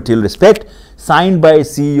all material respect, signed by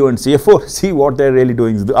CEO and CFO. See what they're really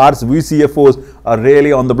doing. We CFOs are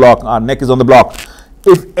really on the block. Our neck is on the block.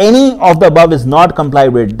 If any of the above is not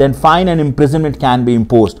complied with, then fine and imprisonment can be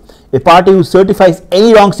imposed. A party who certifies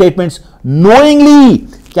any wrong statements knowingly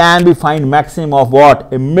can be fined maximum of what?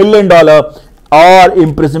 $1 million or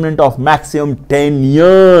imprisonment of maximum 10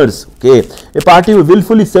 years. Okay. A party who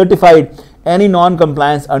willfully certified any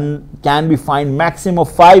non-compliance can be fined maximum of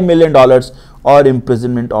 $5 million or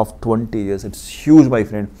imprisonment of 20 years. It's huge, my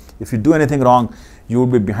friend. If you do anything wrong, you will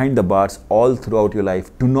be behind the bars all throughout your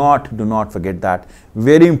life. Do not forget that.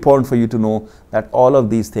 Very important for you to know that all of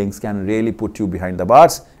these things can really put you behind the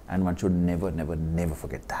bars, and one should never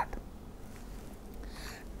forget that.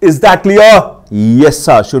 Is that clear? Yes,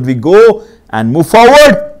 sir. Should we go and move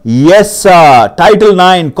forward? Yes, sir. Title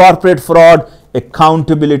 9, Corporate Fraud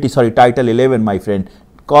Accountability. Sorry, Title 11, my friend.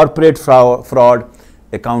 Corporate Fraud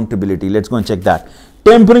Accountability. Let's go and check that.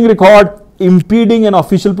 Tampering record impeding an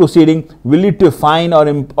official proceeding will lead to a fine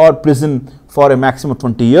or prison for a maximum of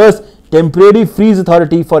 20 years. Temporary freeze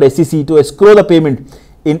authority for SEC to escrow the payment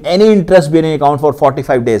in any interest bearing account for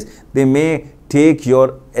 45 days. They may take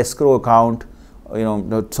your escrow account, put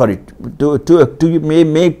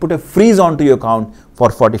a freeze onto your account for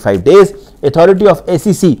 45 days. Authority of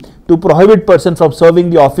SEC to prohibit person from serving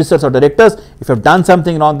the officers or directors. If you have done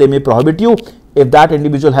something wrong, they may prohibit you. If that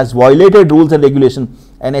individual has violated rules and regulations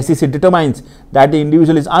and SEC determines that the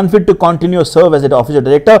individual is unfit to continue or serve as an officer or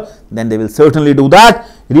director, then they will certainly do that.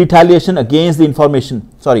 Retaliation against the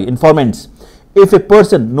informants. If a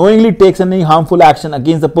person knowingly takes any harmful action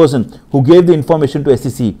against the person who gave the information to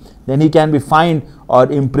SEC, then he can be fined or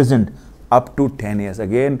imprisoned up to 10 years.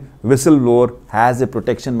 Again, whistleblower has a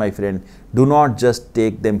protection, my friend. Do not just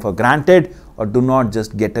take them for granted or do not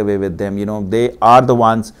just get away with them. They are the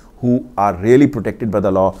ones who are really protected by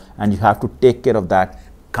the law, and you have to take care of that,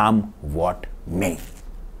 come what may.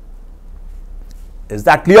 Is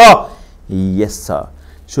that clear? Yes, sir.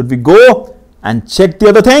 Should we go and check the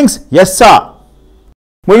other things? Yes, sir.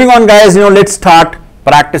 Moving on, guys, let's start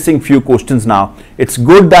practicing few questions now. It's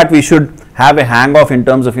good that we should have a hang of in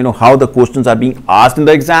terms of how the questions are being asked in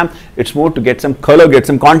the exam. It's more to get some color, get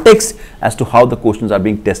some context as to how the questions are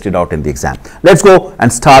being tested out in the exam. Let's go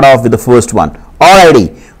and start off with the first one.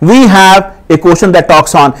 Alrighty, we have a question that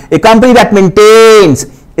talks on a company that maintains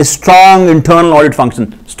a strong internal audit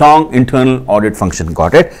function. Strong internal audit function.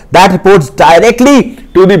 Got it? That reports directly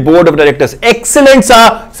to the board of directors. Excellent,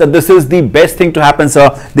 sir. So this is the best thing to happen, sir.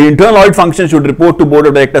 The internal audit function should report to board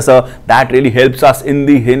of directors, sir. That really helps us in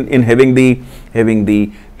having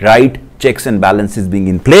the right checks and balances being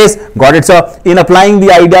in place. Got it, sir? In applying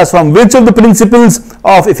the ideas from which of the principles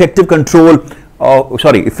of effective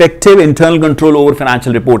internal control over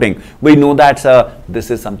financial reporting. We know that, sir, this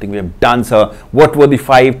is something we have done, sir. What were the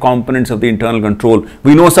 5 components of the internal control?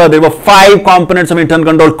 We know, sir, there were 5 components of internal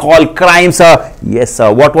control called crime, sir. Yes,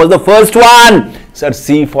 sir. What was the first one? Sir,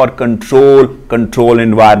 C for control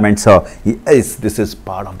environment, sir. Yes, this is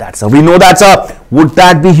part of that, sir. We know that, sir. Would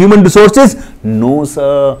that be human resources? No,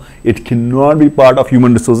 sir. It cannot be part of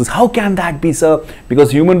human resources. How can that be, sir?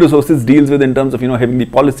 Because human resources deals with in terms of having the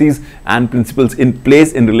policies and principles in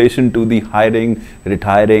place in relation to the hiring,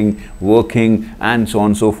 retiring, working, and so on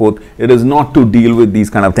and so forth. It is not to deal with these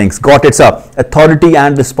kind of things. Got it, sir? Authority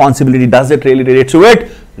and responsibility. Does it really relate to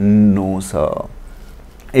it? No, sir.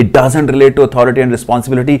 It doesn't relate to authority and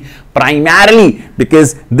responsibility primarily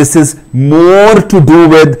because this is more to do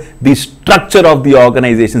with the structure of the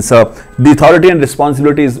organization, sir. The authority and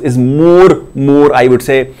responsibility is more, I would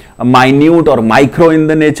say, minute or micro in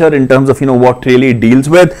the nature in terms of what really it deals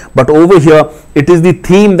with. But over here, it is the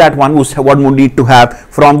theme that one would need to have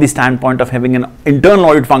from the standpoint of having an internal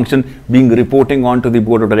audit function being reporting on to the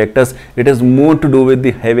board of directors. It is more to do with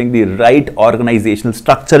having the right organizational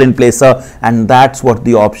structure in place, sir, and that's what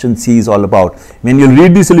the option C is all about. When you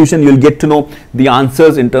read the solution, you'll get to know the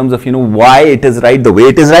answers in terms of why it is right, the way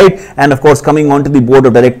it is right, and of course coming on to the board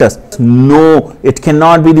of directors. No, it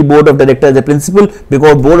cannot be the board of directors as a principal,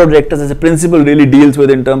 because board of directors as a principal really deals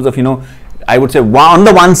with in terms of I would say on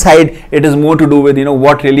the one side it is more to do with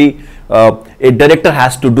what really a director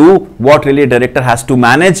has to do, what really a director has to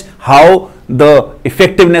manage, how the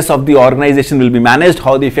effectiveness of the organization will be managed,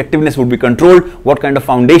 how the effectiveness would be controlled, what kind of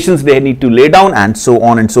foundations they need to lay down, and so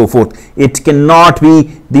on and so forth. It cannot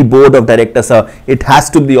be the board of directors, sir. It has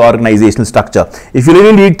to be the organizational structure. If you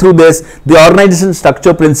really read through this, the organizational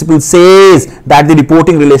structure principle says that the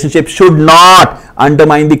reporting relationship should not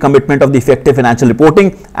undermine the commitment of the effective financial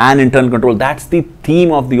reporting and internal control. That's the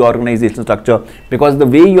theme of the organizational structure, because the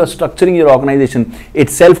way you are structuring your organization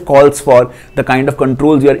itself calls for the kind of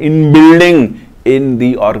controls you are inbuilding in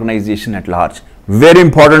the organization at large. Very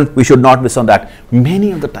important, we should not miss on that.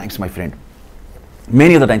 Many of the times, my friend,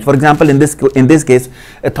 many of the times, for example, in this case,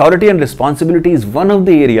 authority and responsibility is one of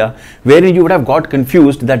the area wherein you would have got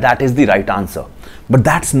confused that is the right answer. But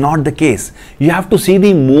that's not the case. You have to see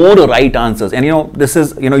the more right answers. And this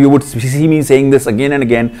is, you would see me saying this again and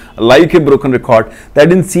again, like a broken record,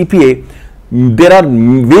 that in CPA, there are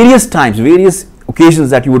various times, various occasions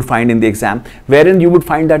that you would find in the exam, wherein you would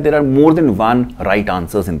find that there are more than one right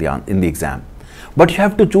answers in the exam. But you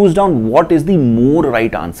have to choose down what is the more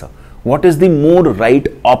right answer. What is the more right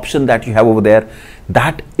option that you have over there?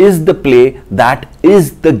 That is the play, that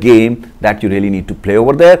is the game that you really need to play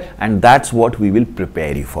over there, and that's what we will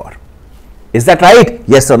prepare you for. Is that right?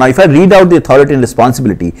 Yes sir. Now if I read out the authority and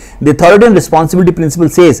responsibility, the authority and responsibility principle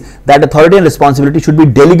says that authority and responsibility should be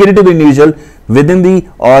delegated to the individual within the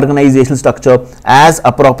organizational structure as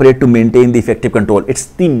appropriate to maintain the effective control. As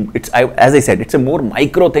I said, it's a more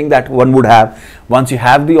micro thing that one would have. Once you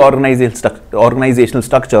have the organizational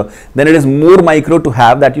structure, then it is more micro to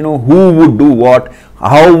have that, who would do what,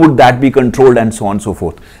 how would that be controlled, and so on and so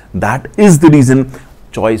forth. That is the reason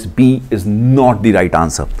choice B is not the right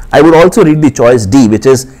answer. I would also read the choice D, which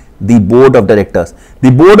is the board of directors.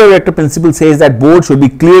 The board of director principle says that board should be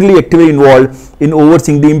clearly actively involved in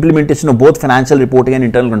overseeing the implementation of both financial reporting and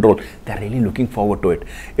internal control. They are really looking forward to it.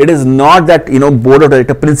 It is not that board of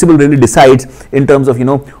director principle really decides in terms of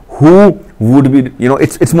who would be,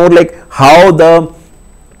 it's more like how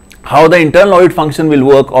the internal audit function will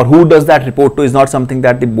work or who does that report to is not something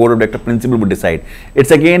that the board of director principal would decide.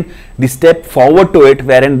 It's again the step forward to it,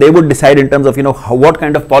 wherein they would decide in terms of what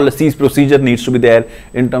kind of policies, procedure needs to be there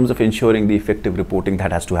in terms of ensuring the effective reporting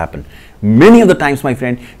that has to happen. Many of the times, my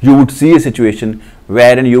friend, you would see a situation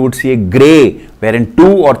wherein you would see a gray, wherein 2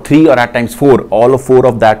 or 3 or at times 4, all of 4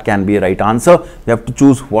 of that can be a right answer. You have to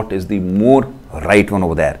choose what is the more right one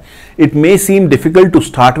over there. It may seem difficult to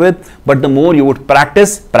start with, but the more you would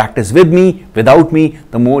practice with me, without me,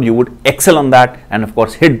 the more you would excel on that and of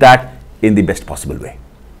course hit that in the best possible way.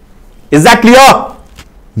 Is that clear?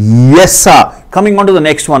 Yes sir. Coming on to the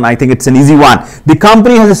next one, I think it's an easy one. The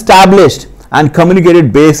company has established and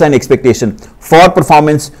communicated baseline expectation for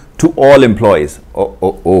performance to all employees.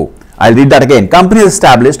 I'll read that again. Company has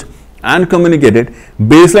established and communicated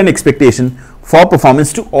baseline expectation for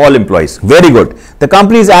performance to all employees. Very good. The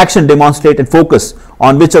company's action demonstrated focus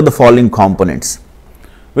on which of the following components?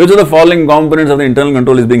 Which of the following components of the internal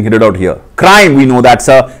control is being headed out here? Crime, we know that,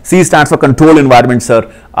 sir. C stands for control environment,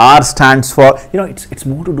 sir. R stands for, it's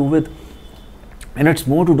more to do with, it's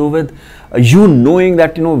more to do with you knowing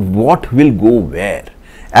that, what will go where.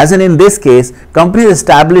 As in this case, companies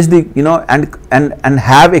establish the, and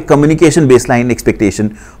have a communication baseline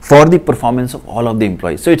expectation for the performance of all of the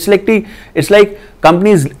employees. So it's like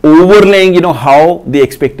companies overlaying, how the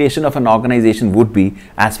expectation of an organization would be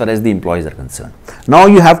as far as the employees are concerned. Now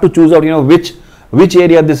you have to choose out, which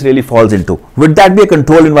area this really falls into. Would that be a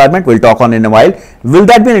control environment? We'll talk on in a while. Will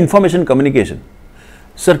that be an information communication?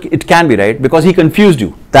 Sir, it can be, right? Because he confused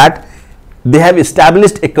you that they have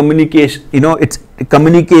established a communication, it's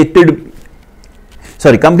communicated,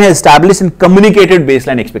 company has established and communicated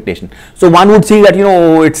baseline expectation. So one would see that,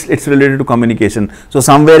 it's related to communication. So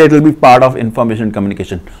somewhere it will be part of information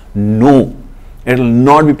communication. No, it will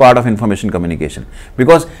not be part of information communication,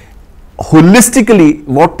 because holistically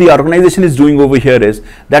what the organization is doing over here is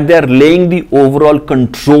that they are laying the overall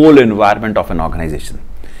control environment of an organization.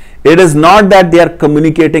 It is not that they are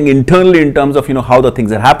communicating internally in terms of how the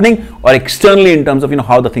things are happening, or externally in terms of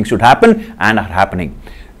how the things should happen and are happening.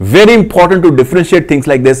 Very important to differentiate things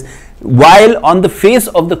like this. While on the face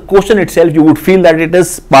of the question itself you would feel that it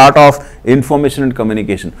is part of information and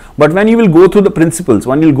communication, but when you will go through the principles,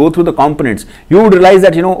 when you will go through the components, you would realize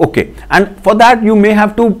that okay, and for that you may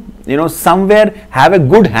have to somewhere have a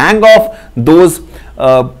good hang of those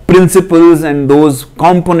principles and those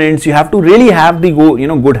components. You have to really have the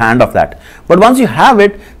good hand of that. But once you have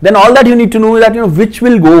it, then all that you need to know is that which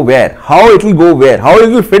will go where, how it will go where, how it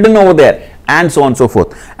will fit in over there, and so on and so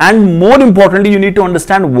forth. And more importantly, you need to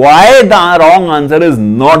understand why the wrong answer is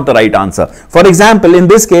not the right answer. For example, in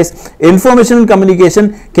this case, information and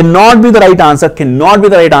communication cannot be the right answer,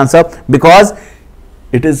 because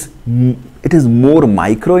it is more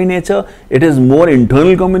micro in nature, it is more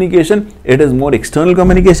internal communication, it is more external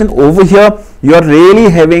communication. Over here you are really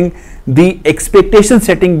having the expectation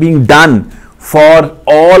setting being done for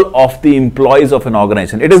all of the employees of an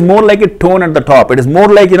organization. It is more like a tone at the top. It is more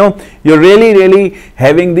like, you're really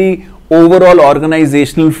having the overall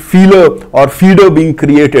organizational feeler or feeder being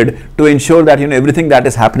created to ensure that everything that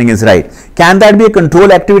is happening is right. Can that be a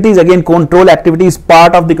control activities? Again, control activity is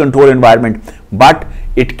part of the control environment, but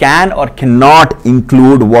it can or cannot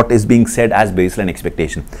include what is being said as baseline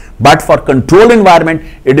expectation. But for control environment,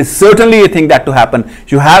 it is certainly a thing that to happen.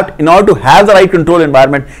 You have, in order to have the right control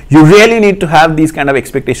environment, you really need to have these kind of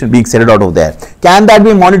expectations being set out of there. Can that be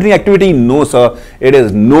a monitoring activity? No, sir. It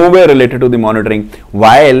is nowhere related to the monitoring.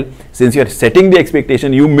 While since you are setting the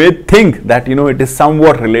expectation, you may think that it is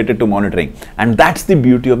somewhat related to monitoring, and that's the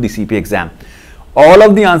beauty of the CPA exam. All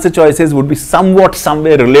of the answer choices would be somewhere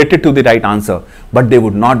related to the right answer, but they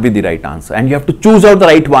would not be the right answer, and you have to choose out the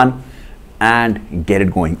right one and get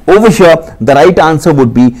it going. Over here, the right answer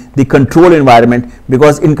would be the control environment,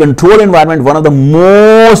 because in control environment, one of the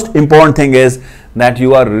most important thing is that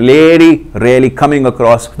you are really coming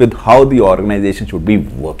across with how the organization should be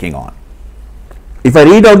working on. If I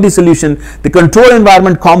read out the solution, the control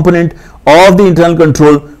environment component of the internal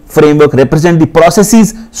control framework represent the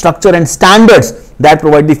processes, structure and standards that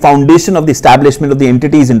provide the foundation of the establishment of the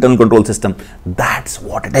entity's internal control system. That's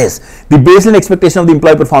what it is. The baseline expectation of the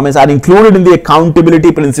employee performance are included in the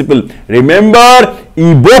accountability principle. Remember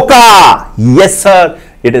EBOCA. Yes, sir.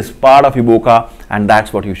 It is part of EBOCA, and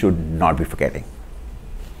that's what you should not be forgetting.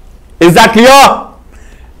 Is that clear?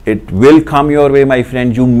 It will come your way, my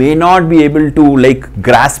friend. You may not be able to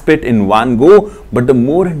grasp it in one go, but the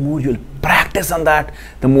more and more you'll practice on that,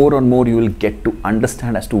 the more and more you will get to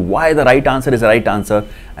understand as to why the right answer is the right answer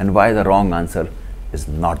and why the wrong answer is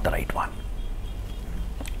not the right one.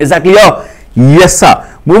 Is that clear? Yes,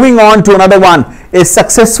 sir. Moving on to another one. A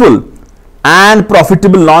successful and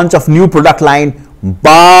profitable launch of new product line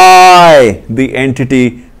by the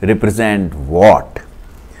entity represent what?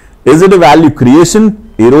 Is it a value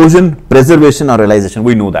creation, erosion, preservation or realization?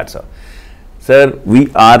 We know that, sir. Sir,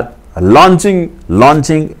 we are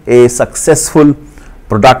launching a successful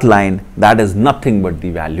product line that is nothing but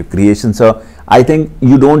the value creation, sir. I think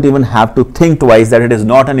you don't even have to think twice that it is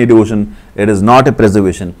not an erosion, it is not a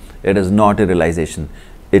preservation, it is not a realization.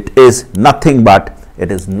 It is nothing but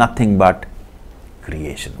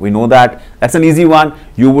creation. We know that. That's an easy one.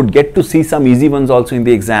 You would get to see some easy ones also in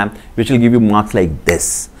the exam, which will give you marks like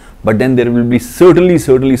this. But then there will be certainly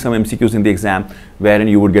some MCQs in the exam wherein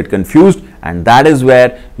you would get confused, and that is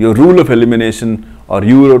where your rule of elimination or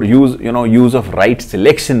your use of right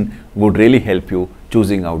selection would really help you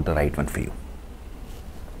choosing out the right one for you.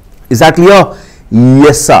 Is that clear?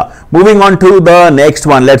 Yes, sir. Moving on to the next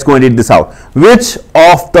one. Let's go and read this out. Which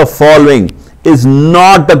of the following is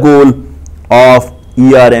not the goal of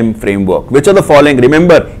ERM framework? Which of the following?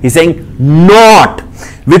 Remember, he's saying not.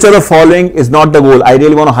 Which of the following is not the goal? I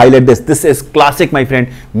really want to highlight this. This is classic, my friend.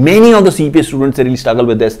 Many of the CPA students really struggle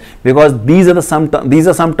with this, because these are some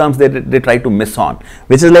terms they try to miss on,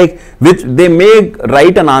 which is which they may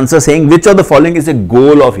write an answer saying which of the following is a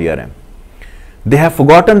goal of ERM. They have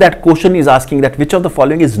forgotten that question is asking that which of the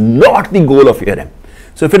following is not the goal of ERM.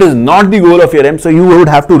 So if it is not the goal of ERM, so you would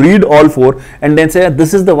have to read all four and then say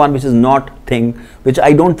this is the one which is not thing, which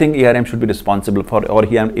I don't think ERM should be responsible for or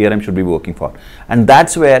ERM should be working for. And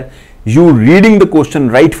that's where you reading the question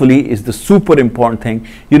rightfully is the super important thing.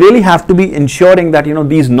 You really have to be ensuring that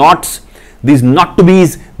these nots, these not to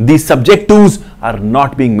be's, these subject tos are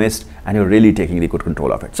not being missed, and you're really taking the good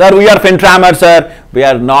control of it. Sir, we are FinTramers, sir. We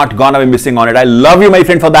are not gonna be missing on it. I love you, my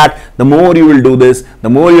friend, for that. The more you will do this, the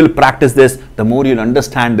more you will practice this, the more you'll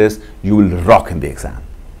understand this, you will rock in the exam.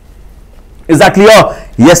 Is that clear?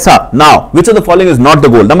 Yes, sir. Now, which of the following is not the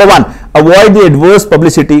goal? Number one, avoid the adverse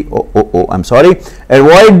publicity.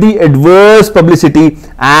 Avoid the adverse publicity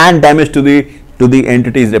and damage to the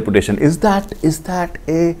entity's reputation. Is that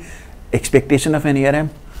a expectation of an ERM?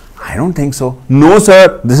 I don't think so. No,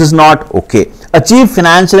 sir, this is not okay. Achieve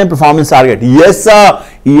financial and performance target. Yes, sir.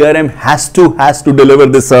 ERM has to deliver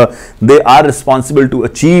this, sir. They are responsible to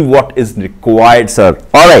achieve what is required, sir.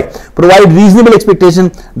 All right. Provide reasonable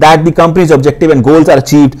expectation that the company's objective and goals are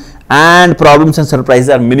achieved and problems and surprises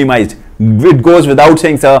are minimized. It goes without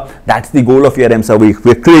saying, sir. That's the goal of ERM, sir. We're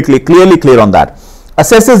clearly clear on that.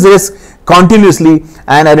 Assesses risk continuously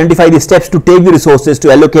and identify the steps to take the resources to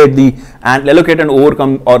allocate and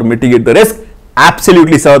overcome or mitigate the risk.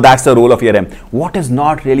 Absolutely, sir. That's the role of ERM. What is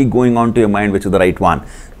not really going on to your mind, which is the right one?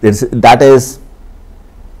 That is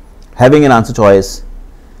having an answer choice.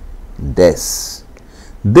 This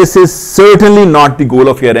is certainly not the goal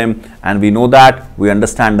of ERM, and we know that, we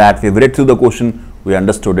understand that, we've read through the question, we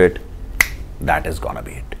understood it. That is gonna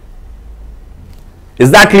be it.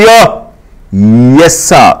 Is that clear? Yes,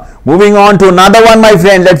 sir. Moving on to another one, my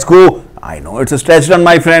friend. Let's go. I know it's a stretch run,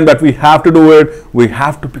 my friend, but we have to do it. We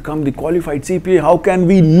have to become the qualified CPA. How can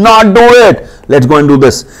we not do it? Let's go and do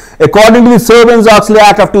this. According to the Sarbanes-Oxley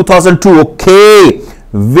Act of 2002, okay,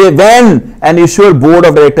 when an issuer board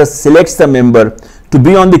of directors selects a member to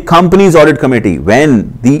be on the company's audit committee,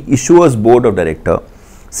 when the issuer's board of directors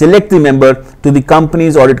select the member to the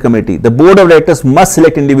company's audit committee, the board of directors must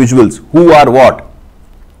select individuals who are what?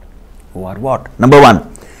 Who are what? Number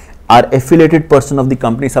one, are affiliated person of the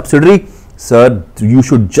company subsidiary. Sir, you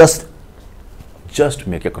should just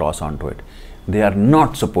make a cross onto it. They are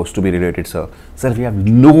not supposed to be related, sir. Sir, we have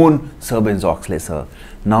known Sarbanes-Oxley, sir.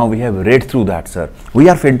 Now we have read through that, sir. We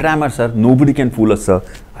are FinTramers, sir. Nobody can fool us, sir.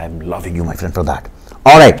 I am loving you, my friend, for that.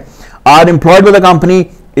 All right. Are employed by the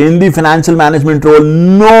company in the financial management role?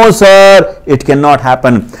 No, sir. It cannot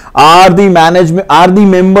happen. Are the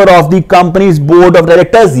member of the company's board of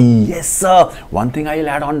directors? Yes, sir. One thing I will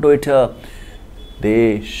add on to it, sir.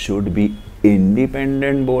 They should be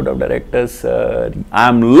independent board of directors, sir. I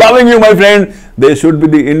am loving you, my friend. They should be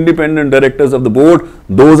the independent directors of the board.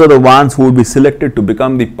 Those are the ones who will be selected to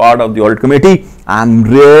become the part of the audit committee. I am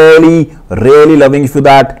really loving you for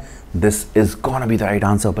that. This is gonna be the right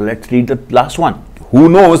answer, but let's read the last one. Who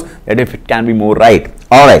knows that if it can be more right.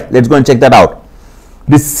 All right, let's go and check that out.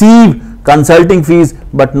 Receive consulting fees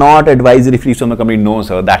but not advisory fees from the company. No,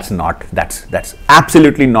 sir, that's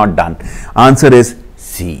absolutely not done. Answer is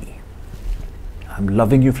C. I'm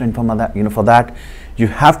loving you, friend, for that. For that, you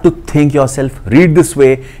have to think yourself, read this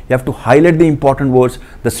way. You have to highlight the important words,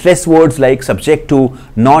 the stress words like subject to,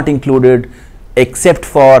 not included, except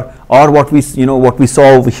for, or what we saw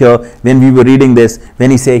over here when we were reading this,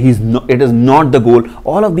 when he say it is not the goal.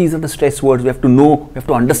 All of these are the stress words. We have to know, we have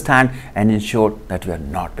to understand and ensure that we are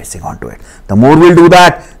not missing onto it. The more we'll do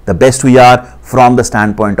that, the best we are from the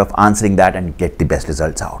standpoint of answering that and get the best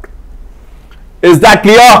results out. Is that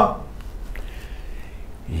clear?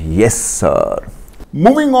 Yes, sir.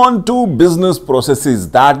 Moving on to business processes,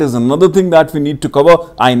 that is another thing that we need to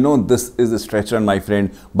cover. I know this is a stretch run, my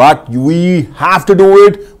friend, but we have to do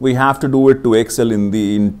it. We have to do it to excel in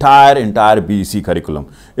the entire BEC curriculum.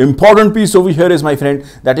 Important piece over here is, my friend,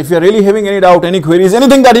 that if you're really having any doubt, any queries,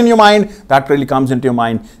 anything that in your mind, that really comes into your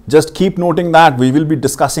mind, just keep noting that. We will be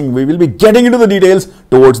discussing, we will be getting into the details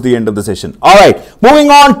towards the end of the session. All right, moving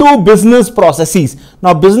on to business processes.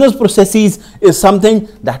 Now, business processes is something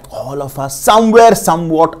that all of us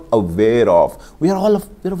somewhat aware of. We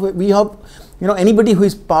have anybody who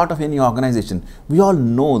is part of any organization, we all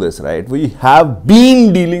know this, right? We have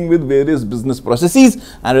been dealing with various business processes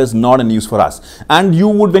and it is not a news for us. And you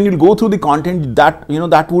would, when you go through the content, that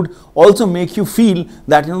that would also make you feel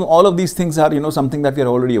that all of these things are something that we are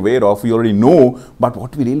already aware of, we already know. But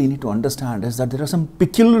what we really need to understand is that there are some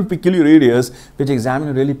peculiar areas which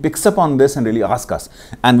examiner really picks up on this and really asks us,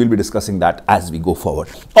 and we'll be discussing that as we go forward.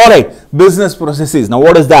 All right, business processes. Now,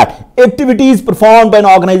 what is that? Activities performed by an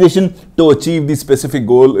organization to achieve the specific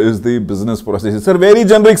goal is the business processes. Sir, very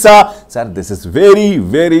generic, sir. Sir, this is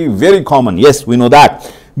very common. Yes, we know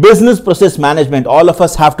that. Business process management, all of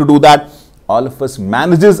us have to do that. All of us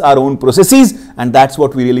manages our own processes, and that's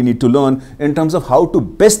what we really need to learn in terms of how to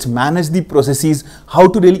best manage the processes, how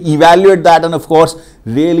to really evaluate that, and of course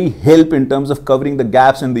really help in terms of covering the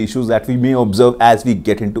gaps and the issues that we may observe as we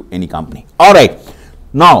get into any company. All right.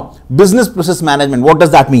 Now, business process management, what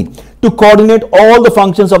does that mean? To coordinate all the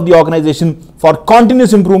functions of the organization for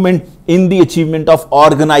continuous improvement in the achievement of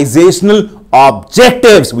organizational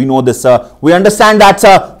objectives. We know this, sir. We understand that,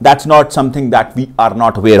 sir. That's not something that we are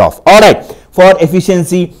not aware of. All right. For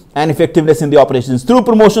efficiency and effectiveness in the operations through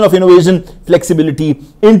promotion of innovation, flexibility,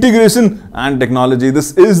 integration and technology.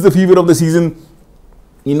 This is the fever of the season.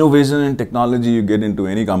 Innovation and technology you get into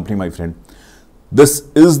any company, my friend. This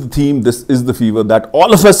is the theme, this is the fever that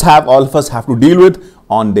all of us have to deal with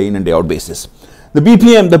on day in and day out basis. The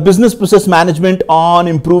BPM, the business process management on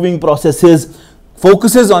improving processes,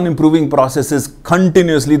 focuses on improving processes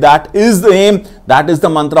continuously. That is the aim, that is the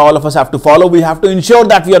mantra all of us have to follow. We have to ensure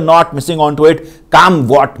that we are not missing on to it, come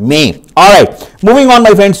what may. All right, moving on,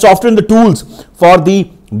 my friends, software and the tools for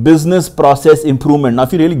the business process improvement. Now,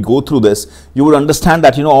 if you really go through this, you would understand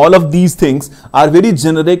that all of these things are very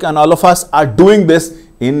generic, and all of us are doing this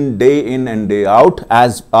day in and day out,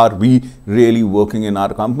 as are we really working in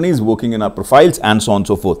our companies, working in our profiles, and so on and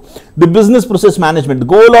so forth. The business process management, the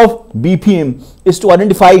goal of BPM is to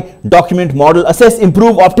identify, document, model, assess,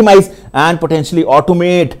 improve, optimize, and potentially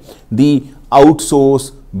automate the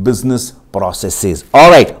outsource business processes. All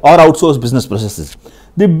right, or outsource business processes.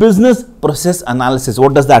 The business process analysis,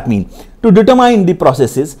 what does that mean? To determine the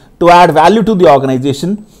processes to add value to the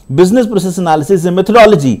organization, Business process analysis is a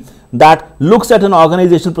methodology that looks at an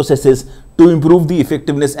organizational processes to improve the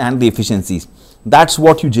effectiveness and the efficiencies. That's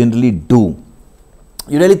what you generally do.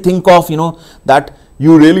 You really think of, that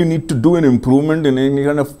you really need to do an improvement in any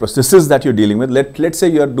kind of processes that you're dealing with. Let's say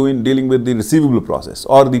you are dealing with the receivable process,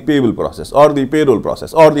 or the payable process, or the payroll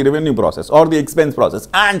process, or the revenue process, or the expense process,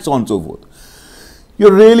 and so on and so forth.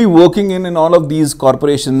 You're really working in all of these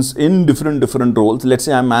corporations in different roles. Let's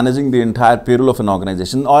say I'm managing the entire payroll of an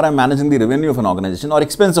organization, or I'm managing the revenue of an organization, or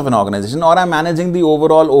expense of an organization, or I'm managing the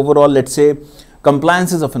overall, let's say,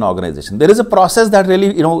 compliances of an organization. There is a process that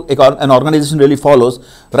really, an organization really follows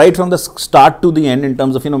right from the start to the end in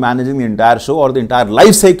terms of, managing the entire show or the entire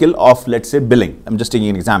life cycle of, let's say, billing. I'm just taking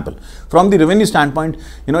an example. From the revenue standpoint,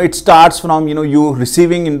 it starts from, you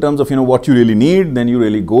receiving in terms of, what you really need, then you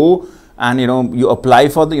really go and, you apply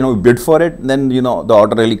for the, bid for it, then, the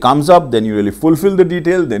order really comes up, then you really fulfill the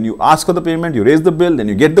detail, then you ask for the payment, you raise the bill, then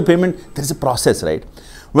you get the payment. There is a process, right?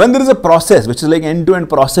 When there is a process, which is like end-to-end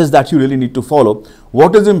process that you really need to follow,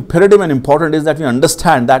 what is imperative and important is that we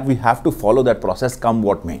understand that we have to follow that process come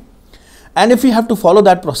what may. And if we have to follow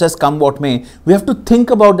that process come what may, we have to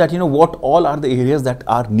think about that, what all are the areas that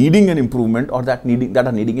are needing an improvement or that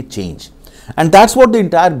are needing a change. And that's what the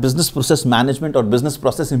entire business process management or business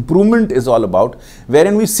process improvement is all about,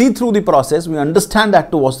 wherein we see through the process, we understand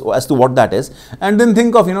that as to what that is, and then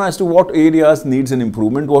think of, as to what areas needs an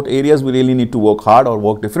improvement, what areas we really need to work hard or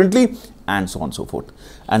work differently, and so on and so forth.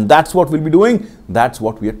 And that's what we'll be doing. That's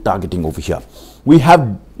what we are targeting over here. We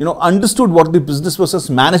have, understood what the business process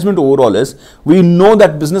management overall is. We know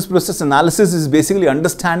that business process analysis is basically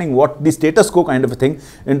understanding what the status quo kind of a thing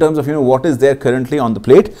in terms of, what is there currently on the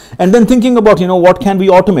plate, and then thinking about, what can we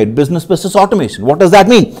automate? Business process automation. What does that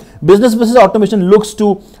mean? Business process automation looks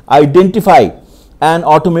to identify and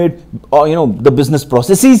automate, the business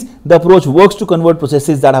processes. The approach works to convert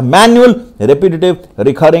processes that are manual, repetitive,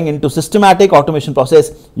 recurring into systematic automation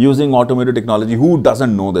process using automated technology. Who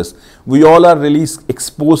doesn't know this? We all are really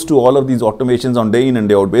exposed to all of these automations on day in and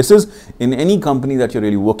day out basis. In any company that you're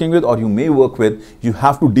really working with or you may work with, you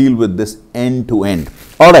have to deal with this end to end.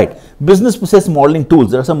 All right, business process modeling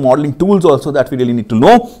tools. There are some modeling tools also that we really need to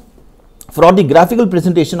know. For the graphical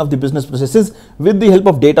presentation of the business processes with the help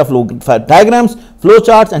of data flow diagrams, flow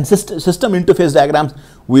charts, and system interface diagrams,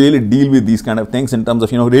 we really deal with these kind of things in terms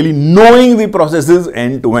of, really knowing the processes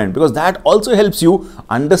end to end, because that also helps you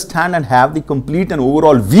understand and have the complete and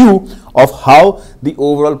overall view of how the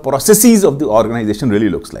overall processes of the organization really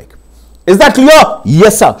looks like. Is that clear?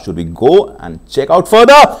 Yes, sir. Should we go and check out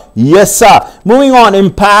further? Yes, sir. Moving on,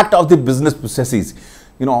 impact of the business processes.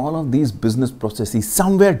 All of these business processes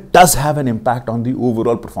somewhere does have an impact on the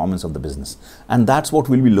overall performance of the business. And that's what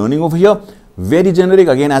we'll be learning over here. Very generic.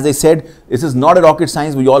 Again, as I said, this is not a rocket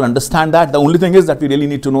science. We all understand that. The only thing is that we really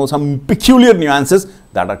need to know some peculiar nuances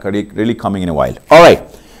that are really coming in a while. All right.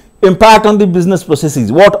 Impact on the business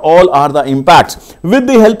processes. What all are the impacts? With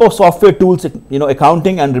the help of software tools,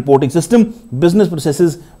 accounting and reporting system, business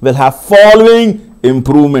processes will have following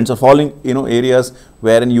improvements or following, areas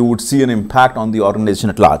wherein you would see an impact on the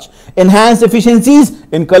organization at large. Enhanced efficiencies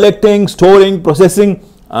in collecting, storing, processing,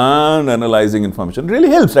 and analyzing information. It really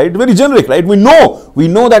helps, right? Very generic, right? We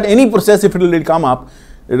know that any process, if it will really come up,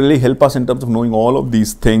 it really help us in terms of knowing all of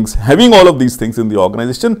these things, having all of these things in the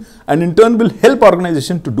organization, and in turn will help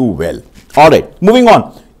organization to do well. All right, moving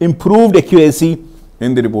on. Improved accuracy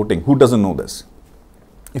in the reporting. Who doesn't know this?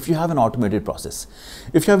 If you have an automated process,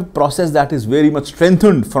 if you have a process that is very much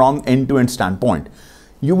strengthened from end-to-end standpoint,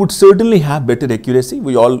 you would certainly have better accuracy.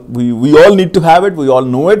 We all need to have it, we all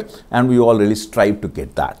know it, and we all really strive to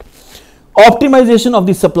get that. Optimization of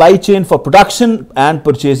the supply chain for production and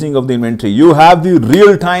purchasing of the inventory. You have the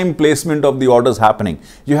real-time placement of the orders happening.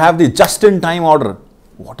 You have the just-in-time order.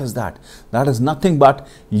 What is that? That is nothing but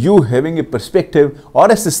you having a perspective or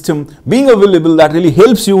a system being available that really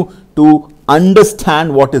helps you to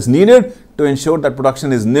understand what is needed to ensure that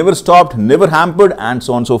production is never stopped, never hampered, and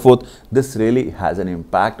so on and so forth. This really has an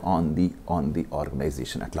impact on the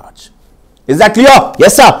organization at large. Is that clear?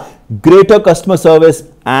 Yes, sir. Greater customer service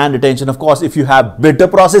and retention. Of course, if you have better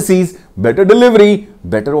processes, better delivery,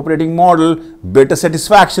 better operating model, better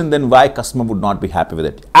satisfaction, then why customer would not be happy with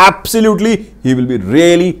it? Absolutely, he will be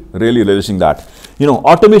really relishing that.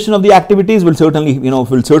 Automation of the activities will certainly,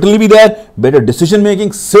 be there. Better decision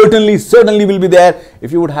making certainly will be there.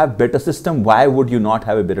 If you would have better system, why would you not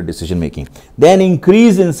have a better decision making? Then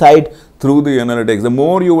increase insight through the analytics. The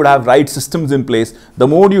more you would have right systems in place, the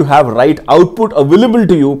more you have right output available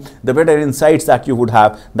to you, the better insights that you would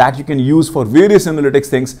have that you can use for various analytics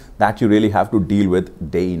things that you really have to deal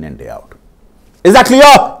with day in and day out. Is that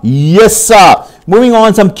clear? Yes, sir. moving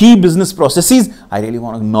on, some key business processes. I really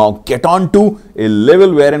want to now get on to a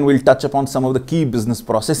level wherein we'll touch upon some of the key business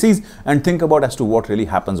processes and think about as to what really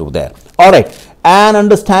happens over there. All right, and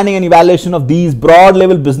understanding and evaluation of these broad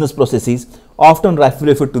level business processes, often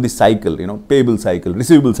referred to the cycle, payable cycle,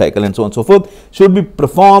 receivable cycle, and so on and so forth, should be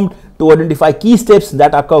performed to identify key steps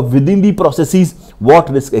that occur within the processes, what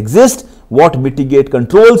risks exist, what mitigate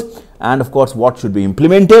controls, and of course what should be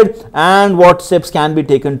implemented, and what steps can be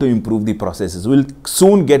taken to improve the processes. We'll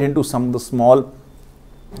soon get into some of the small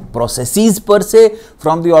processes per se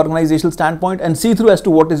from the organizational standpoint and see through as to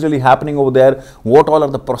what is really happening over there, what all are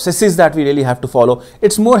the processes that we really have to follow.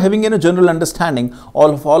 It's more having a general understanding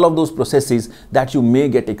of all of those processes that you may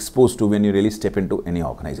get exposed to when you really step into any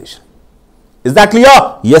organization. Is that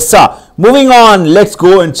clear? Yes, sir. Moving on, let's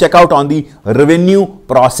go and check out on the revenue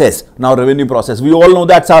process. Now, revenue process, we all know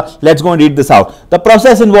that, sir. Let's go and read this out. The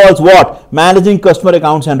process involves what? Managing customer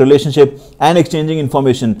accounts and relationship and exchanging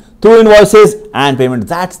information through invoices and payment.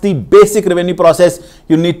 That's the basic revenue process.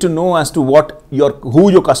 You need to know as to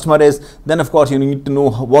who your customer is. Then, of course, you need to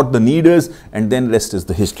know what the need is, and then rest is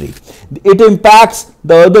the history. It impacts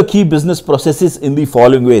the other key business processes in the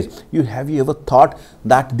following ways. Have you ever thought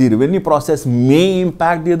that the revenue process may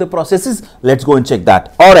impact the other processes? Let's go and check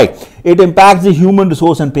that. All right, it impacts the human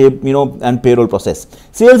resource and payroll process.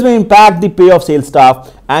 Sales may impact the pay of sales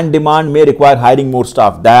staff, and demand may require hiring more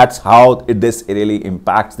staff. That's how this really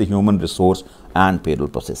impacts the human resource and payroll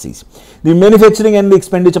processes. The manufacturing and the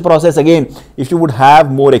expenditure process, again, if you would have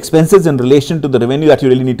more expenses in relation to the revenue that you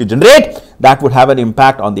really need to generate, that would have an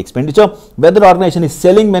impact on the expenditure. Whether the organization is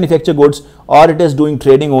selling manufactured goods or it is doing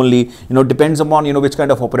trading only, depends upon which kind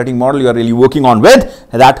of operating model you are really working on with,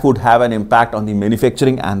 that would have an impact on the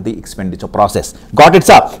manufacturing and the expenditure process. Got it,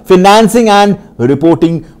 sir? Financing and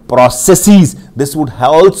reporting processes, this would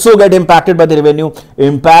also get impacted by the revenue,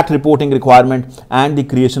 impact reporting requirement and the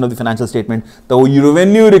creation of the financial statement. The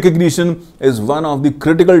revenue recognition is one of the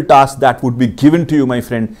critical tasks that would be given to you, my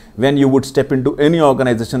friend, when you would step into any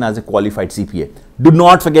organization as a qualified CPA. Do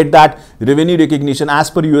not forget that revenue recognition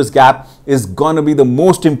as per US GAAP is going to be the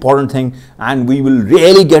most important thing, and we will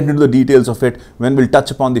really get into the details of it when we'll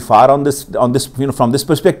touch upon the far on this from this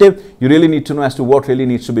perspective. You really need to know as to what really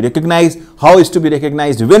needs to be recognized, how is to be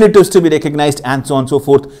recognized, when it is to be recognized, and so on and so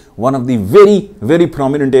forth. One of the very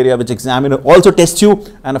prominent area which examiner also tests you,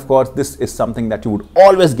 and of course this is something that you would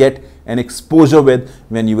always get an exposure with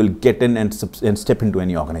when you will get in and step into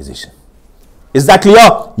any organization. Is that clear?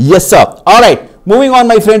 Yes, sir. All right, moving on,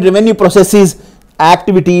 my friend. Revenue processes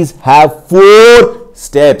activities have 4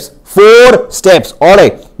 steps. 4 steps. All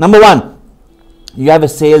right, number 1, you have a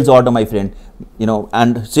sales order, my friend,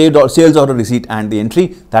 and sales order receipt and the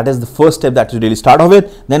entry. That is the first step that you really start off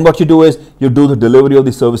with. Then what you do is you do the delivery of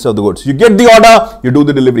the service of the goods. You get the order, you do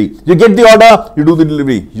the delivery. You get the order, you do the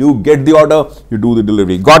delivery. You get the order, you do the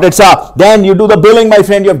delivery. Got it, sir? Then you do the billing, my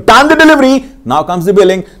friend. You have done the delivery. Now comes the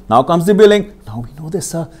billing. Now comes the billing. Now we know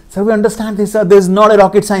this, sir. Sir, we understand this, sir. There's not a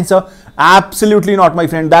rocket science, sir. Absolutely not, my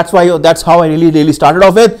friend. That's how I really started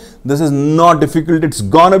off with. This is not difficult. It's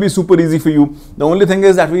gonna be super easy for you. The only thing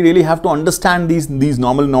is that we really have to understand these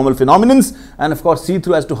normal phenomenons, and of course see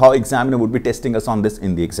through as to how examiner would be testing us on this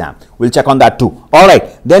in the exam. We'll check on that too. All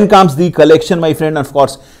right. Then comes the collection, my friend. And of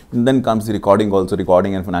course, then comes the recording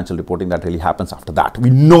and financial reporting that really happens after that.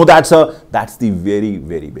 We know that, sir. That's the very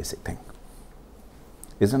basic thing.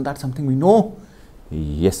 Isn't that something we know?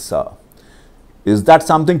 Yes, sir. Is that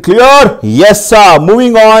something clear? Yes, sir.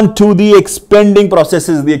 Moving on to the expending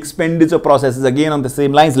processes, the expenditure processes, again on the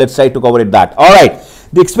same lines. Let's try to cover it that. All right.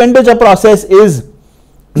 The expenditure process is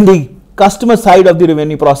the customer side of the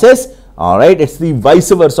revenue process. All right. It's the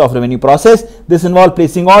vice versa of revenue process. This involves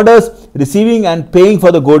placing orders, receiving and paying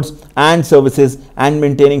for the goods and services, and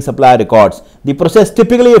maintaining supplier records. The process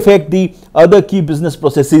typically affects the other key business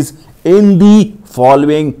processes in the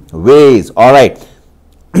following ways. All right.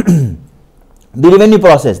 The revenue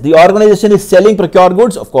process, the organization is selling procured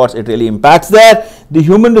goods, of course it really impacts there. The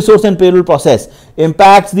human resource and payroll process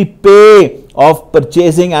impacts the pay of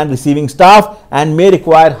purchasing and receiving staff and may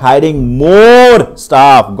require hiring more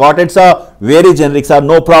staff. Got it, sir? Very generic, sir,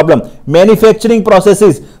 no problem. Manufacturing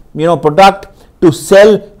processes, product to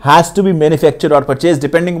sell has to be manufactured or purchased.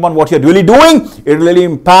 Depending upon what you're really doing, it will really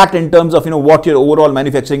impact in terms of what your overall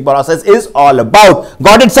manufacturing process is all about.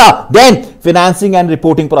 Got it, sir? Then financing and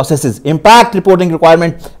reporting processes impact reporting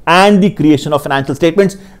requirement and the creation of financial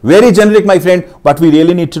statements. Very generic, my friend, but we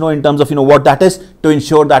really need to know in terms of what that is to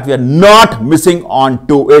ensure that we are not missing on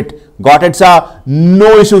to it. Got it, sir?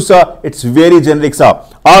 No issue, sir. It's very generic, sir.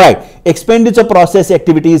 All right. Expenditure process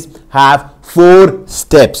activities have 4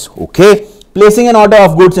 steps. Okay. Placing an order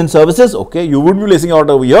of goods and services. Okay, you would be placing an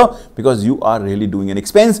order over here because you are really doing an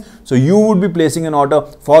expense. So you would be placing an order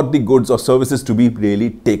for the goods or services to be really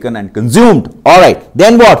taken and consumed. All right.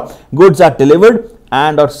 Then what? Goods are delivered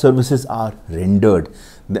and or services are rendered.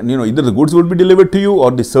 Then, either the goods would be delivered to you or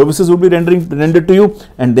the services would be rendered to you,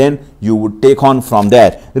 and then you would take on from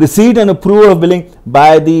there. Receipt and approval of billing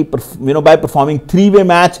by the by performing three-way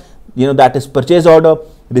match, that is purchase order,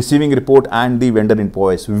 receiving report and the vendor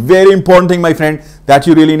invoice. Very important thing, my friend, that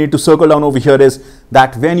you really need to circle down over here is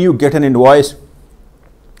that when you get an invoice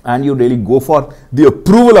and you really go for the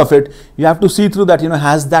approval of it, you have to see through that,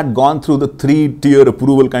 has that gone through the 3-tier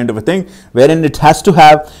approval kind of a thing, wherein it has to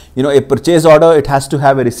have, a purchase order, it has to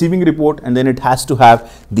have a receiving report, and then it has to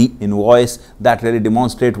have the invoice that really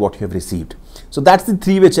demonstrate what you have received. So that's the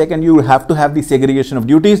three-way check, and you have to have the segregation of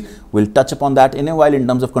duties. We'll touch upon that in a while in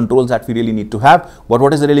terms of controls that we really need to have. But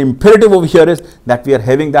what is really imperative over here is that we are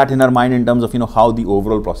having that in our mind in terms of, how the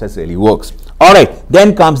overall process really works. All right,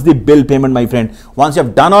 then comes the bill payment, my friend. Once you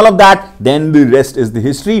have done all of that, then the rest is the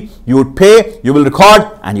history. You would pay, you will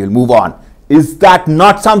record, and you will move on. Is that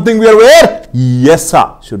not something we are aware? Yes,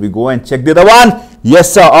 sir. Should we go and check the other one?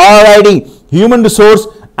 Yes, sir. Alrighty. Human resource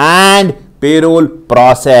and payroll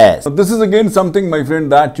process. So this is again something, my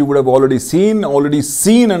friend, that you would have already seen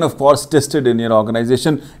and of course tested in your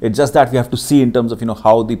organization. It's just that we have to see in terms of,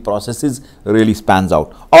 how the processes really spans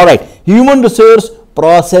out. All right. Human resource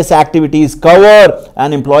process activities cover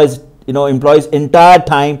an employee's entire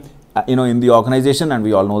time in the organization, and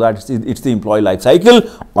we all know that it's the employee life cycle.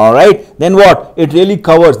 All right, then what it really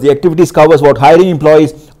covers, the activities covers what? Hiring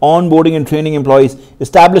employees, onboarding and training employees,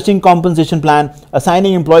 establishing compensation plan,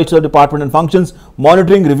 assigning employees to the department and functions,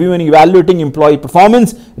 monitoring, reviewing and evaluating employee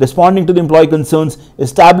performance, responding to the employee concerns,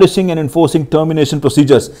 establishing and enforcing termination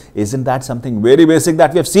procedures. Isn't that something very basic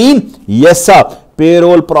that we have seen? Yes, sir.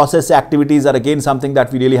 Payroll process activities are again something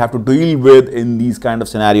that we really have to deal with in these kind of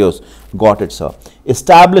scenarios. Got it, sir.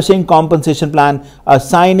 Establishing compensation plan,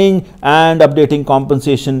 assigning and updating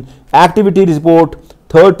compensation, activity report,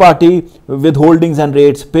 third party withholdings and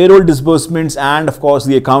rates, payroll disbursements, and of course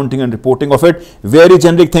the accounting and reporting of it. Very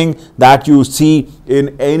generic thing that you see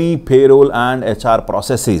in any payroll and HR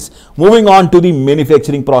processes. Moving on to the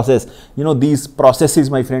manufacturing process. These processes,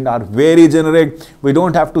 my friend, are very generic. We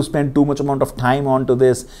don't have to spend too much amount of time onto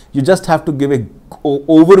this. You just have to give a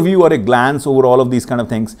overview or a glance over all of these kind of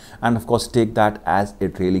things, and of course take that as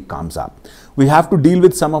it really comes up. We have to deal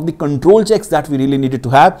with some of the control checks that we really needed to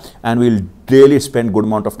have, and we'll really spend good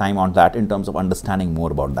amount of time on that in terms of understanding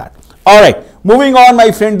more about that. All right, moving on,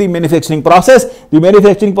 my friend, the manufacturing process. The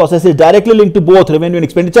manufacturing process is directly linked to both revenue and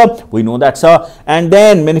expenditure. We know that, sir. And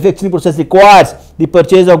then manufacturing process requires the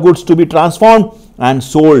purchase of goods to be transformed and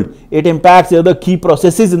sold. It impacts the other key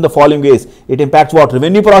processes in the following ways. It impacts what?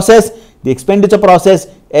 Revenue process, the expenditure process,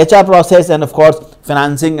 HR process, and of course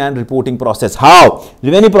financing and reporting process. How?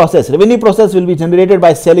 Revenue process. Revenue process will be generated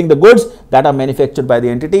by selling the goods that are manufactured by the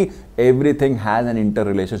entity. Everything has an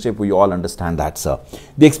interrelationship. We all understand that, sir.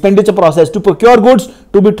 The expenditure process, to procure goods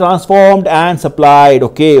to be transformed and supplied.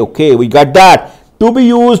 Okay, we got that. To be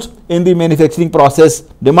used in the manufacturing process,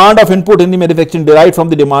 demand of input in the manufacturing derived from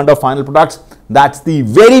the demand of final products. That's the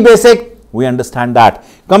very basic. We understand that.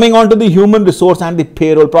 Coming on to the human resource and the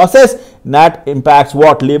payroll process, that impacts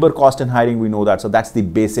what? Labor cost and hiring. We know that. So that's the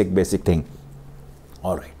basic thing.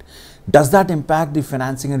 All right. Does that impact the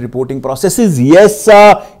financing and reporting processes? Yes,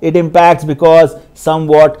 sir. It impacts, because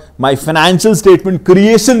somewhat my financial statement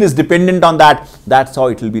creation is dependent on that. That's how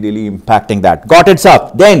it will be really impacting that. Got it,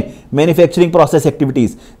 sir. Then manufacturing process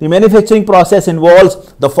activities. The manufacturing process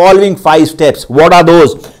involves the following 5 steps. What are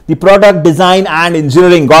those? The product design and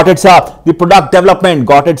engineering. Got it, sir. The product development.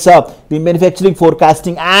 Got it, sir. The manufacturing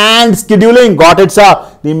forecasting and scheduling. Got it,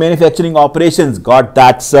 sir. The manufacturing operations. Got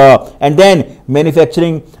that, sir. And then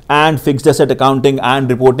manufacturing and fixed asset accounting and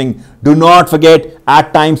reporting. Do not forget,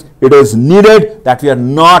 at times it is needed that we are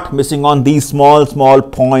not missing on these small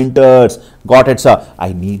pointers. Got it, sir.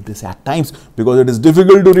 I need this at times because it is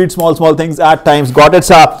difficult to read small things at times. Got it,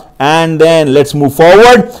 sir. And then let's move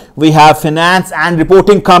forward. We have finance and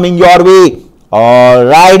reporting coming your way.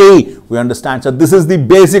 Alrighty, we understand, sir. This is the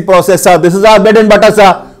basic process, sir. This is our bread and butter,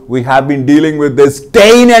 sir. We have been dealing with this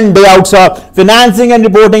day in and day out, sir. Financing and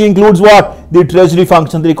reporting includes what? The treasury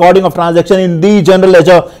function, the recording of transaction in the general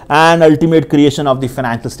ledger, and ultimate creation of the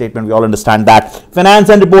financial statement. We all understand that. Finance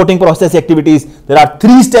and reporting process activities. There are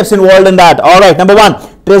 3 steps involved in that. All right. Number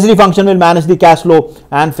 1, Treasury function will manage the cash flow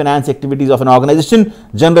and finance activities of an organization.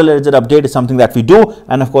 General ledger update is something that we do,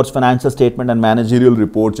 and of course financial statement and managerial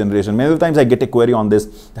report generation. Many times I get a query on this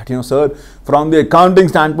that, you know, sir, from the accounting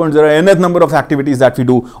standpoint there are n number of activities that we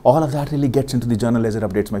do. All of that really gets into the general ledger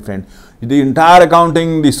updates, my friend. The entire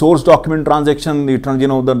accounting, the source document transaction, the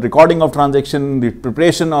the recording of transaction, the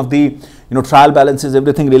preparation of the trial balances,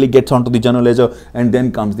 everything really gets onto the general ledger, and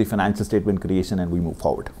then comes the financial statement creation, and we move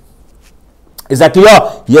forward. Is that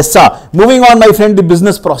clear? Yes, sir. Moving on, my friend, the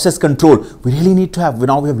business process control. We really need to have,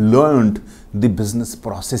 now we have learned the business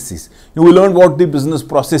processes. We learned what the business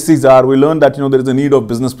processes are. We learned that there is a need of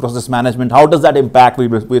business process management. How does that impact?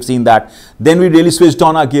 We've seen that. Then we really switched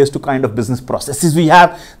on our gears to kind of business processes we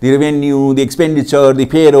have. The revenue, the expenditure, the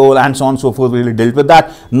payroll, and so on and so forth. We really dealt with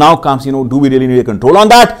that. Now comes, do we really need a control on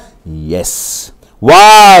that? Yes.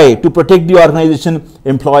 Why? To protect the organization,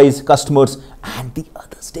 employees, customers, and the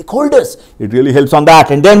other stakeholders. It really helps on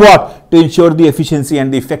that. And then what? To ensure the efficiency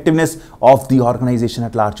and the effectiveness of the organization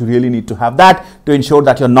at large. You really need to have that to ensure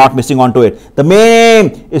that you're not missing onto it. The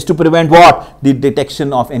main aim is to prevent what? The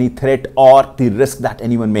detection of any threat or the risk that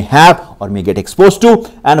anyone may have or may get exposed to.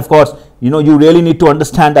 And of course, you really need to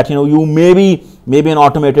understand that you may be an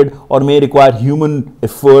automated or may require human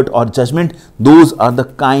effort or judgment. Those are the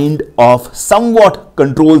kind of somewhat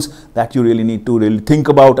controls that you really need to really think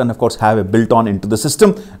about and of course have a built on into the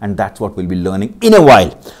system, and that's what we'll be learning in a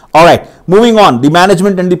while. All right, moving on, the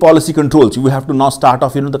management and the policy controls. You have to now start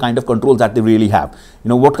off the kind of controls that they really have.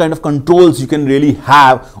 What kind of controls you can really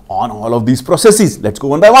have on all of these processes. Let's go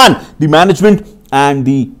one by one. The management and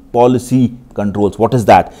the policy controls. What is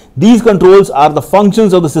that? These controls are the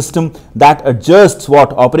functions of the system that adjusts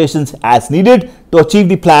what operations as needed to achieve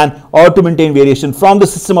the plan or to maintain variation from the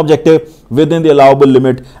system objective within the allowable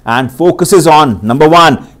limit, and focuses on, number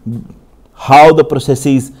one, how the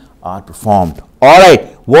processes are performed. All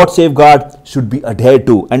right, what safeguard should be adhered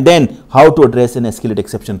to, and then how to address an escalate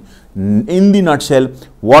exception. In the nutshell,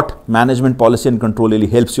 what management policy and control really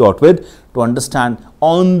helps you out with to understand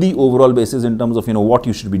on the overall basis in terms of what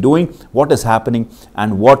you should be doing, what is happening,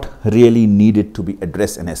 and what really needed to be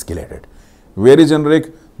addressed and escalated. Very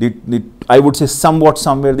generic. I would say somewhat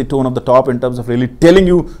somewhere the tone of the top in terms of really telling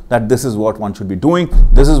you that this is what one should be doing,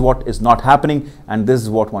 this is what is not happening, and this is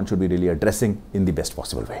what one should be really addressing in the best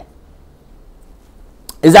possible way.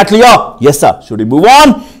 Is that clear? Yes, sir. Should we move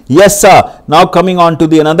on? Yes, sir. Now coming on to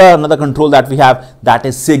the another control that we have, that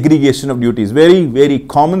is segregation of duties. Very, very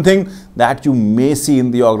common thing that you may see in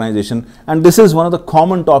the organization, and this is one of the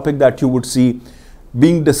common topic that you would see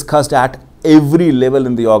being discussed at every level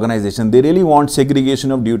in the organization. They really want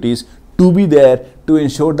segregation of duties to be there to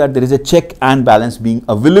ensure that there is a check and balance being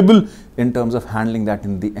available in terms of handling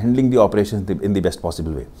the operations in the best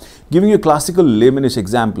possible way. Giving you a classical laymanish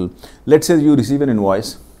example, let's say you receive an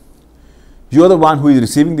invoice. You are the one who is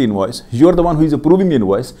receiving the invoice, you are the one who is approving the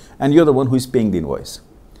invoice, and you are the one who is paying the invoice.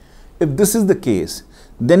 If this is the case,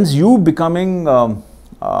 then you becoming a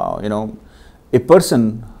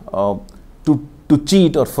person to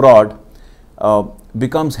cheat or fraud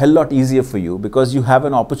becomes hell lot easier for you, because you have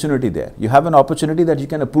an opportunity there. You have an opportunity that you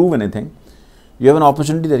can approve anything. You have an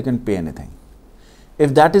opportunity that you can pay anything.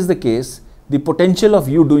 If that is the case, the potential of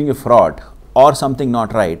you doing a fraud or something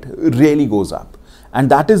not right really goes up. And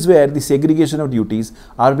that is where the segregation of duties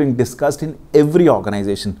are being discussed in every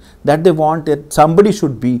organization, that they want that somebody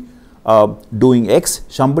should be doing X,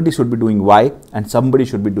 somebody should be doing Y, and somebody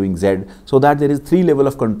should be doing Z, so that there is 3 levels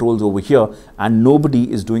of controls over here and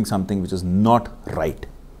nobody is doing something which is not right.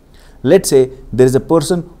 Let's say there is a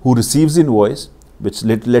person who receives the invoice, which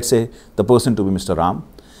let's say the person to be Mr. Ram.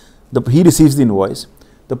 He receives the invoice.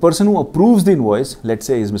 The person who approves the invoice, let's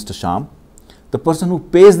say, is Mr. Sham. The person who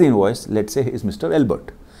pays the invoice, let's say, is Mr.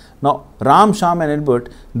 Albert. Now, Ram, Sham and Albert,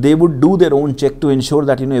 they would do their own check to ensure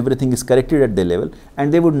that everything is corrected at their level,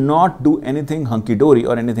 and they would not do anything hunky-dory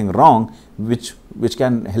or anything wrong which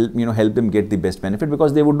can help them get the best benefit,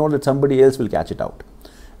 because they would know that somebody else will catch it out.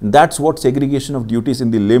 And that's what segregation of duties in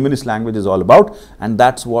the layman's language is all about, and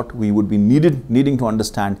that's what we would be needing to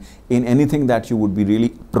understand in anything that you would be really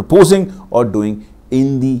proposing or doing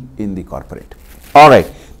in the corporate. All right.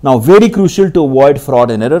 Now, very crucial to avoid fraud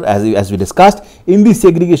and error, as we discussed, in the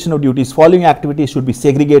segregation of duties, following activities should be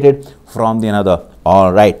segregated from the another.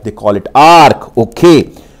 All right, they call it ARC.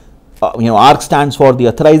 Okay, ARC stands for the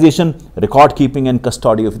authorization, record keeping, and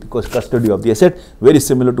custody of the asset. Very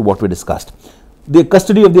similar to what we discussed. The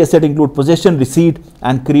custody of the asset include possession, receipt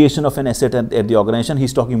and creation of an asset at the organization.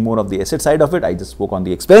 He's talking more of the asset side of it. I just spoke on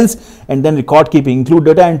the expense. And then record keeping include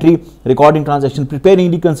data entry, recording transaction,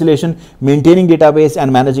 preparing reconciliation, maintaining database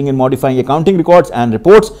and managing and modifying accounting records and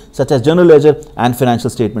reports such as general ledger and financial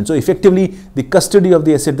statements. So effectively the custody of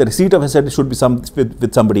the asset, the receipt of asset should be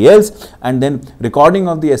with somebody else, and then recording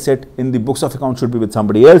of the asset in the books of account should be with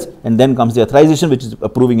somebody else, and then comes the authorization, which is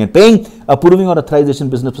approving and paying, approving or authorization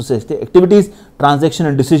business process activities, transaction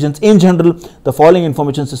and decisions. In general, the following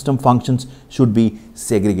information system functions should be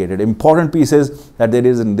segregated. Important piece is that there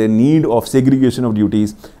is the need of segregation of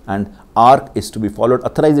duties, and ARC is to be followed.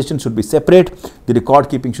 Authorization should be separate, the record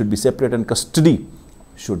keeping should be separate, and custody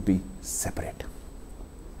should be separate.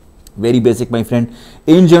 Very basic, my friend.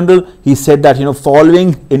 In general, he said that,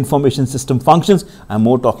 following information system functions, I'm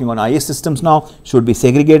more talking on IS systems now, should be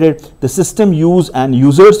segregated. The system use and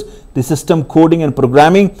users, the system coding and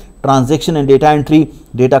programming, transaction and data entry,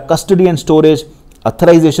 data custody and storage,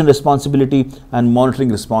 authorization responsibility, and monitoring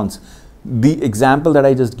response. The example that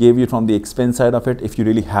I just gave you from the expense side of it, if you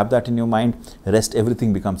really have that in your mind, rest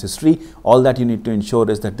everything becomes history. All that you need to ensure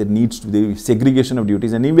is that there needs to be segregation of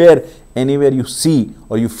duties. Anywhere you see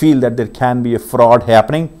or you feel that there can be a fraud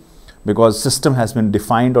happening because system has been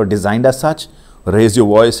defined or designed as such, raise your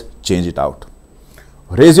voice, change it out.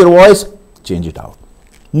 Raise your voice, change it out.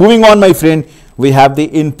 Moving on, my friend, we have the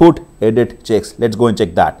input edit checks. Let's go and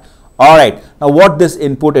check that. All right, now what this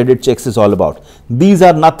input edit checks is all about. These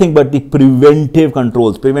are nothing but the preventive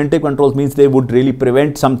controls. Preventive controls means they would really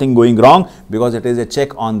prevent something going wrong because it is a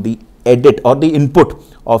check on the edit or the input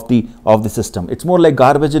of the system. It's more like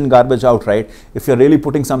garbage in, garbage out, right? If you're really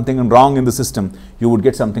putting something wrong in the system, you would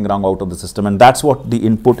get something wrong out of the system, and that's what the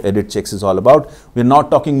input edit checks is all about. We're not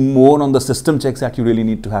talking more on the system checks that you really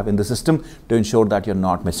need to have in the system to ensure that you're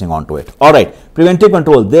not missing onto it. All right, preventive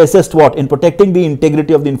control, they assist what? In protecting the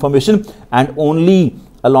integrity of the information and only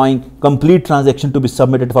allowing complete transaction to be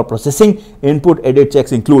submitted for processing. Input edit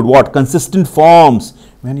checks include what? Consistent forms.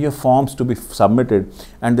 When you have forms to be submitted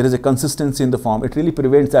and there is a consistency in the form, it really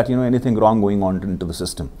prevents that anything wrong going on into the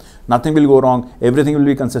system. Nothing will go wrong, everything will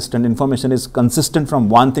be consistent, information is consistent from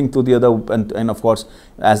one thing to the other, and of course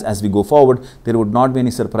as we go forward there would not be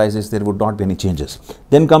any surprises, there would not be any changes.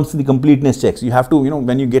 Then comes the completeness checks. You have to,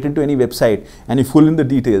 when you get into any website and you fill in the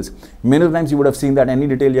details, many times you would have seen that any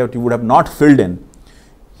detail you would have not filled in,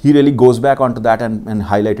 he really goes back onto that and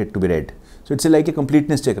highlight it to be read. So it's like a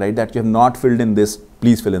completeness check, right? That you have not filled in this,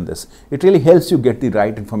 please fill in this. It really helps you get the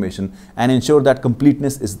right information and ensure that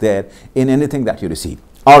completeness is there in anything that you receive.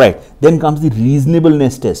 All right, then comes the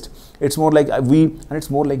reasonableness test. It's more like and it's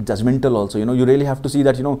more like judgmental also. You really have to see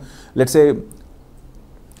that, let's say,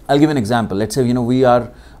 I'll give an example. Let's say, we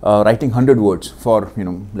are writing 100 words for,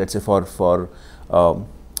 let's say for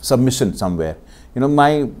submission somewhere.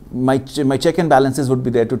 My check and balances would be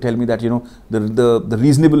there to tell me that the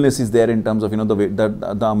reasonableness is there in terms of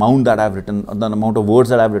the amount that I've written, the amount of words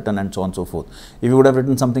that I've written, and so on and so forth. If you would have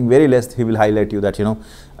written something very less, he will highlight you that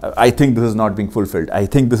I think this is not being fulfilled, I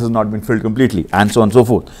think this has not been filled completely, and so on and so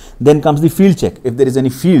forth. Then comes the field check. If there is any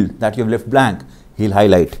field that you have left blank, he'll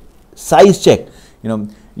highlight. Size check.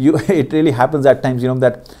 It really happens at times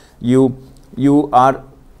that you are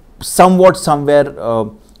somewhere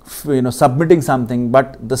submitting something,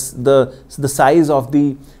 but the size of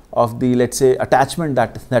the let's say attachment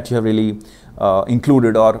that you have really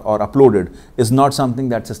included or uploaded is not something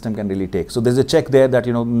that system can really take. So there's a check there that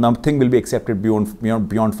nothing will be accepted beyond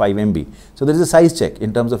 5 MB. So there is a size check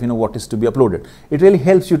in terms of what is to be uploaded. It really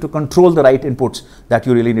helps you to control the right inputs that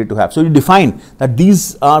you really need to have. So you define that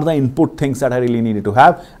these are the input things that I really needed to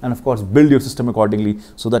have, and of course build your system accordingly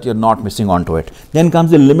so that you're not missing onto it. Then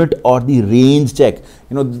comes the limit or the range check.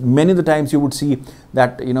 Many of the times you would see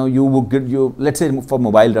that you would get let's say for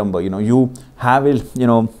mobile number, you have a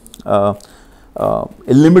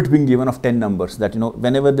limit being given of 10 numbers, that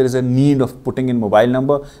whenever there is a need of putting in mobile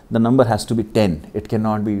number, the number has to be 10. It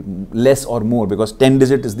cannot be less or more, because 10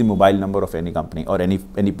 digit is the mobile number of any company or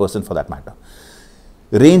any person for that matter.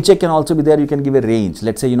 Range check can also be there. You can give a range.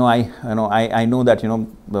 Let's say I know that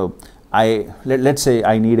let's say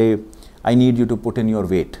I need you to put in your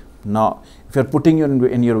weight. Now if you're putting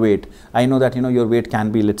in your weight, I know that your weight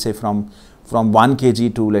can be, let's say, from 1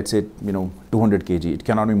 kg to, let's say, 200 kg. It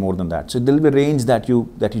cannot be more than that. So there will be a range that you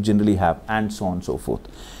generally have, and so on and so forth.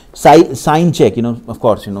 Sign check, of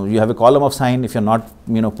course, you have a column of sign. If you're not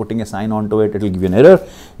putting a sign onto it, it will give you an error.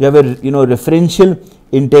 You have a referential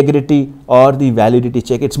integrity or the validity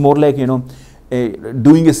check. It's more like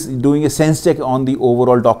doing a sense check on the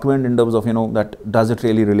overall document in terms of, you know, that does it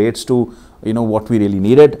really relates to, you know, what we really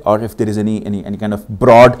needed, or if there is any kind of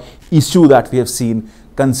broad issue that we have seen,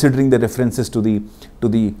 considering the references to the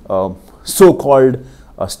so-called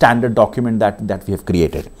standard document that we have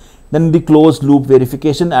created. Then the closed loop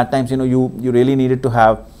verification. At times, you know, you really needed to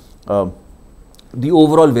have the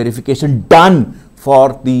overall verification done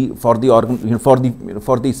for the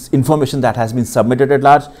information that has been submitted at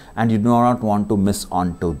large, and you do not want to miss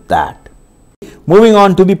on to that. Moving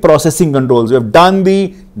on to the processing controls. We have done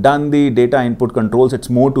the data input controls. It's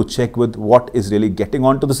more to check with what is really getting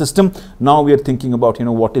onto the system. Now we are thinking about, you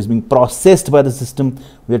know, what is being processed by the system.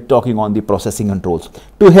 We are talking on the processing controls.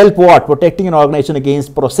 To help what? Protecting an organization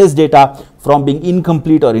against processed data from being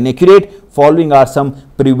incomplete or inaccurate. Following are some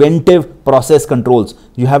preventive process controls.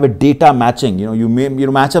 You have a data matching. You know, you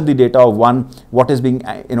match up the data of what is being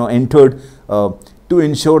entered to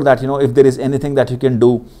ensure that, you know, if there is anything that you can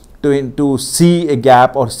do to see a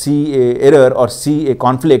gap or see a error or see a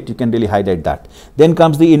conflict, you can really highlight that. Then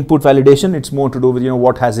comes the input validation. It's more to do with, you know,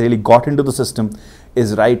 what has really got into the system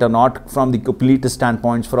is right or not from the completeness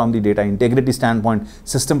standpoint, from the data integrity standpoint.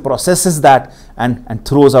 System processes that and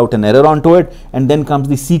throws out an error onto it. And then comes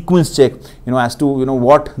the sequence check, you know, as to, you know,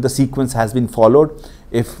 what the sequence has been followed,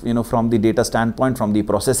 if, you know, from the data standpoint, from the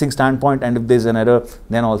processing standpoint, and if there's an error,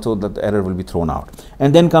 then also the error will be thrown out.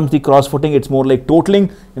 And then comes the cross-footing. It's more like totaling.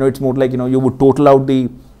 You know, it's more like, you know, you would total out the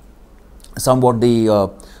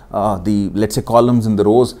let's say columns in the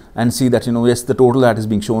rows and see that, you know, yes, the total that is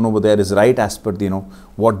being shown over there is right as per the, you know,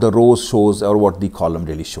 what the rows shows or what the column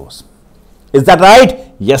really shows. Is that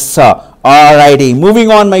right? Yes, sir. Alrighty.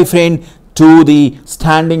 Moving on, my friend, to the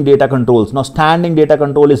standing data controls. Now, standing data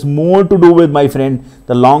control is more to do with, my friend,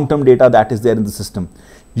 the long-term data that is there in the system.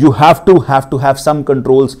 You have to have some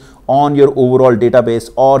controls on your overall database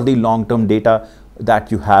or the long-term data that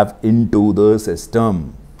you have into the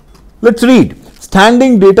system. Let's read.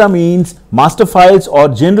 Standing data means master files or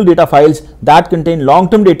general data files that contain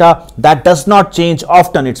long-term data that does not change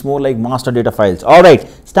often. It's more like master data files. All right.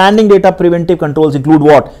 Standing data preventive controls include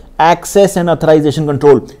what? Access and authorization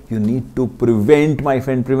control. You need to prevent, my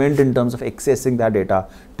friend, prevent in terms of accessing that data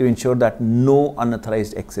to ensure that no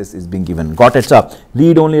unauthorized access is being given. Got it, sir?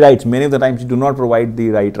 Read-only rights. Many of the times you do not provide the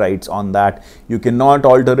right rights on that. You cannot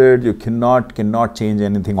alter it. You cannot change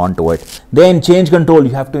anything onto it. Then change control.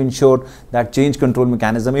 You have to ensure that change control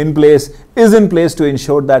mechanism is in place to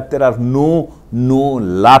ensure that there are no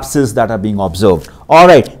lapses that are being observed. All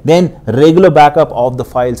right, then regular backup of the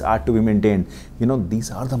files are to be maintained. You know, these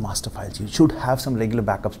are the master files. You should have some regular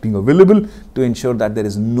backups being available to ensure that there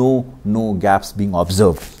is no gaps being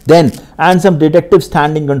observed. Then, and some detective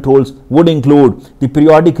standing controls would include the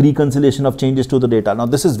periodic reconciliation of changes to the data. Now,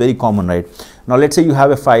 this is very common, right? Now, let's say you have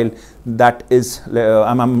a file that is,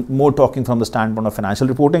 I'm more talking from the standpoint of financial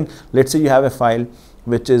reporting. Let's say you have a file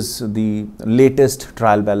which is the latest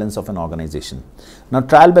trial balance of an organization. Now,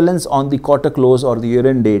 trial balance on the quarter close or the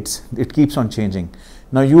year-end dates, it keeps on changing.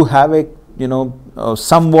 Now, you have a, you know,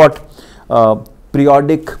 somewhat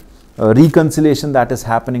periodic reconciliation that is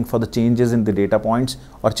happening for the changes in the data points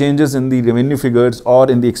or changes in the revenue figures or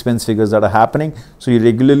in the expense figures that are happening. So, you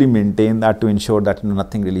regularly maintain that to ensure that, you know,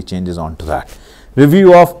 nothing really changes onto that.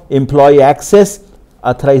 Review of employee access,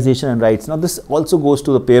 authorization and rights. Now, this also goes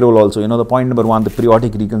to the payroll also. You know, the point number 1, the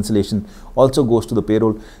periodic reconciliation also goes to the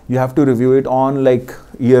payroll. You have to review it on like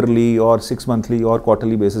yearly or 6 monthly or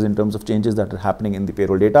quarterly basis in terms of changes that are happening in the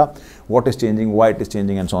payroll data, what is changing, why it is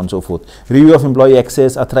changing, and so on and so forth. Review of employee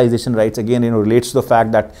access, authorization rights, again, you know, relates to the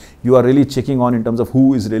fact that you are really checking on in terms of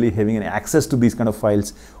who is really having an access to these kind of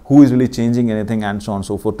files, who is really changing anything, and so on and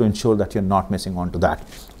so forth, to ensure that you're not missing on to that.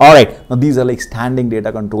 All right, now these are like standing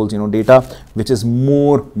data controls, you know, data which is more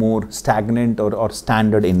stagnant or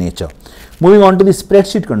standard in nature. Moving on to the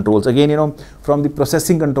spreadsheet controls. Again, you know, from the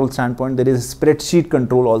processing control standpoint, there is a spreadsheet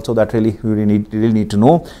control also that you really need to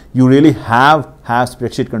know. You really have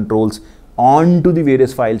spreadsheet controls onto the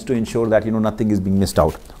various files to ensure that, you know, nothing is being missed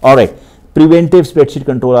out. All right. Preventive spreadsheet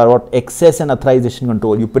control are what? Access and authorization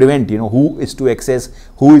control. You prevent, you know, who is to access,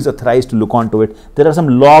 who is authorized to look onto it. There are some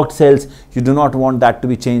logged cells. You do not want that to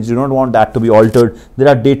be changed. You don't want that to be altered. There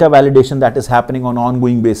are data validation that is happening on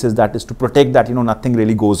ongoing basis, that is to protect that, you know, nothing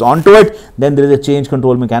really goes onto it. Then there is a change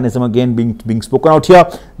control mechanism again being spoken out here.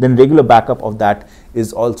 Then regular backup of that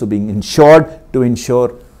is also being ensured to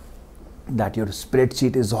ensure that your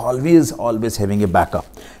spreadsheet is always having a backup.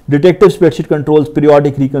 Detective spreadsheet controls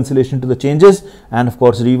periodic reconciliation to the changes, and of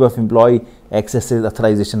course review of employee access,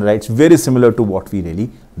 authorization rights, very similar to what we really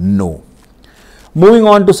know. Moving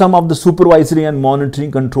on to some of the supervisory and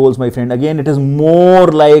monitoring controls, my friend. Again, it is more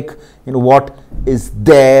like, what is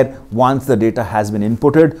there once the data has been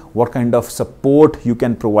inputted, what kind of support you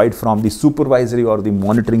can provide from the supervisory or the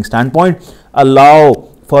monitoring standpoint. Allow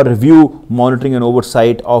for review, monitoring and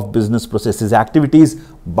oversight of business processes activities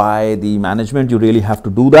by the management. You really have to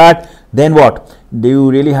do that. Then what? Do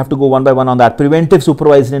you really have to go one by one on that? Preventive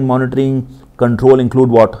supervisory and monitoring control include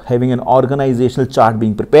what? Having an organizational chart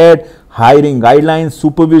being prepared, hiring guidelines,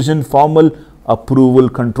 supervision, formal approval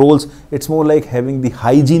controls. It's more like having the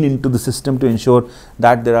hygiene into the system to ensure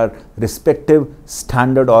that there are respective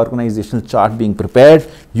standard organizational chart being prepared.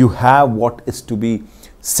 You have what is to be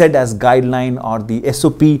said as guideline or the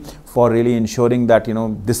SOP for really ensuring that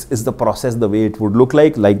this is the process the way it would look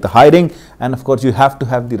like the hiring. And of course you have to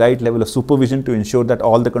have the right level of supervision to ensure that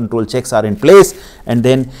all the control checks are in place, and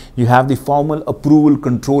then you have the formal approval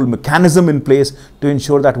control mechanism in place to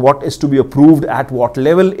ensure that what is to be approved at what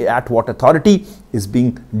level, at what authority is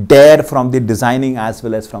being there from the designing as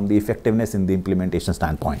well as from the effectiveness in the implementation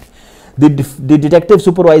standpoint. The detective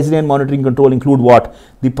supervisory and monitoring control include what?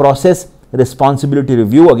 The process responsibility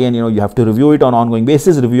review. Again, you have to review it on ongoing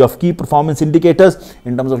basis, review of key performance indicators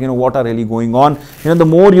in terms of what are really going on. The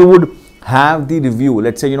more you would have the review,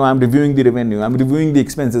 let's say I'm reviewing the revenue, I'm reviewing the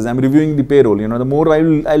expenses, I'm reviewing the payroll, the more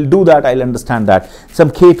I'll do that, I'll understand that.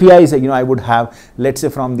 Some KPIs I would have, let's say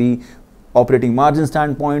from the operating margin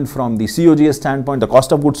standpoint, from the COGS standpoint, the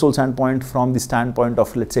cost of goods sold standpoint, from the standpoint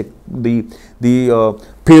of, let's say, the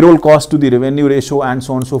payroll cost to the revenue ratio, and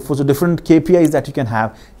so on and so forth. So different KPIs that you can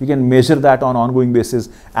have, you can measure that on ongoing basis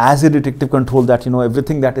as a detective control, that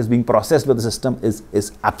everything that is being processed by the system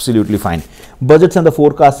is absolutely fine. Budgets and the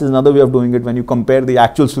forecast is another way of doing it. When you compare the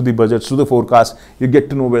actuals to the budgets to the forecast, you get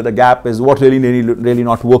to know where the gap is, what really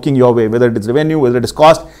not working your way, whether it is revenue, whether it is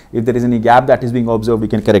cost. If there is any gap that is being observed, we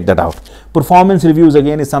can correct that out. Performance reviews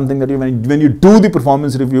again is something that when you do the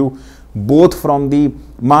performance review, both from the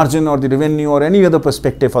margin or the revenue or any other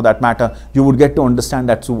perspective for that matter, you would get to understand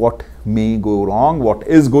that what may go wrong, what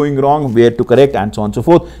is going wrong, where to correct, and so on and so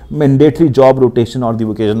forth. Mandatory job rotation or the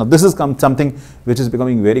vocation. Now this is something which is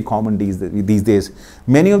becoming very common these days.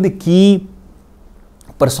 Many of the key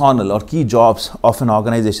personnel or key jobs of an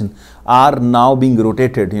organization are now being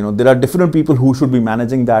rotated. There are different people who should be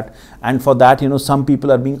managing that, and for that some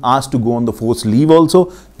people are being asked to go on the forced leave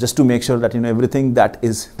also, just to make sure that everything that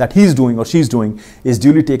he's doing or she's doing is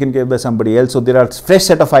duly taken care of by somebody else. So there are fresh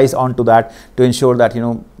set of eyes onto that to ensure that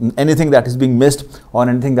anything that is being missed or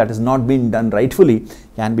anything that is not being done rightfully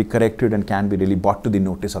can be corrected and can be really brought to the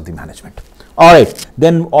notice of the management. All right,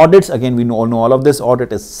 then audits, again we all know all of this.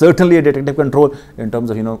 Audit is certainly a detective control in terms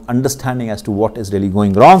of understanding as to what is really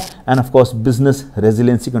going wrong, and of course business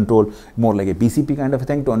resiliency control, more like a BCP kind of a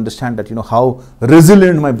thing, to understand that how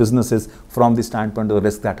resilient my business is from the standpoint of the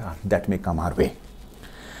risk that may come our way.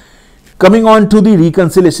 Coming on to the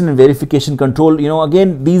reconciliation and verification control,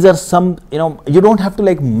 again these are some, you don't have to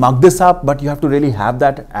like mug this up, but you have to really have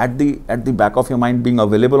that at the back of your mind, being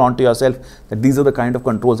available onto yourself, that these are the kind of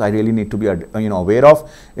controls I really need to be aware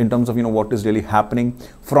of in terms of what is really happening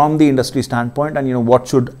from the industry standpoint, and what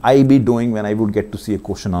should I be doing when I would get to see a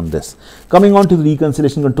question on this. Coming on to the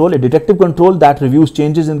reconciliation control, a detective control that reviews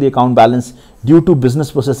changes in the account balance due to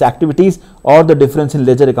business process activities or the difference in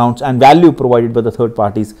ledger accounts and value provided by the third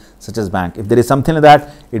parties such as bank. If there is something like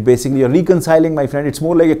that, it basically you're reconciling, my friend. It's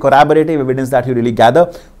more like a corroborative evidence that you really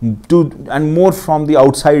gather and more from the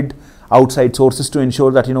outside sources to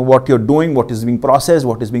ensure that what you're doing, what is being processed,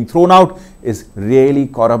 what is being thrown out is really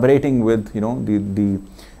corroborating with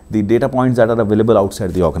the data points that are available outside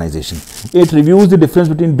the organization. It reviews the difference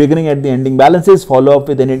between beginning and the ending balances, follow up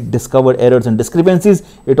with any discovered errors and discrepancies.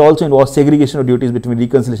 It also involves segregation of duties between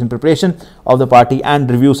reconciliation preparation of the party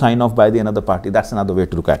and review sign off by the another party. That's another way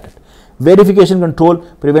to look at it. Verification control,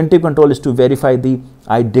 preventive control, is to verify the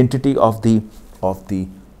identity of the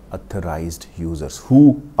authorized users.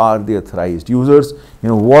 Who are the authorized users?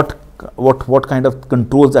 What kind of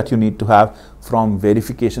controls that you need to have from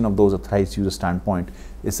verification of those authorized user standpoint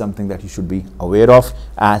is something that you should be aware of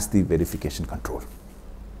as the verification control.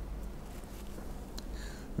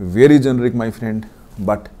 Very generic, my friend,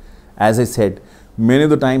 but as I said, many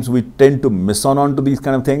of the times we tend to miss on to these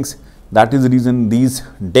kind of things. That is the reason these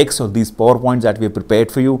decks or these PowerPoints that we have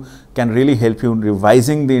prepared for you can really help you in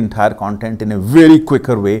revising the entire content in a very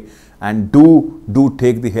quicker way. And do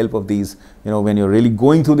take the help of these, when you're really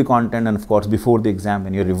going through the content, and of course before the exam,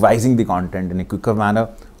 when you're revising the content in a quicker manner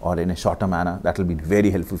or in a shorter manner. That will be very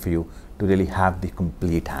helpful for you to really have the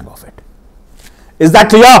complete hang of it. Is that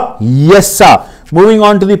clear? Yes, sir. Moving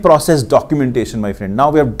on to the process documentation, my friend. Now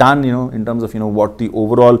we have done, in terms of, what the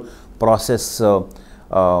overall process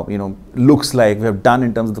looks like, we have done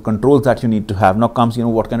in terms of the controls that you need to have. Now comes,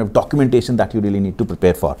 what kind of documentation that you really need to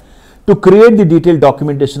prepare for. To create the detailed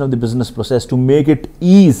documentation of the business process, to make it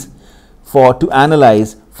easy to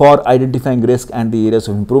analyze, for identifying risk and the areas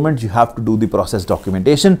of improvement, you have to do the process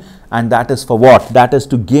documentation. And that is for what? That is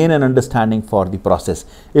to gain an understanding for the process.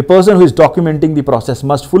 A person who is documenting the process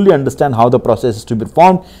must fully understand how the process is to be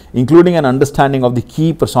performed, including an understanding of the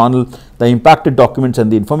key personnel, the impacted documents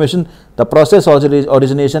and the information, the process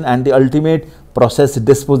origination and the ultimate process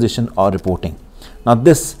disposition or reporting. Now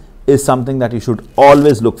this is something that you should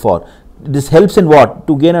always look for. This helps in what?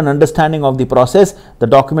 To gain an understanding of the process. The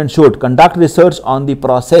document should conduct research on the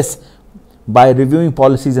process by reviewing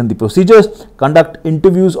policies and the procedures, conduct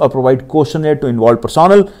interviews or provide questionnaire to involved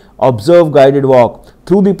personnel, observe guided walk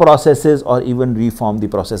through the processes, or even reform the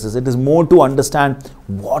processes. It is more to understand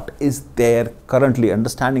what is there currently,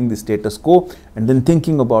 understanding the status quo, and then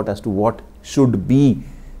thinking about as to what should be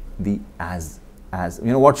the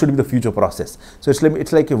what should be the future process. So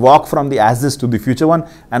it's like a walk from the as is to the future one,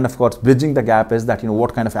 and of course bridging the gap is that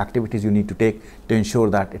what kind of activities you need to take to ensure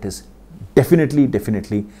that it is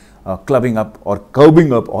definitely clubbing up or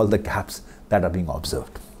curbing up all the gaps that are being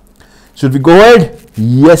observed. Should we go ahead?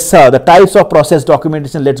 Yes, sir. The types of process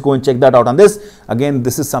documentation, let's go and check that out on this. Again,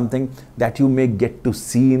 this is something that you may get to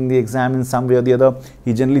see in the exam in some way or the other.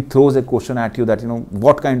 He generally throws a question at you that,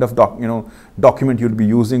 what kind of document you'll be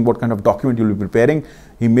using, what kind of document you'll be preparing.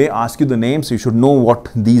 He may ask you the name, so you should know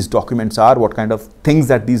what these documents are, what kind of things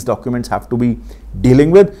that these documents have to be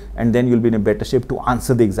dealing with, and then you'll be in a better shape to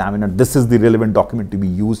answer the examiner. This is the relevant document to be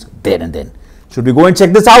used there and then. Should we go and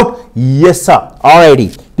check this out? Yes, sir.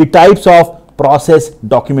 Alrighty. The types of process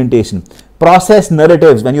documentation. Process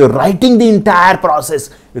narratives. When you're writing the entire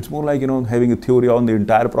process, it's more like, having a theory on the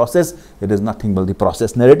entire process. It is nothing but the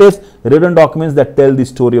process narratives, written documents that tell the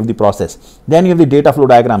story of the process. Then you have the data flow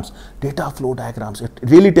diagrams. Data flow diagrams, it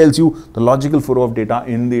really tells you the logical flow of data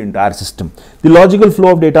in the entire system. The logical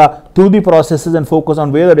flow of data through the processes and focus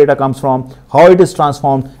on where the data comes from, how it is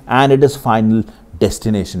transformed, and its final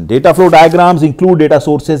destination. Data flow diagrams include data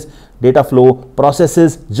sources, data flow,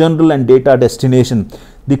 processes, general and data destination.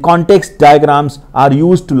 The context diagrams are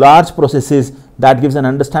used to large processes that gives an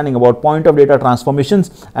understanding about point of data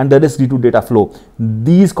transformations and the risk due to data flow.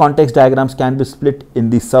 These context diagrams can be split in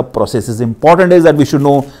the sub processes. Important is that we should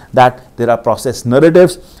know that there are process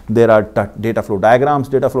narratives, there are data flow diagrams.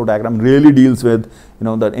 Data flow diagram really deals with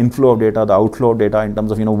the inflow of data, the outflow of data in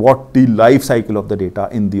terms of what the life cycle of the data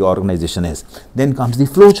in the organization is. Then comes the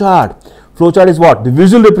flow chart. Flow chart is what? The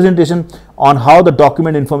visual representation on how the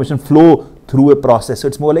document information flow through a process. So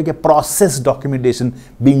it's more like a process documentation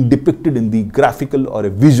being depicted in the graphical or a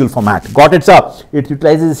visual format. Got it, sir? It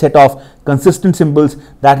utilizes a set of consistent symbols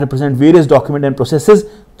that represent various document and processes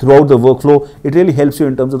throughout the workflow. It really helps you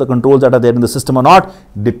in terms of the controls that are there in the system or not,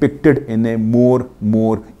 depicted in a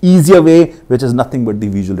more easier way, which is nothing but the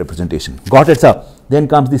visual representation. Got it, sir? Then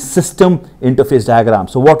comes the system interface diagram.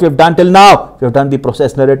 So what we have done till now, we have done the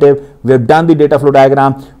process narrative, we have done the data flow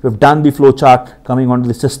diagram, we have done the flow chart. Coming on to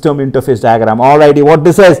the system interface diagram. Alrighty, what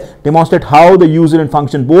this is, demonstrate how the user and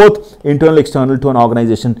function, both internal and external to an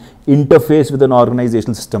organization, interface with an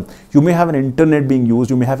organizational system. You may have an internet being used,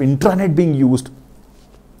 you may have intranet being used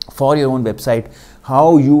for your own website.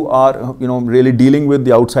 How you are really dealing with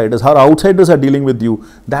the outsiders, how outsiders are dealing with you,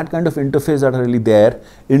 that kind of interface that are really there,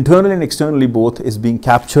 internally and externally both, is being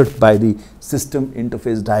captured by the system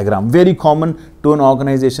interface diagram. Very common to an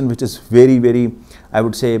organization which is very, I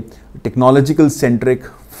would say, technological centric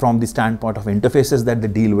from the standpoint of interfaces that they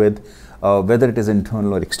deal with, whether it is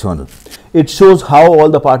internal or external. It shows how all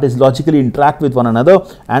the parties logically interact with one another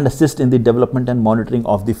and assist in the development and monitoring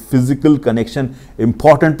of the physical connection.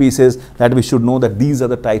 Important pieces that we should know, that these are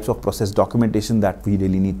the types of process documentation that we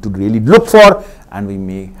really need to really look for, and we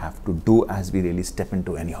may have to do as we really step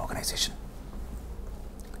into any organization.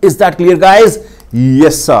 Is that clear, guys?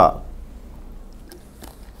 Yes, sir.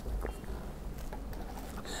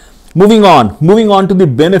 Moving on to the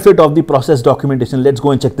benefit of the process documentation. Let's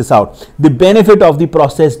go and check this out. The benefit of the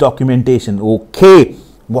process documentation. Okay,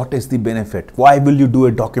 what is the benefit? Why will you do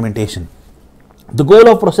a documentation? The goal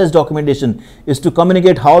of process documentation is to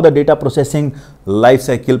communicate how the data processing life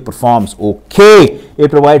cycle performs. Okay, it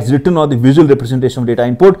provides written or the visual representation of data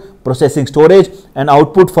input, processing, storage and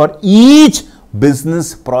output for each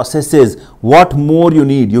business processes. What more you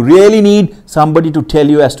need? You really need somebody to tell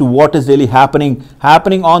you as to what is really happening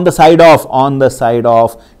on the side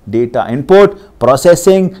of data input,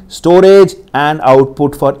 processing, storage and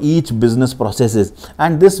output for each business processes.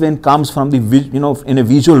 And this when comes from the in a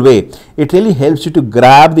visual way, it really helps you to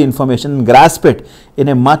grab the information and grasp it in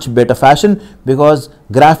a much better fashion, because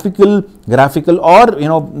graphical or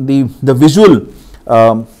the visual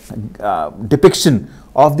depiction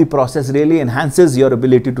of the process really enhances your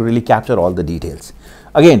ability to really capture all the details.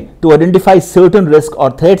 Again, to identify certain risk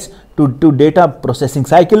or threats to data processing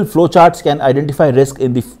cycle, flowcharts can identify risk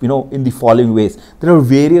in the in the following ways. There are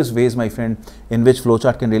various ways, my friend, in which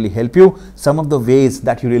flowchart can really help you. Some of the ways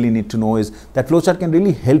that you really need to know is that flowchart can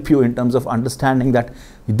really help you in terms of understanding that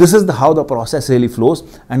this is how the process really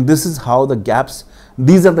flows, and this is how the gaps.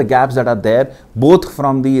 These are the gaps that are there, both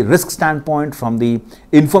from the risk standpoint, from the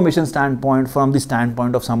information standpoint, from the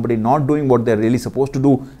standpoint of somebody not doing what they're really supposed to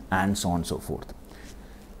do, and so on and so forth.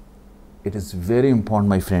 It is very important,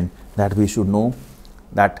 my friend, that we should know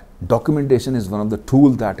that documentation is one of the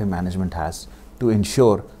tools that a management has to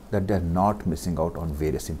ensure that they're not missing out on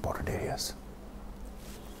various important areas.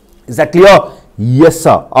 Is that clear? Yes,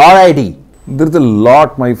 sir. Alrighty. There's a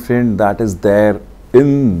lot, my friend, that is there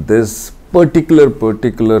in this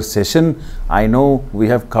particular session. I know we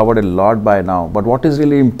have covered a lot by now, but what is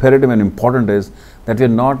really imperative and important is that we are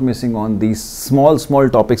not missing on these small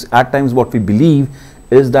topics. At times what we believe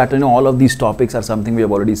is that all of these topics are something we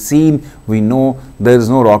have already seen. We know there is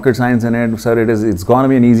no rocket science in it, sir. It's gonna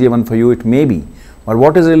be an easier one for you. It may be, but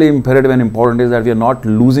what is really imperative and important is that we are not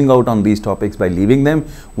losing out on these topics by leaving them.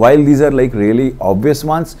 While these are like really obvious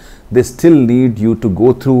ones, they still need you to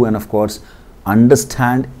go through and of course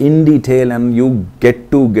understand in detail, and you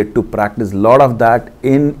get to practice a lot of that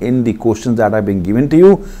in the questions that are being given to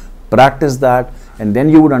you. Practice that, and then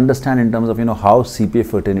you would understand in terms of how CPA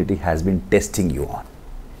fraternity has been testing you on.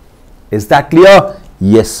 Is that clear?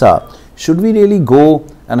 Yes, sir. Should we really go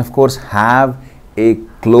and of course have a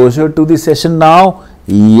closure to the session now?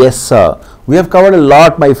 Yes, sir. We have covered a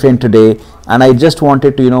lot, my friend, today, and I just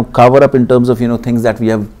wanted to cover up in terms of things that we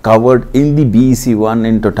have covered in the BEC 1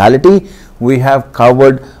 in totality. We have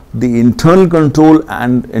covered the internal control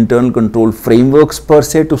and internal control frameworks per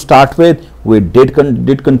se to start with. We did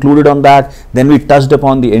concluded on that. Then we touched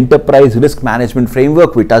upon the enterprise risk management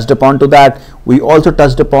framework. We touched upon to that. We also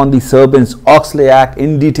touched upon the Sarbanes-Oxley Act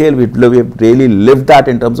in detail. We have really lived that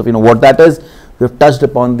in terms of what that is. We have touched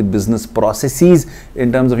upon the business processes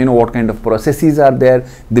in terms of what kind of processes are there,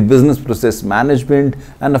 the business process management,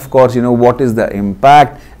 and of course what is the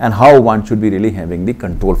impact and how one should be really having the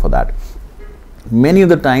control for that. Many of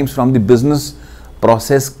the times from the business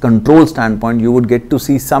process control standpoint, you would get to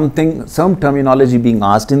see some terminology being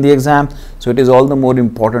asked in the exam. So it is all the more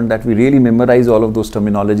important that we really memorize all of those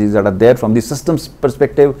terminologies that are there from the systems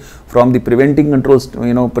perspective, from the preventing controls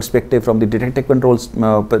perspective, from the detective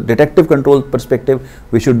control perspective.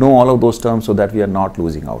 We should know all of those terms so that we are not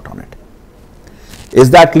losing out on it. Is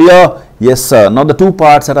that clear? Yes, sir. Now the two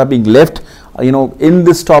parts that are being left in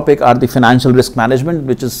this topic are the financial risk management,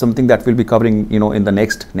 which is something that we'll be covering in the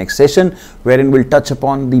next session, wherein we'll touch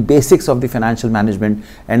upon the basics of the financial management,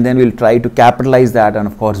 and then we'll try to capitalize that and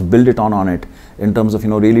of course build it on it in terms of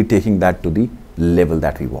really taking that to the level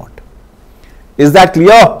that we want. Is that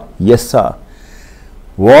clear? Yes, sir.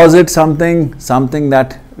 Was it something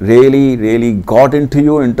that really got into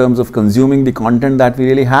you in terms of consuming the content that we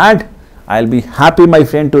really had? I'll be happy, my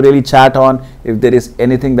friend, to really chat on if there is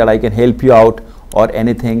anything that I can help you out or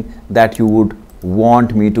anything that you would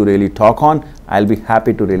want me to really talk on. I'll be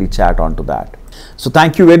happy to really chat on to that. So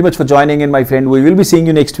thank you very much for joining in, my friend. We will be seeing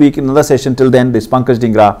you next week in another session. Till then, this is Pankaj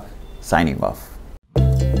Dhingra signing off.